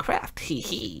respect your craft, hee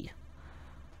hee.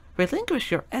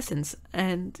 Relinquish your essence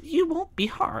and you won't be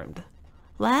harmed.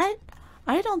 What?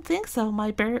 I don't think so,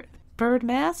 my bird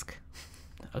mask.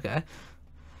 Okay.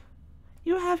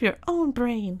 You have your own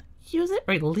brain. Use it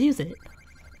or lose it.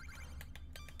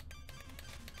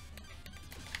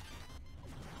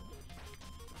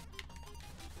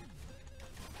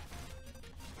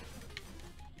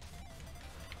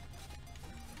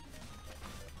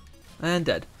 And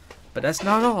dead. But that's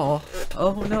not all.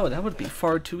 Oh no, that would be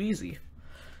far too easy.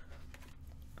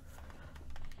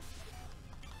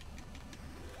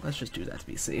 Let's just do that to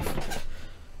be safe.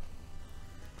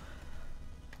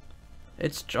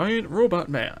 It's Giant Robot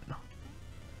Man.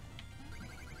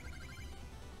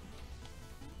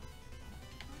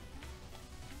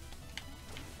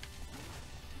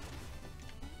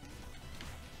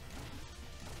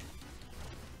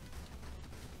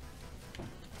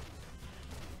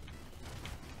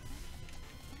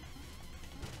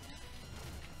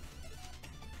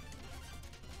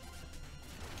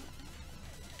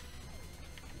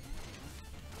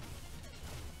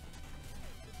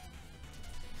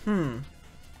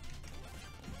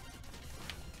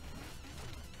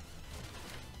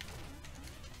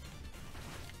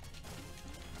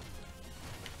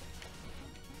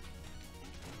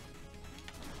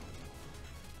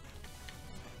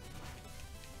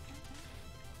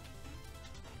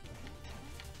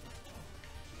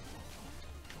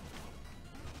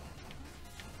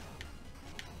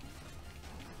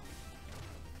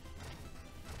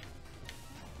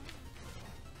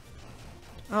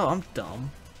 Oh, I'm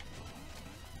dumb.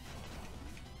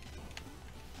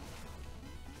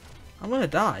 I'm gonna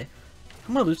die.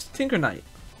 I'm gonna lose to Tinker Knight.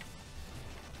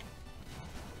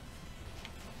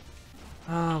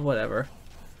 Ah, whatever.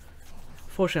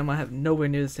 Fortunately, I might have nowhere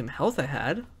near the same health I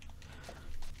had.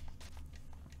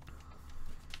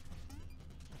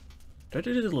 Do I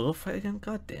do the little fight again?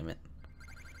 God damn it.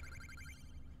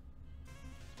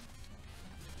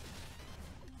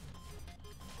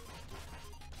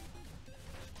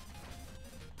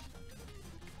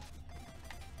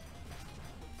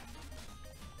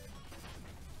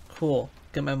 Cool.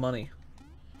 Get my money.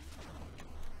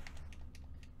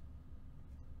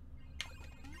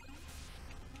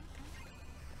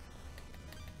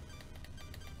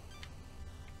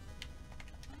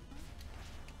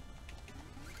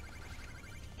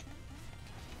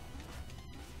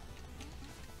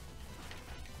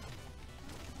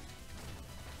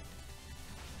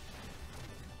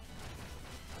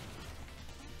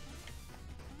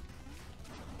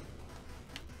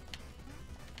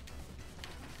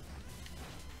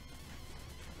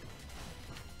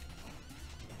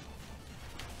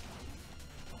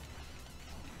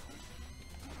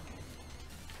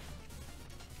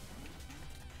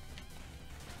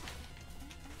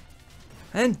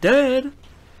 And dead!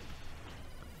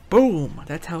 Boom!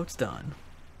 That's how it's done.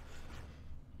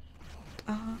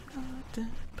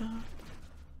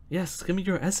 Yes, give me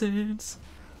your essence.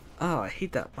 Oh, I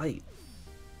hate that light.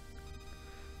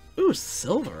 Ooh,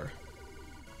 silver.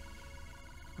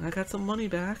 I got some money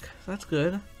back. That's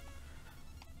good.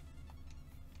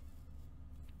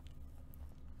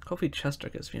 Hopefully Chester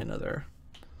gives me another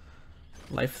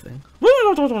life thing.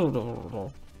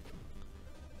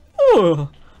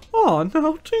 Oh,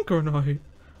 now Tinker Knight.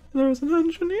 There's an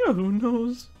engineer who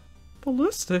knows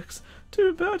ballistics.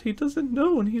 Too bad he doesn't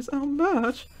know when he's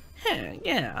outmatched.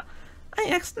 Yeah. I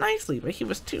asked nicely, but he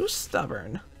was too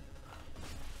stubborn.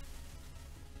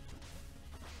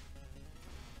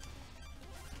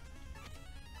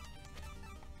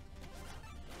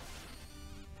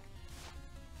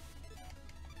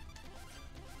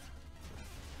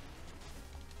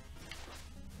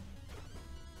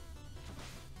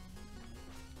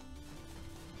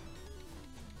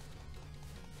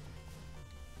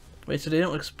 Wait, so they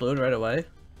don't explode right away?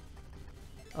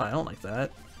 Oh, I don't like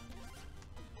that.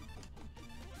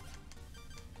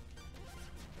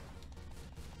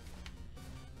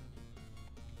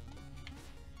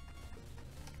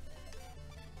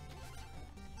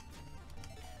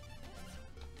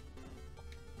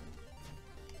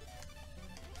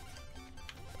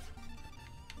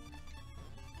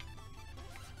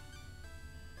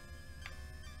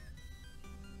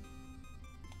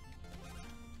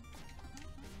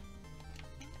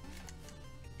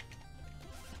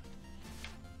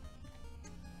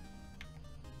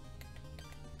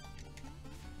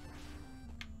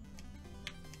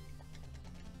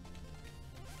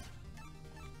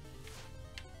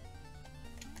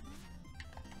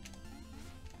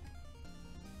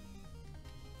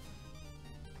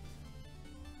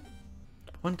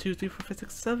 1, 2, 3, 4, 5,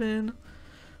 6, 7.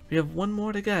 We have one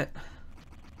more to get.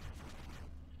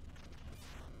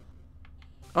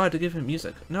 Oh, I had to give him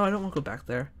music. No, I don't want to go back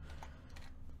there.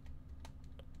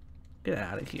 Get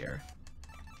out of here.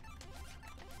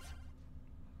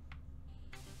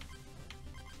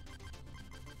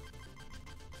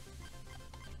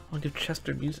 I'll give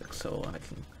Chester music so I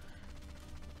can...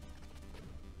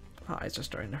 My eyes are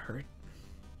starting to hurt.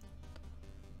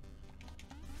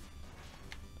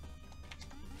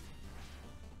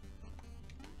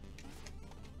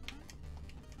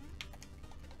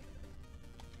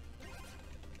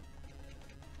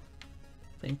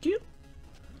 Thank you.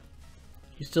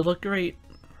 You still look great.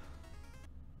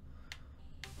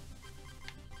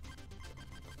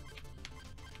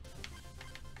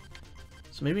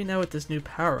 So maybe now with this new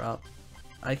power up,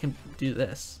 I can do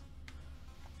this.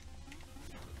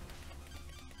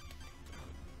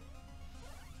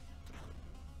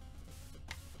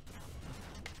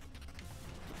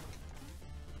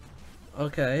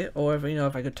 Okay, or if, you know,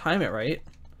 if I could time it right.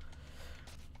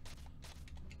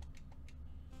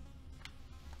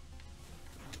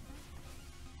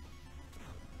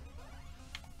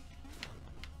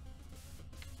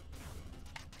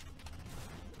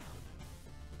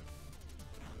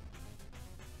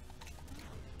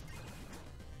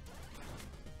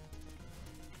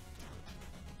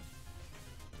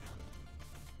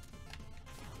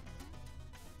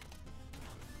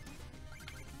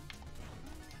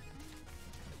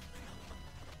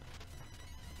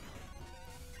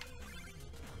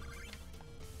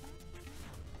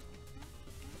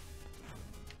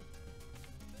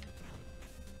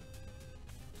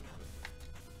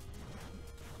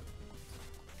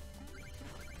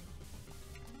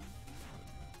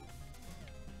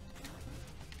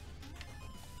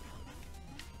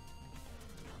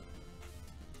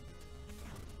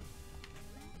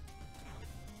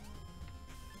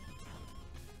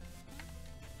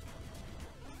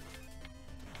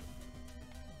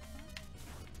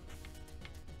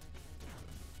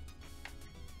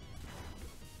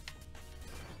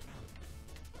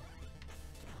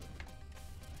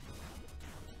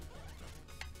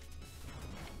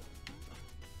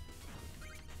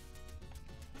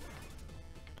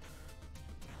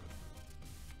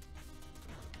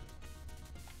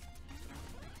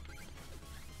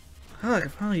 Oh, I can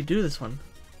finally do this one.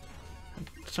 I'm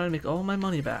trying to make all my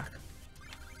money back.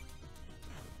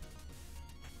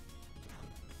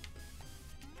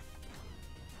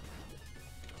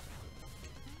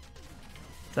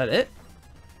 Is that it?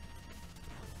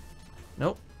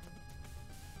 Nope.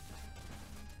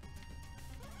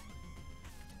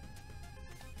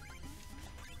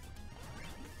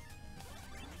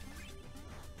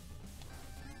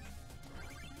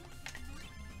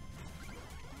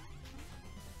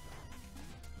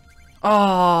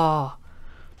 Oh.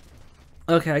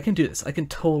 Okay, I can do this. I can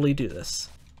totally do this.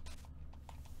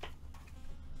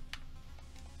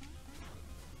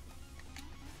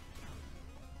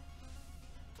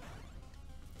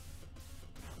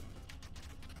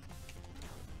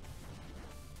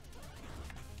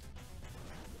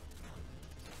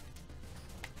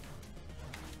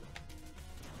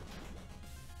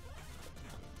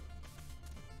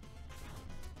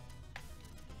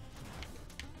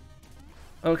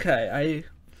 Okay,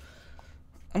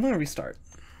 I'm gonna restart.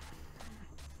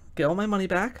 Get all my money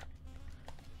back.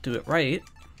 Do it right,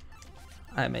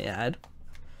 I may add.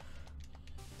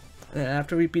 And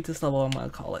after we beat this level, I'm gonna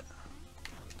call it.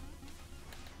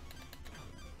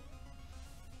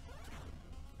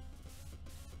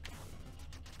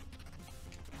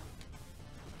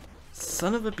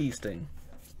 Son of a bee sting.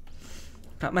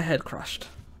 Got my head crushed.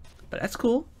 But that's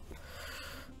cool.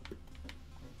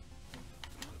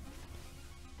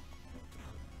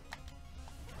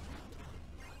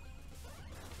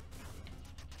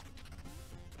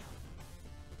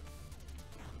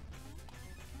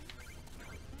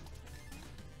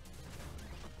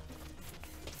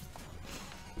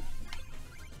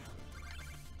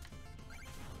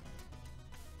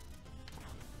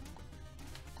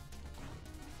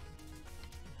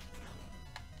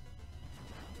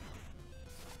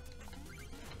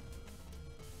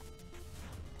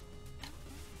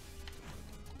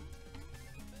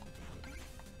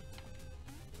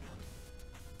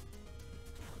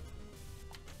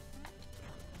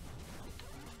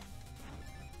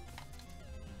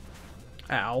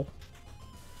 Ow.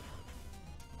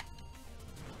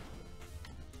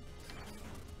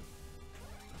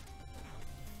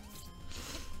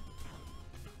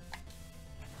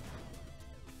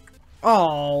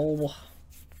 Oh.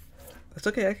 That's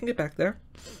okay, I can get back there.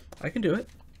 I can do it.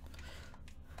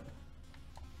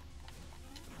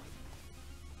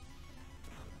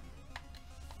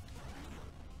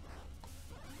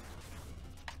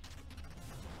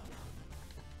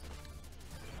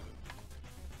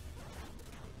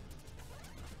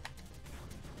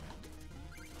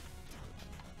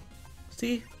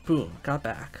 See? Boom, got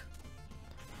back.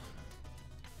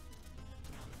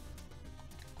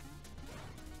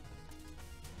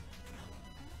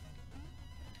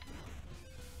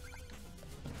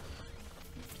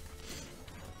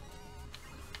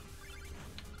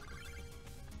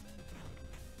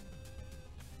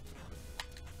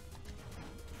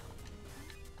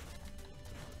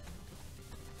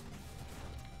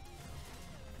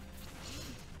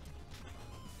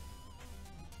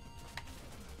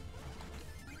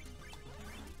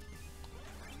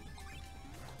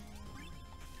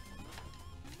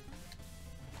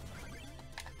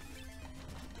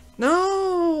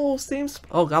 No! Seems.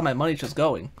 Oh god, my money's just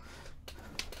going.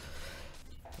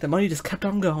 The money just kept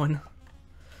on going.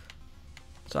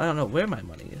 So I don't know where my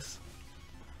money is.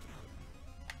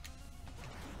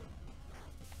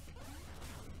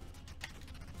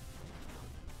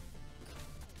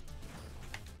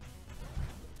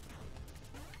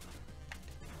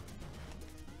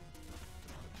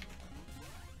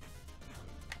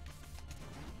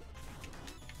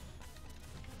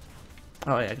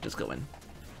 Oh yeah, I could just go in.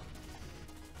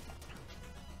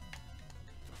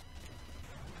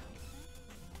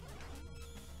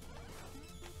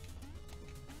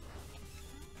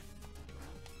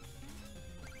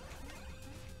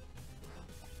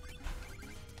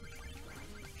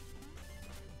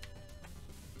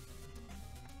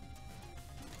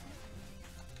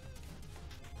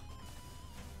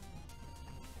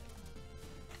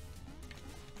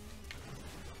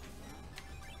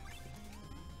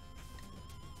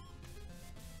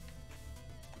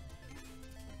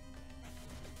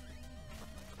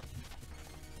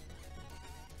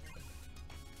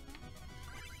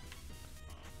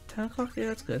 $10? Yeah,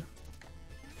 that's good.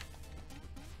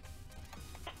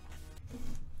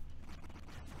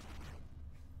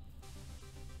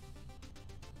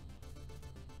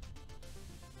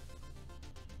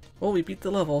 Oh, we beat the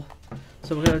level.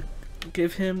 So we're gonna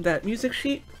give him that music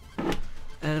sheet,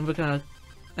 and we're gonna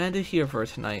end it here for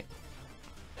tonight.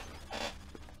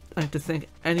 I'd like to thank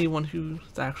anyone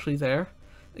who's actually there.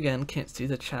 Again, can't see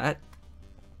the chat.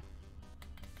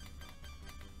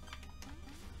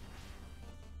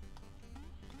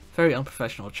 Very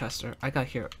unprofessional, Chester. I got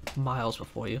here miles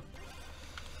before you.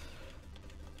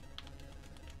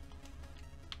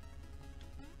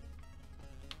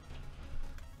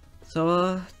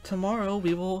 So, tomorrow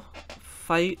we will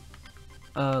fight,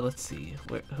 let's see,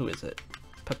 who is it?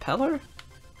 Propeller?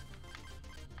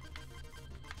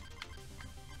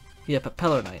 Yeah,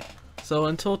 Propeller Knight. So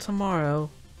until tomorrow,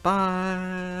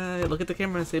 bye! Look at the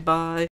camera and say bye!